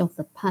each of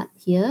the part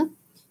here.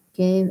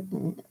 Okay,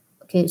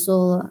 Okay,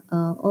 so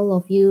all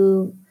of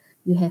you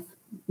have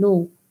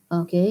know,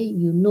 okay,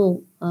 you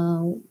know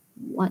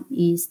what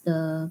is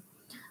the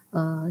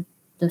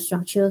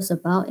structures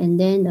about, and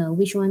then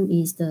which one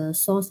is the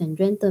source and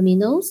drain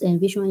terminals, and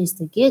which one is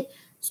the gate.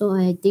 So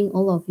I think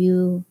all of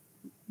you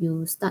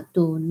start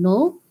to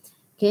know.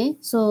 Okay,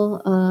 so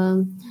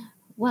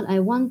what I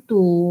want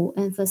to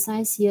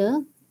emphasize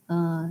here,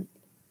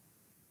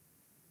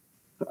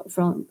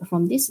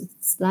 from this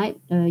slide,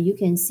 you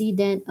can see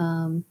that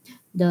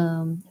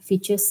the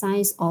feature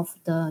size of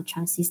the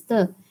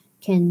transistor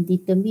can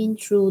determine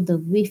through the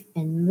width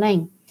and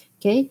length.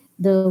 Okay,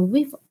 the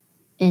width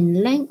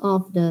and length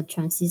of the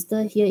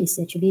transistor here is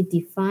actually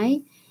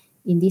defined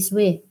in this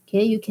way.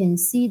 Okay, you can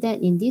see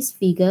that in this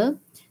figure,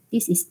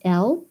 this is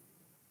L.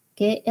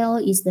 Okay, L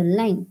is the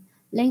length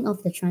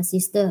of the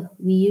transistor.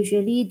 We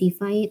usually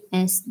define it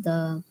as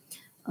the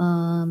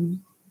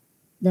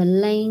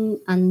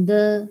length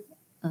under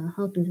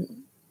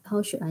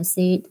how should I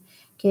say it?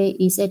 Okay,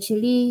 it's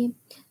actually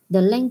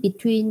the length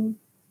between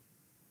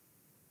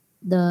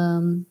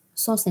the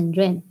source and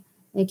drain.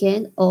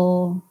 Okay,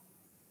 or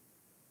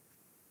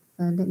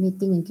let me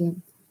think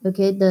again.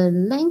 Okay, the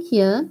length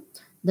here,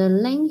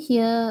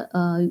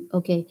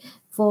 okay,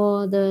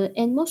 for the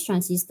NMOS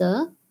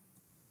transistor,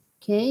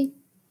 okay,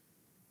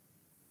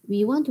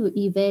 we want to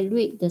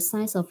evaluate the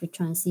size of the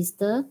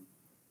transistor.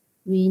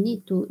 We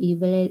need to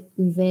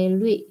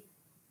evaluate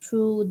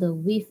through the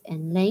width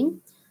and length.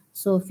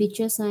 So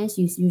feature size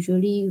is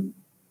usually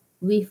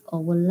width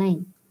over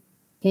length.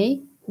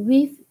 Okay,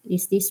 width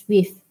is this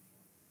width.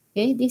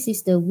 Okay, this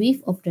is the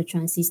width of the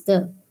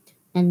transistor,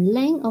 and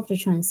length of the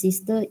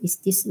transistor is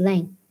this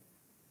length.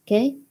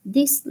 Okay,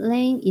 this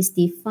length is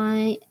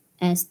defined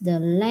as the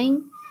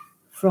length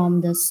from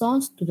the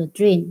source to the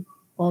drain,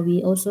 or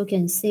we also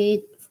can say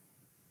it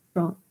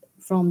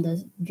from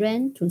the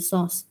drain to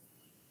source.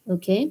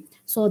 Okay,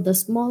 so the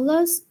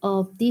smallest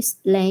of this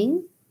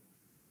length,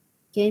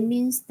 okay,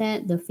 means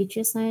that the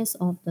feature size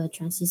of the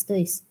transistor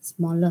is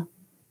smaller.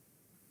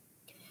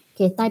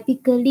 Okay,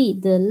 typically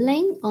the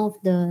length of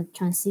the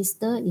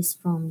transistor is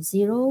from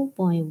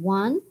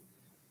 0.1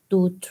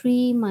 to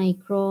 3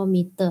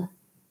 micrometer.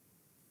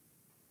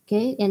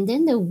 Okay, and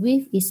then the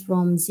width is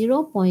from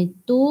 0.2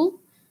 to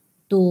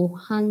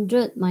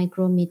 100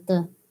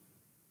 micrometer.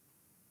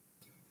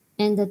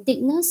 And the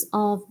thickness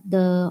of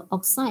the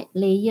oxide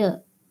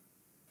layer,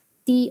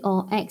 T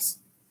or X,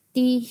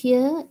 T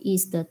here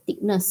is the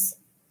thickness.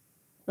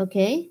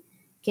 Okay,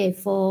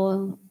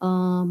 for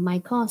my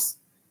course,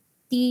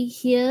 T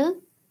here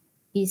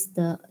is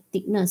the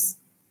thickness.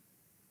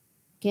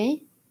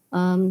 Okay,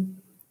 and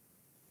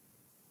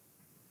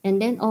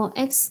then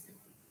OX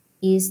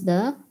is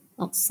the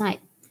oxide.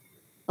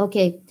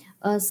 Okay,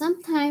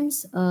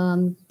 sometimes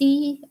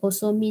T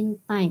also mean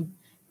time.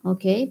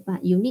 Okay,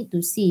 but you need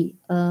to see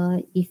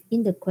if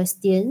in the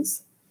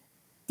questions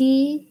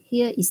T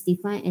here is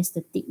defined as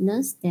the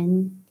thickness,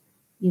 then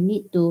you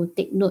need to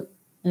take note.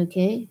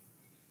 Okay,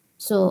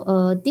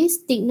 so this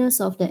thickness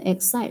of the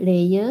oxide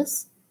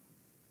layers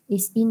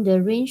is in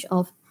the range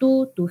of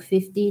 2 to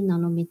 50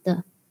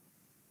 nanometer.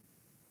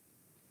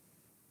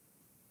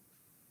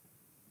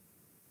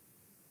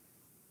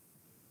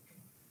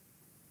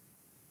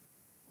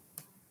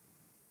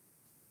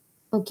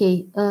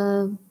 Okay,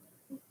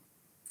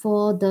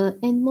 for the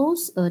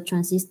NMOS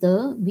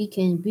transistor, we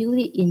can build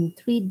it in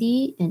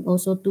 3D and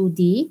also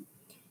 2D.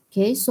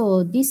 Okay,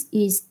 so this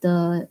is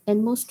the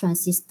NMOS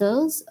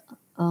transistors,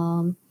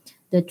 the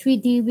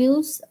 3D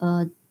views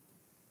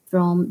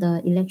from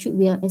the Electric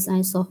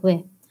VLSI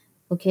software.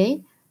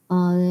 Okay,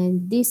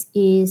 this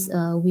is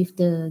with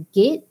the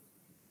gate.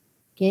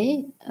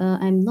 Okay,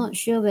 I'm not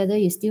sure whether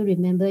you still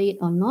remember it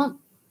or not.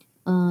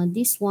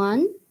 This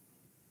one,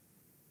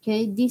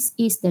 okay, this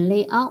is the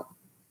layout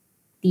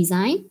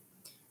design.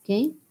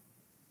 Okay,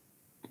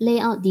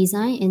 layout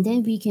design, and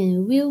then we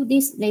can view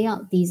this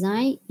layout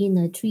design in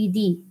a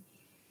 3D.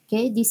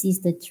 Okay, this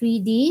is the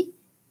 3D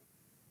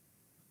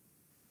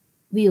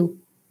view.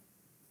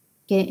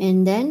 Okay,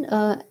 and then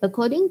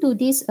according to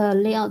this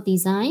layout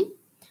design,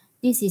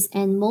 this is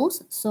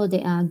NMOS, so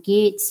there are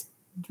gates,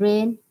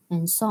 drain,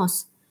 and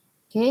source.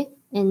 Okay,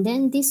 and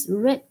then this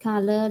red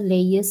color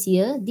layers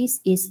here, this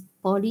is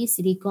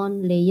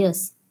polysilicon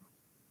layers.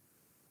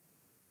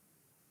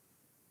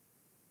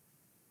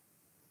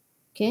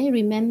 Okay,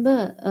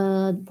 remember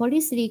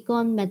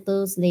polysilicon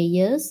metals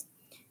layers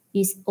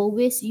is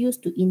always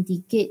used to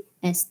indicate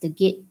as the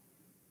gate.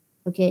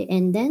 Okay,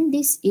 and then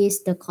this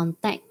is the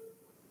contact.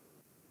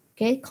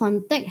 Okay,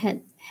 contact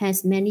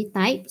has many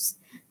types.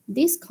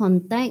 This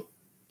contact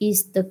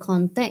is the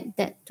contact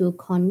that to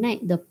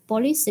connect the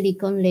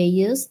polysilicon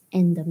layers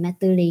and the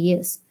metal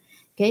layers.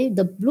 Okay,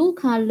 the blue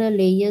color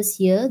layers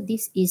here,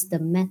 this is the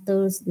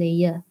metals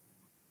layer.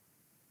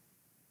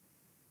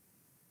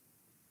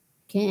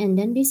 Okay, and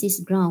then this is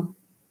ground.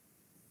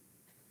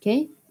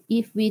 Okay,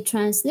 if we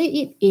translate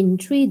it in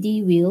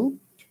 3D view,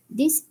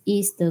 this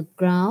is the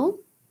ground.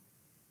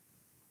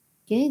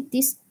 Okay,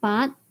 this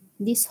part,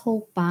 this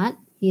whole part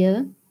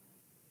here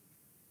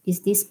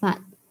is this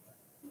part.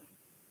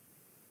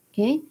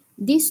 Okay,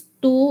 this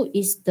 2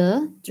 is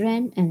the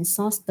drain and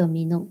source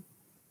terminal.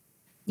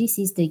 This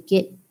is the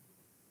gate.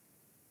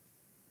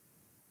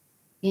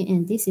 Okay,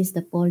 and this is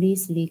the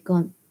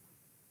polysilicon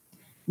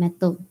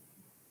metal.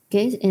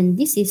 Okay, and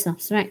this is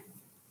substrate.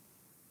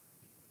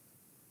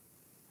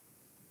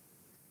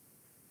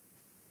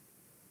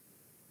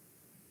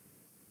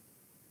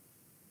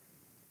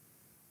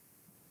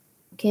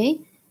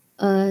 Okay,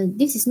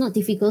 this is not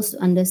difficult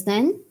to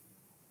understand.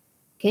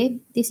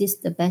 Okay, this is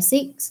the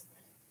basics.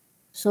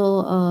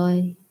 So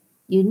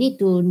you need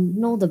to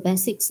know the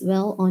basics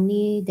well,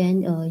 only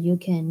then you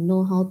can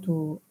know how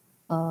to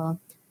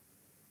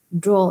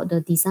draw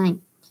the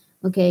design.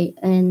 Okay,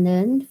 and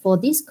then for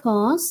this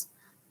course,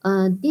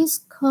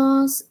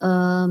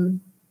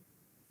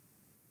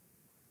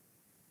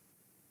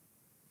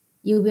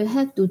 you will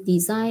have to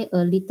design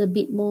a little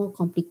bit more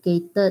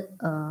complicated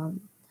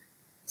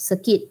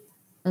circuit.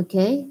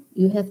 Okay,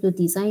 you have to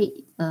design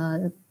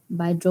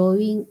by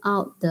drawing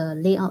out the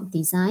layout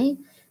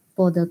design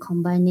for the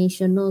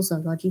combinational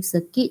logic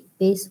circuit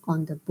based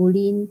on the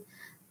Boolean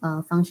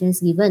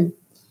functions given.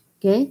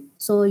 Okay,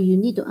 so you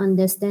need to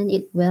understand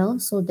it well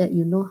so that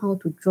you know how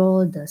to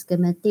draw the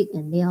schematic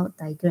and layout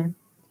diagram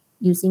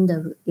using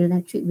the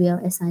electric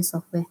VLSI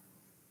software.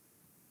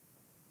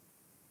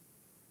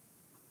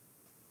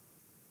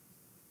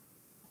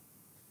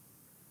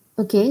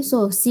 Okay,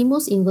 so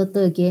CMOS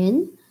inverter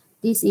again.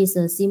 This is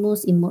a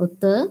CMOS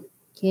inverter.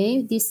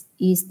 Okay, this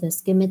is the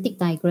schematic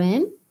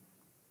diagram.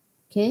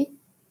 Okay,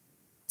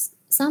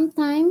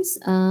 sometimes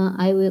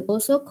I will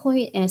also call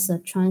it as a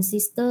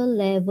transistor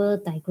level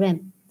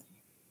diagram.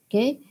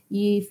 Okay,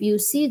 if you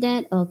see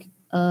that,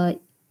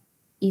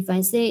 if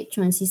I say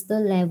transistor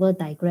level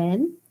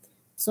diagram,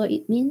 so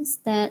it means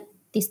that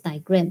this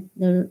diagram,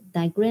 the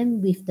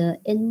diagram with the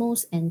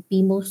NMOS and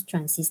PMOS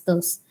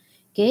transistors.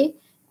 Okay,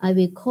 I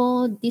will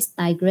call this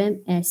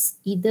diagram as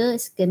either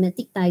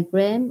schematic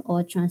diagram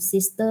or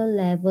transistor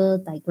level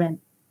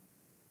diagram.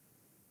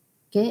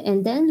 Okay,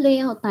 and then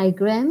layout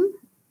diagram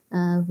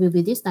will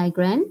be this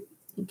diagram,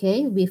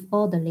 okay, with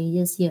all the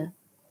layers here.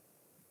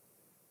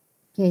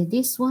 Okay,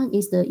 this one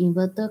is the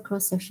inverter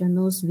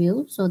cross-sectional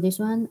view. So this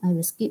one I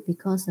will skip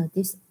because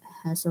this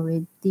has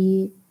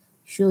already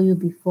shown you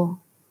before.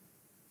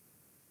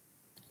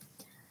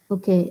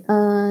 Okay,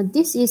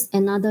 this is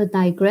another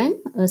diagram,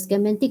 a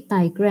schematic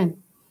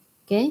diagram,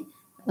 okay,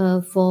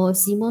 for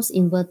CMOS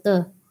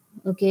inverter.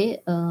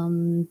 Okay,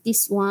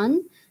 this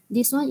one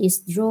is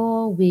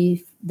drawn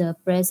with the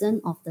presence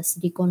of the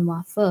silicon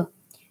wafer.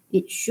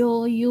 It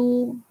shows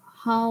you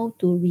how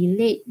to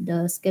relate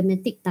the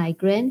schematic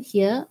diagram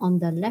here on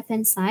the left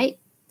hand side,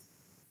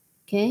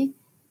 okay,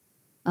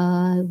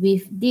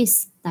 with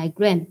this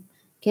diagram.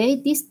 Okay,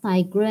 this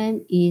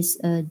diagram is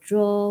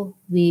drawn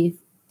with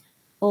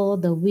all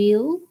the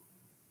wheel,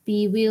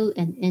 P wheel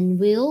and N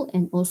wheel,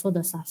 and also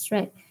the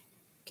substrate.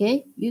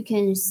 Okay, you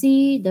can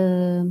see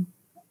the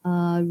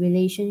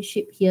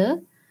relationship here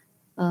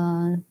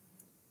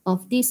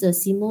of this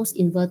CMOS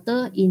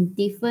inverter in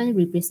different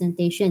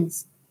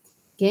representations.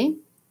 Okay,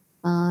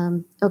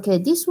 okay,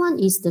 this one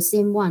is the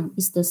same one.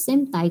 It's the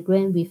same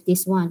diagram with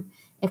this one,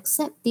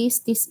 except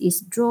this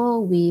is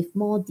drawn with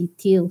more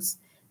details.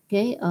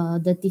 Okay,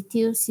 the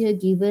details here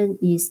given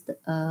is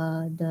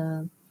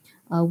the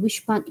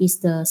which part is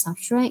the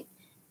substrate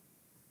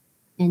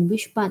and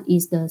which part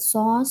is the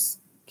source.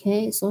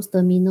 Okay, source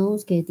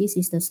terminals. Okay, this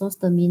is the source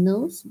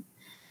terminals.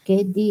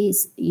 Okay,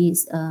 this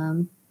is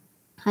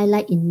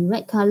highlight in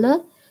red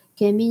color.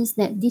 Okay, means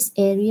that this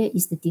area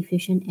is the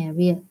diffusion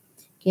area.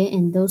 Okay,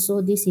 and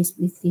also this is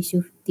with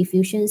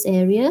diffusions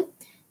area,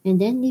 and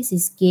then this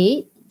is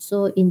gate.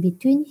 So in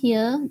between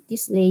here,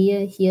 this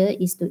layer here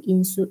is the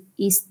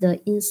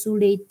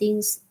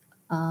insulating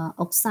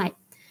oxide.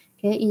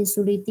 Okay,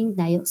 insulating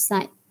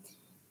dioxide.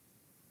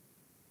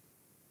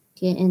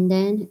 Okay, and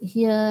then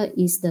here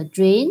is the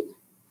drain.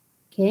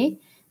 Okay,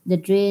 the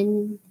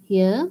drain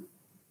here,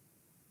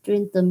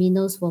 drain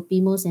terminals for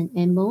PMOS and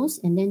NMOS,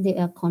 and then they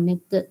are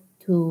connected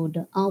to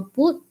the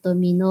output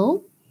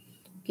terminal.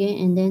 Okay,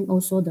 and then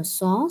also the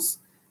source.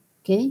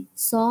 Okay,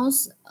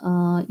 source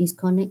is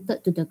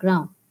connected to the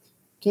ground.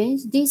 Okay,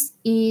 this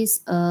is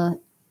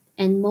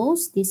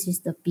NMOS, this is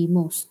the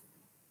PMOS.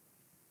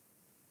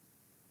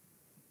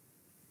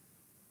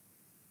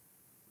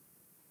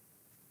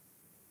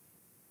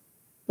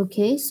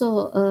 Okay,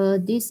 so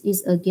this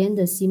is again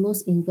the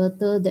CMOS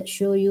inverter that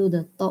show you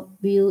the top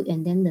view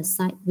and then the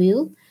side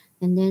view,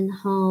 and then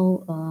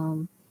how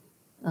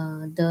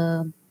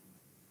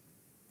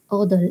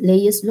all the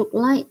layers look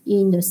like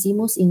in the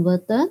CMOS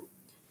inverter.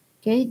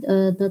 Okay,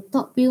 the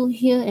top view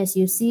here, as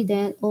you see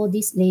that all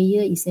this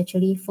layer is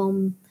actually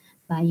formed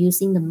by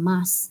using the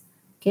mask.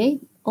 Okay,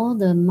 all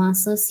the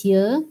masks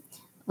here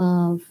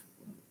are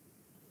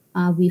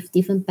with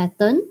different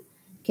pattern.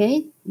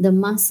 Okay, the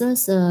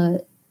masks are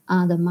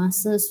the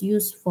masks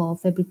used for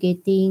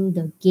fabricating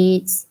the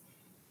gates,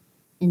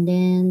 and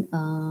then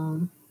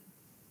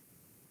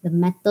the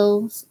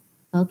metals.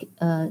 Okay,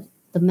 the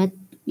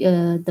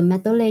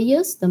metal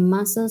layers, the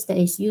masks that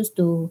is used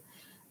to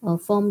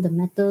form the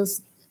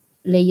metals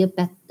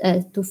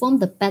to form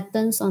the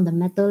patterns on the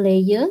metal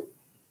layer.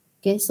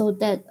 Okay, so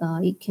that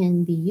it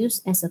can be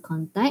used as a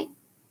contact.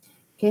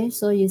 Okay,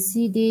 so you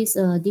see this,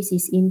 this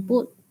is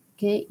input.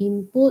 Okay,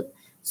 input.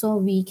 So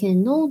we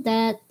can know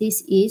that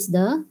this is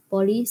the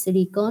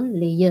polysilicon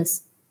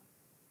layers.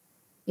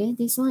 Okay,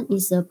 this one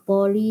is a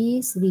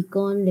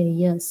polysilicon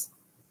layers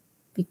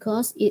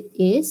because it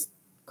is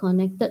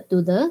connected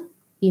to the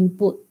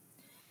input.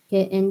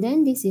 Okay, and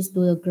then this is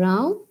to the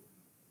ground.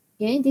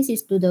 Okay, this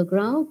is to the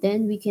ground.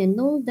 Then we can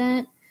know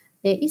that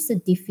there is a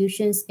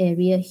diffusion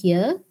area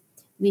here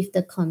with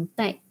the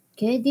contact.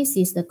 Okay, this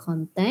is the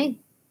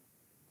contact.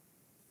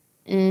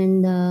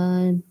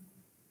 And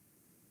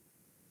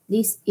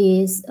this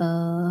is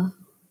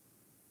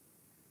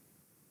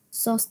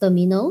source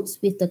terminals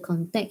with the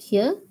contact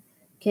here.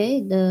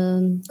 Okay,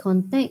 the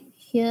contact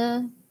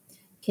here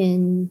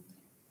can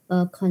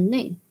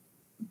connect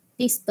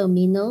these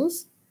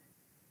terminals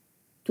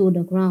to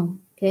the ground,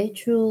 okay,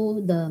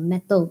 through the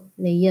metal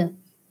layer.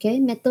 Okay,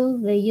 metal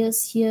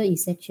layers here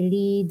is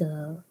actually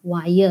the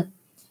wire.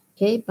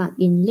 Okay, but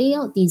in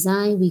layout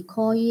design, we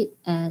call it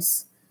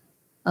as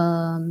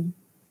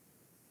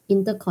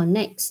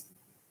interconnects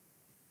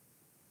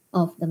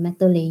of the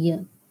metal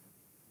layer.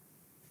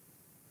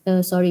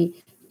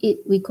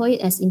 We call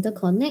it as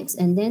interconnects,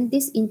 and then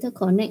this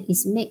interconnect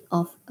is made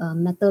of a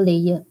metal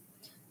layer.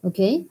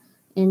 Okay,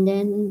 and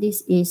then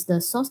this is the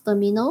source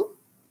terminal.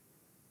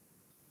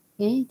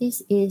 Okay,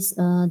 this is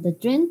the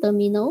drain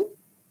terminal.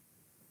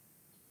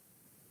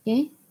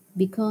 Okay,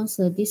 because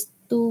these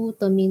two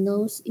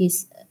terminals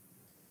is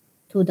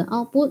to the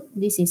output.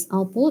 This is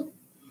output.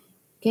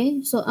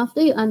 Okay, so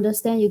after you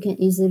understand, you can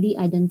easily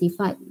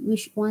identify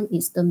which one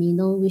is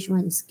terminal, which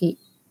one is gate.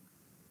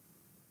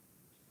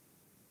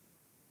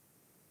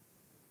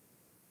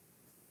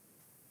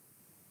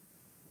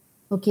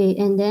 Okay,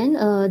 and then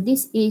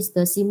this is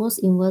the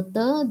CMOS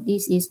inverter.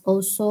 This is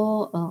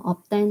also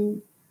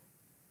obtained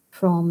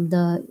from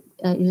the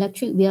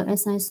electric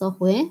VLSI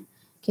software.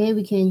 Okay,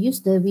 we can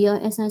use the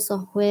VLSI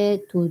software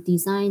to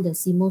design the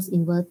CMOS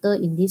inverter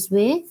in this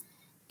way.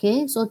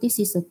 Okay, so this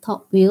is a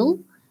top wheel,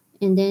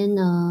 and then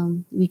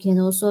we can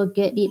also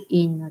get it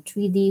in a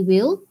 3D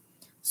wheel.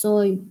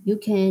 So you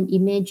can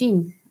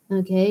imagine,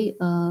 okay,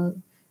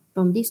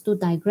 from these two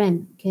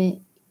diagrams, okay,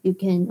 you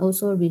can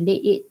also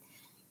relate it.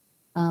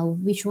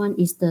 Which one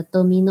is the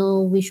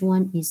terminal, which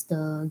one is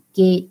the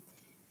gate.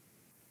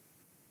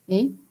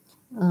 Okay,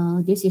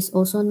 this is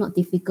also not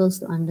difficult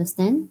to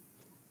understand.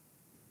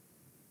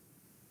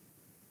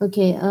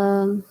 Okay,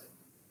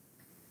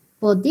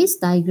 for this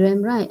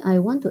diagram, right, I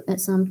want to add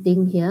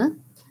something here.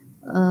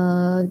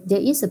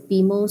 There is a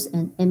PMOS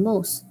and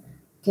NMOS.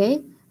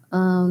 Okay,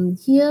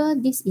 here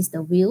this is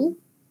the wheel.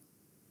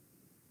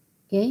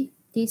 Okay,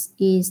 this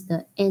is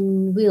the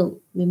N wheel.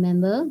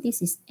 Remember,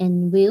 this is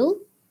N wheel.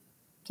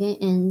 Okay,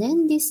 and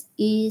then this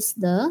is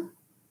the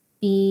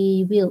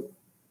P wheel.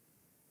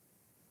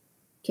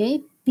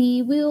 Okay,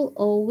 P wheel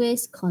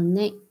always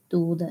connect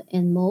to the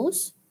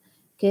NMOS.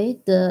 Okay,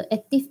 the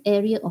active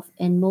area of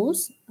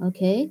NMOS.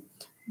 Okay,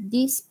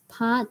 this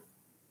part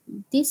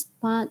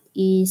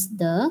is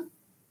the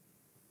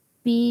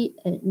P,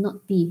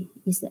 not P,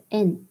 is the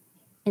N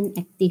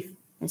active.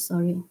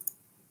 Sorry.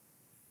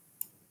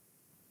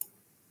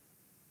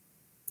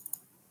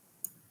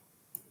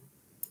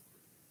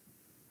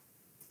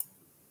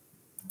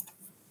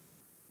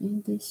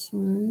 And this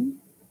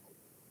one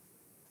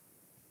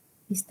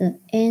is the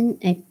N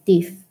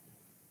active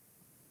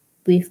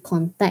with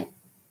contact.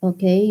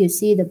 Okay, you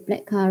see the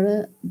black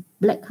color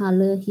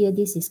here,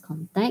 this is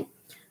contact.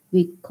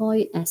 We call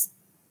it as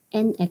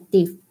N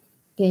active.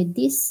 Okay,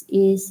 this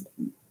is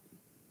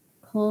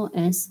called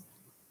as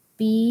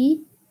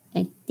P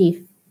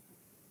active.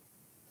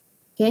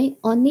 Okay,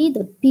 only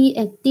the P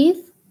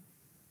active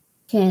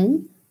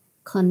can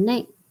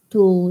connect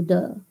to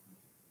the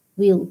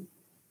wheel.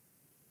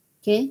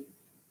 Okay,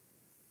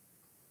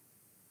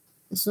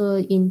 so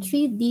in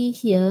 3D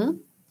here,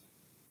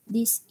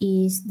 this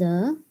is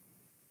the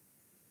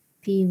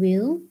P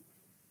wheel,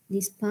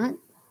 this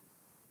part.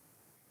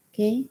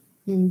 Okay,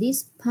 and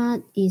this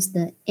part is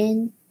the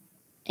N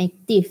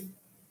active.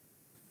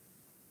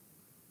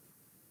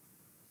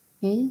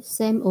 Okay,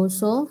 same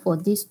also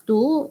for these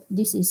two.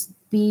 This is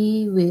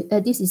P wheel,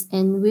 this is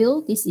N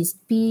wheel, this is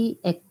P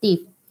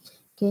active.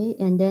 Okay,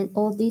 and then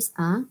all these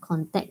are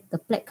contact, the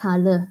black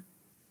color.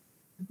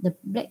 The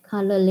black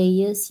color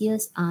layers here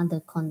are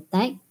the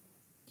contact.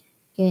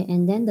 Okay,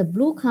 and then the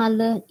blue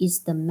color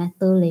is the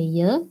metal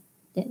layer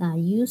that are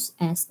used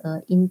as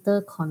a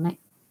interconnect.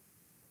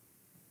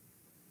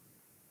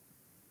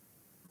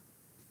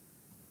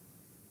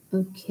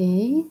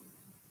 Okay.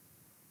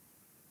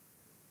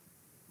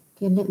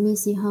 Okay, let me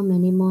see how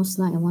many more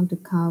slides I want to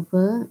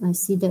cover. I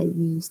see that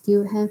we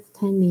still have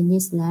 10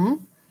 minutes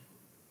left.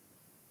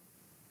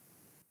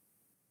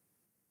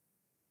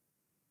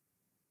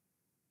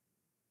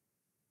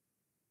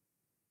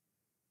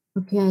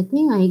 Okay, I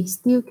think I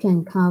still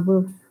can cover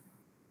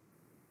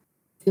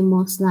a few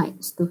more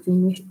slides to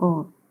finish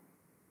all.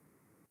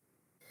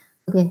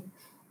 Okay,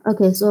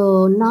 Okay,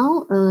 so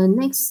now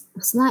next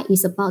slide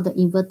is about the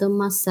inverter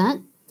mask set.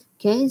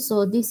 Okay,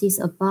 so this is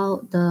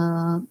about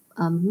the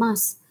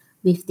mask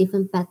with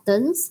different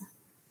patterns,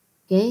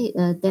 okay,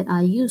 that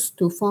are used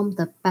to form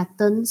the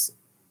patterns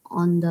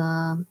on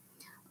the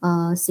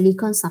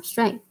silicon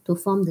substrate to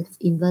form the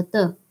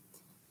inverter.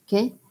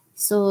 Okay,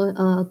 so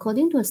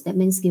according to the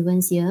statements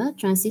given here,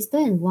 transistor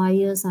and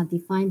wires are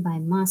defined by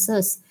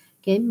masses.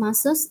 Okay,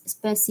 masses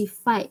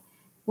specify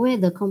where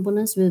the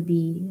components will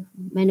be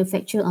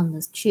manufactured on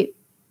the chip.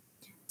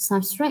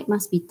 Substrate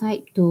must be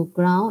tied to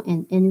ground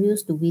and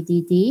NVILs to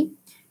VDD.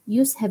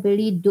 Use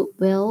heavily doped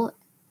well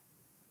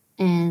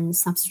and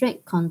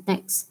substrate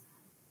contacts.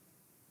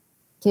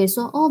 Okay,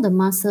 so all the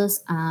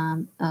masses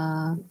are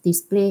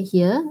displayed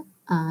here,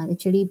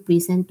 actually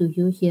present to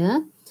you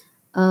here.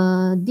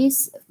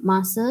 These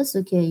masses,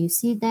 okay, you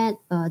see that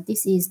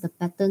this is the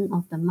pattern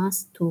of the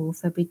mask to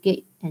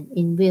fabricate and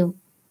inwell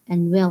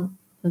and well,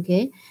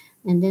 okay.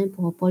 And then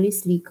for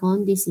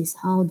polysilicon, this is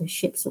how the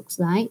shapes looks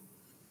like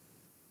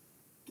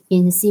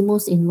in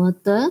CMOS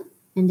inverter.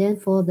 And then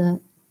for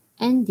the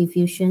N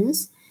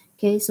diffusions,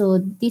 okay, so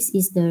this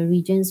is the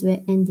regions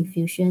where N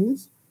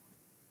diffusions.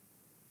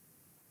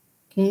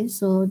 Okay,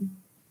 so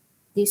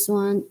this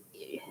one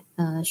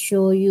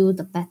show you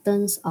the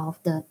patterns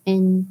of the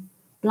N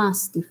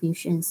plus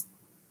diffusions.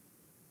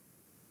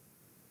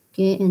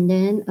 Okay, and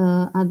then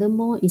other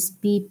more is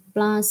P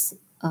plus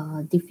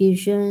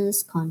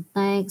diffusions,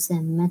 contacts,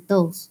 and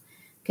metals.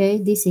 Okay,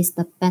 this is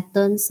the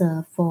patterns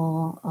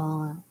for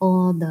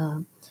all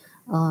the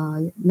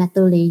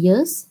metal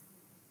layers.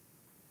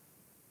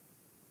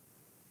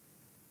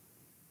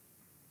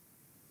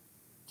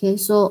 Okay,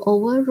 so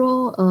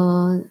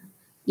overall,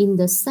 in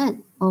the set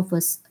of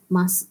this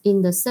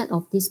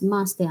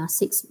mask, there are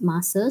 6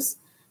 masses.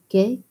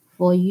 Okay,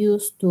 for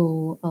use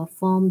to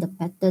form the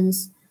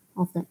patterns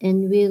of the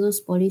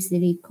NVILs,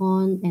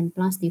 polysilicon, N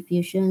plus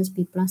diffusions,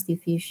 P plus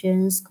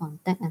diffusions,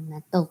 contact, and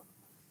metal.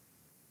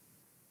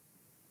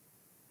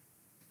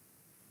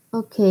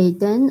 Okay,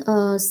 then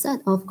a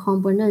set of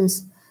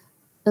components.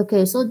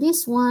 Okay, so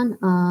this one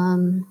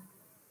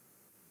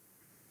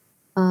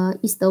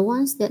is the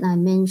ones that I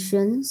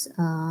mentioned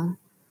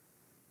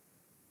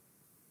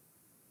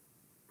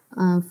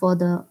for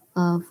the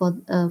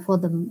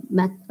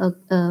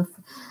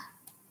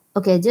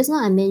okay, just now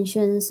I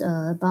mentioned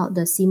about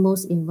the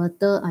CMOS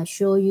inverter. I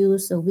show you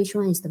so which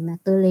one is the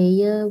metal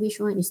layer, which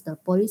one is the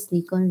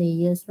polysilicon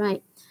layers,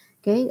 right?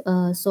 Okay,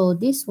 so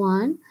this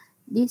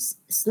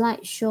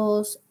slide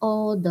shows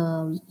all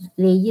the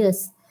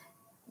layers,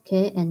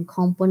 okay, and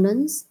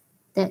components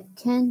that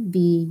can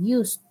be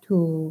used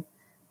to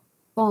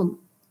form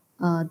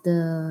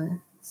the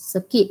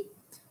circuit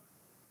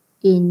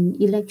in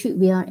electric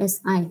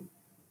VLSI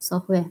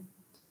software.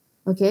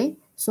 Okay,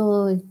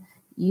 so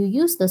you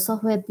use the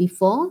software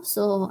before,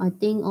 so I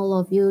think all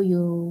of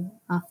you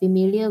are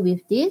familiar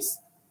with this.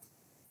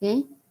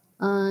 Okay,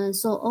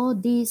 so all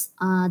these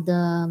are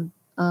the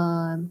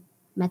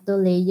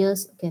metal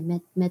layers. Okay,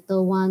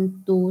 metal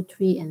 1, 2,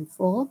 3, and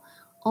 4.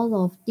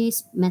 All of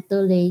these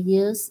metal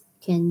layers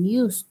can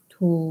use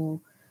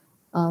to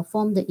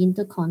form the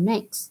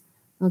interconnects.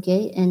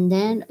 Okay, and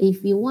then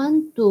if you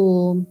want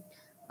to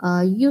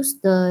use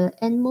the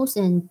NMOS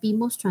and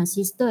PMOS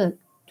transistor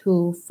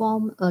to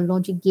form a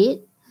logic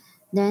gate,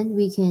 then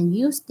we can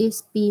use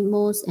this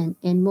PMOS and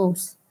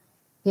NMOS.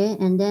 Okay,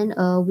 and then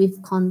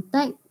with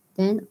contact,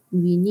 then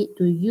we need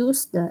to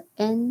use the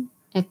N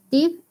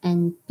active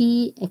and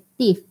P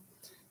active.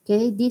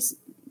 Okay, this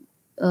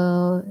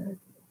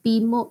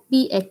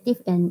P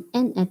active and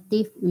N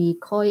active, we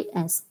call it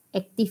as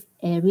active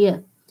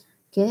area.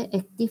 Okay,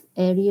 active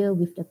area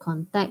with the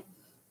contact.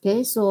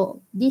 Okay,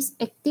 so this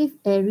active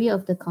area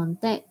of the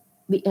contact,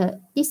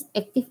 this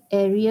active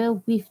area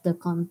with the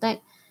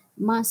contact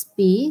must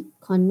be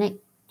connect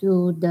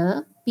to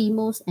the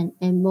PMOS and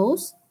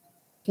NMOS,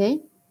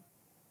 okay,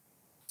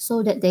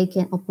 so that they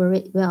can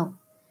operate well.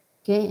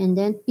 Okay, and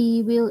then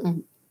P wheel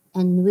and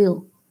N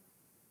wheel.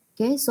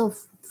 Okay, so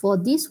for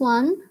this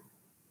one,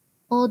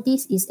 all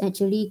this is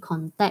actually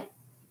contact.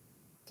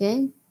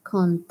 Okay,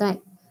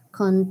 contact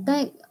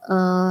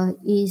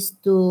is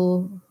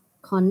to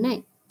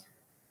connect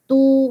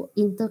two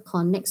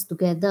interconnects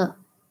together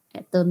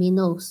at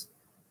terminals.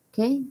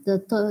 Okay,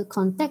 the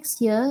contacts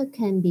here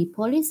can be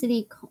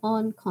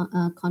polysilicon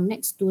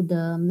connects to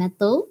the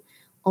metal,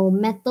 or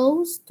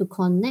metals to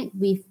connect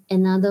with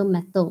another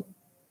metal.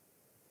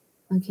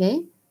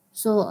 Okay,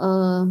 so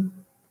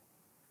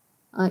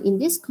in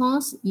this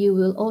course, you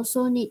will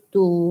also need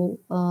to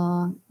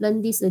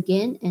learn this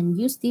again and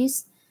use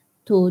this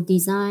to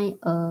design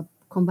a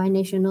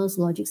combinational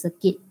logic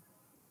circuit.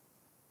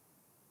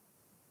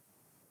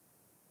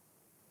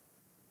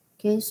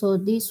 Okay, so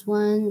this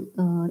one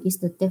is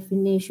the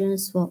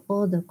definitions for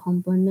all the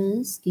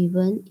components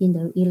given in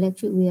the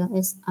electric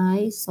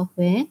VLSI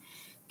software.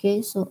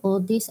 Okay, so all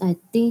this I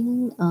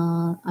think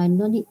I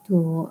no need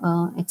to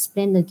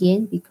explain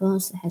again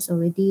because it has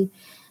already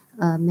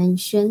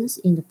mentioned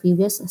in the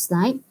previous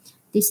slide.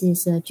 This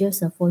is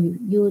just for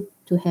you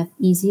to have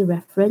easy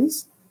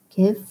reference.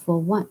 Okay, for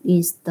what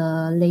is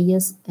the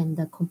layers and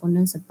the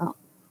components about.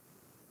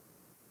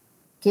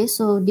 Okay,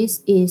 so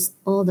this is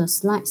all the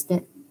slides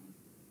that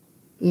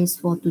is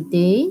for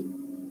today.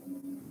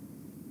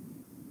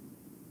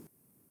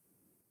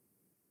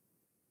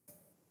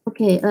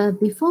 Okay,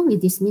 before we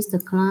dismiss the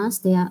class,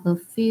 there are a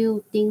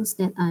few things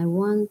that I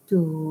want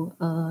to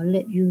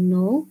let you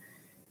know,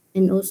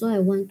 and also I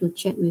want to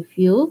check with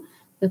you.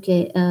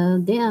 Okay,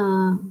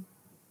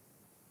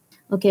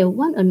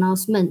 one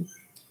announcement.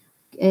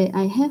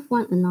 I have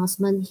one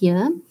announcement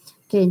here.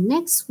 Okay,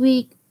 next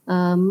week,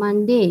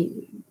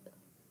 Monday,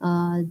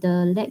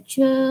 the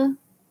lecture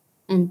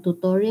and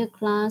tutorial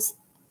class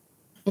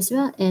as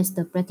well as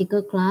the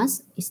practical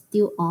class is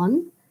still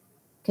on.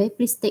 Okay,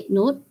 please take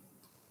note.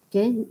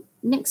 Okay,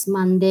 next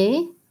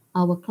Monday,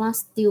 our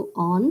class still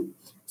on,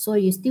 so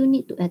you still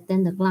need to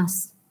attend the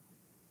class.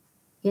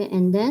 Okay,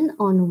 and then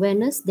on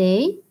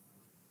Wednesday,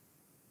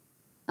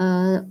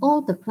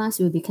 all the class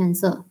will be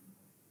cancelled.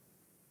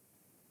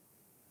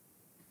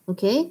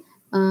 Okay,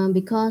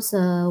 because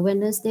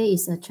Wednesday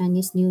is a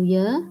Chinese New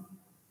Year.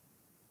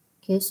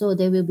 Okay, so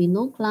there will be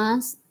no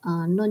class,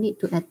 no need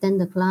to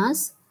attend the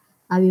class.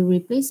 I will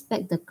replace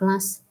back the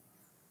class.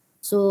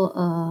 So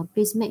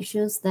please make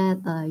sure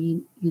that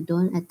you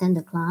don't attend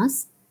the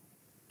class.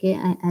 Okay,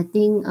 I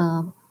think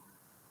no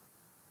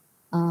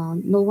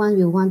one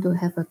will want to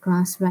have a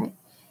class, right?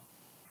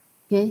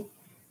 Okay,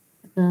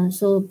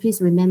 so please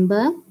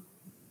remember.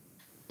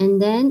 And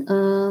then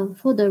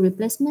for the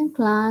replacement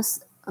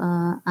class,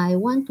 I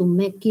want to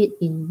make it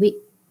in week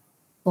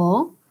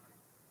 4.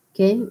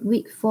 Okay,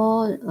 week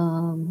 4,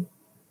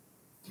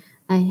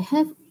 I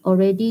have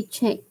already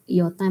checked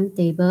your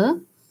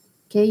timetable.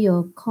 Okay,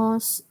 your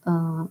course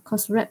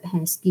rep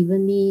has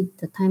given me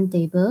the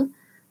timetable.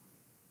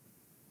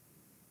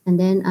 And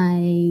then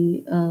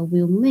I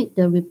will make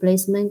the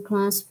replacement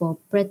class for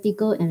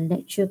practical and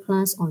lecture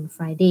class on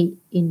Friday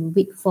in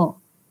week 4.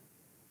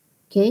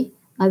 Okay,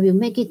 I will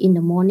make it in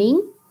the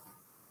morning.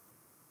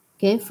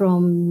 Okay,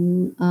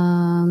 from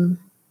 9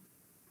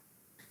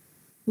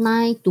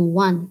 to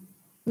 1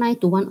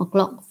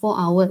 o'clock, 4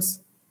 hours.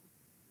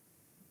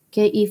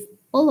 Okay, if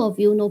all of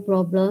you no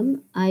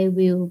problem, I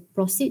will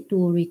proceed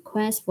to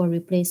request for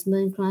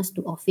replacement class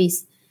to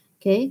office.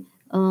 Okay,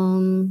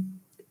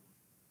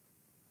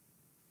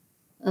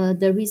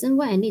 the reason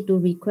why I need to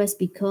request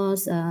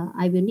because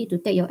I will need to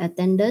take your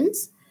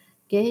attendance.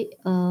 Okay,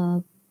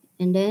 and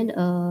then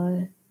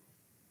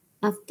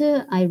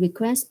after I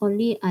request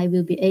only, I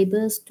will be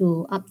able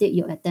to update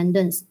your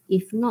attendance.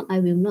 If not, I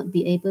will not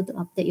be able to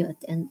update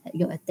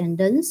your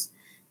attendance.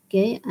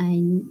 Okay,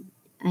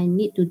 I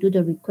need to do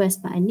the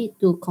request, but I need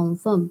to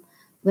confirm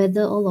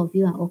whether all of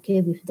you are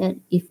okay with that.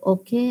 If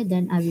okay,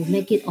 then I will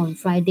make it on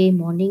Friday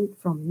morning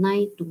from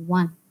 9 to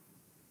 1.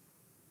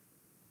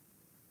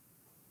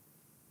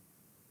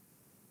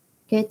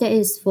 Okay, that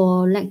is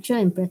for lecture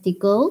and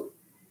practical.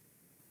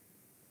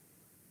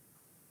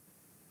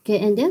 Okay,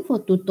 and then for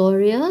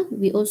tutorial,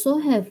 we also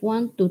have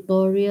one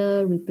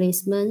tutorial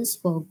replacements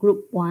for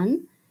group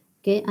 1.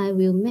 Okay, I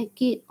will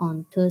make it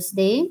on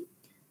Thursday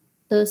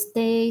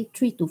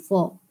 3 to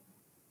 4.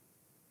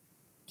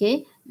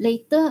 Okay,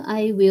 later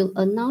I will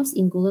announce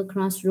in Google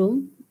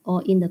Classroom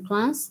or in the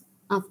class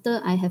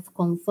after I have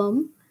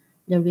confirmed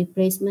the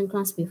replacement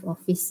class with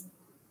Office.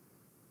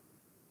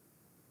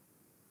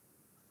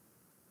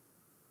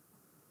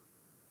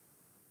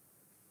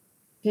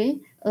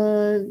 Okay,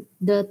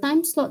 the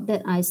time slot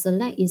that I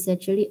select is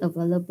actually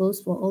available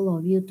for all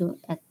of you to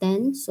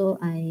attend. So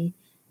I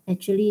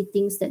actually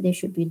think that there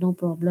should be no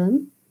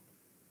problem.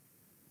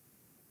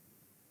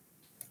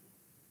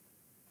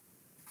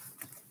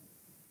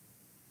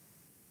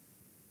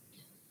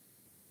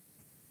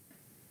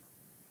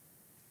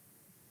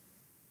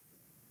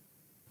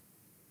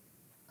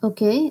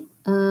 Okay,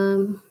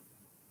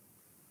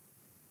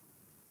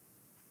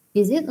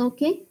 is it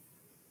okay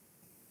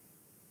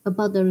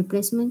about the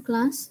replacement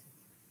class?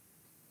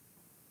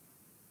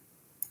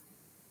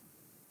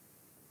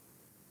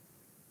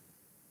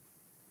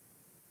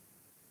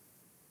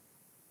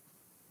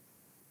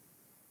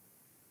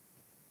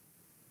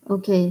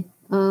 Okay,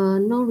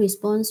 no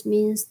response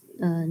means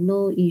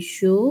no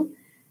issue.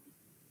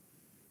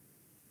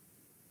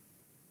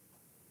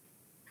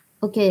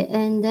 Okay,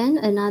 and then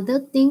another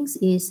thing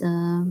is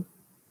the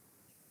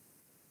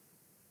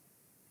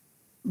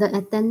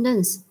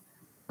attendance.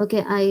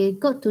 Okay, I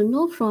got to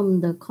know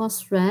from the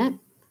course rep,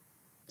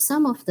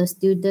 some of the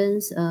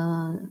students,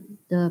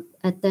 the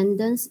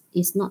attendance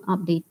is not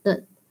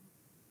updated.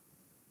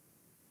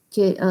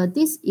 Okay,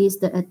 this is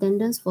the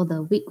attendance for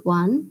the week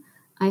 1.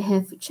 I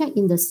have checked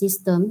in the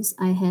systems.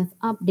 I have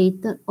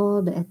updated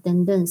all the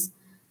attendance.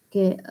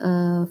 Okay,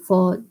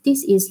 for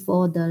this is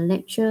for the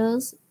lecture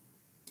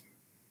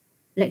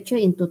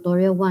in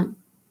tutorial 1.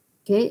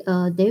 Okay,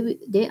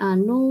 there are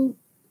no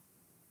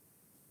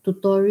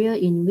tutorial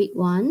in week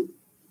 1,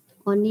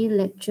 only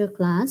lecture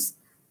class.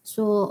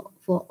 So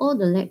for all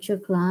the lecture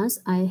class,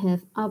 I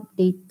have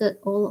updated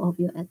all of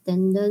your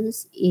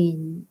attendance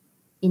in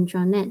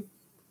intranet.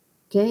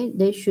 Okay,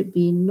 there should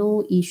be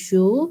no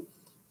issue.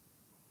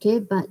 Okay,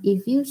 but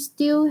if you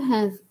still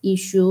have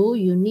issue,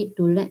 you need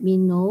to let me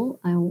know.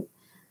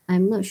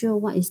 I'm not sure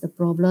what is the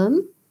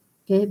problem.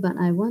 Okay, but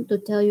I want to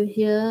tell you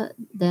here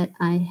that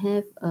I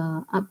have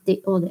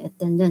update all the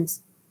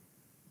attendance.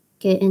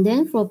 Okay, and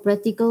then for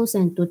practicals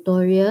and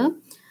tutorial,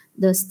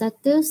 the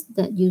status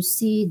that you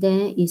see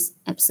there is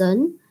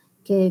absent.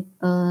 Okay,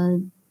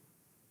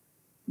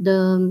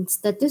 the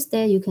status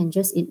there you can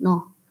just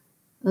ignore.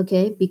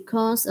 Okay,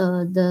 because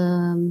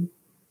the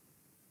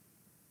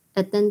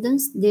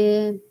attendance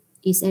there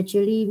is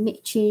actually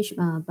made change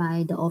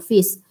by the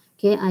office.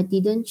 Okay, I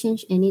didn't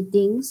change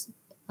anything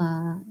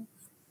uh,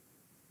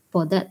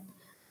 for that.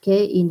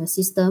 Okay, in the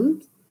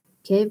system.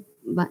 Okay,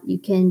 but you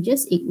can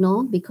just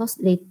ignore because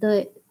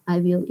later I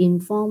will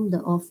inform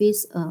the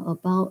office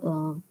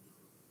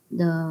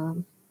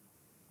the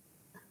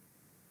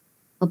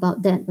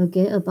about that.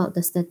 Okay, about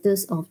the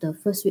status of the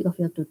first week of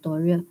your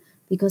tutorial.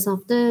 Because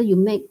after you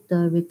make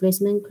the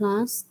replacement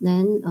class,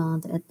 then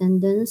the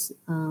attendance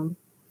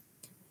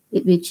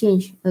it will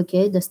change.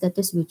 Okay, the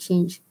status will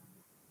change.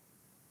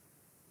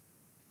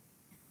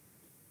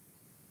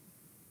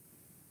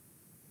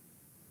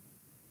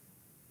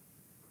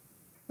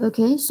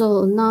 Okay,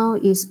 so now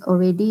is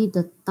already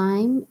the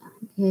time,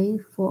 okay,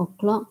 4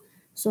 o'clock.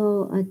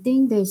 So I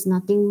think there's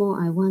nothing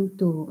more I want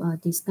to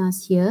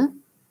discuss here.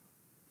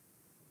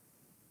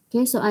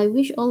 Okay, so I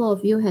wish all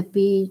of you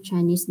happy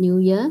Chinese New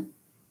Year.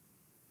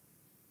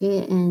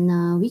 Okay,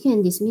 and we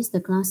can dismiss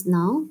the class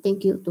now.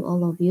 Thank you to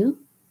all of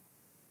you.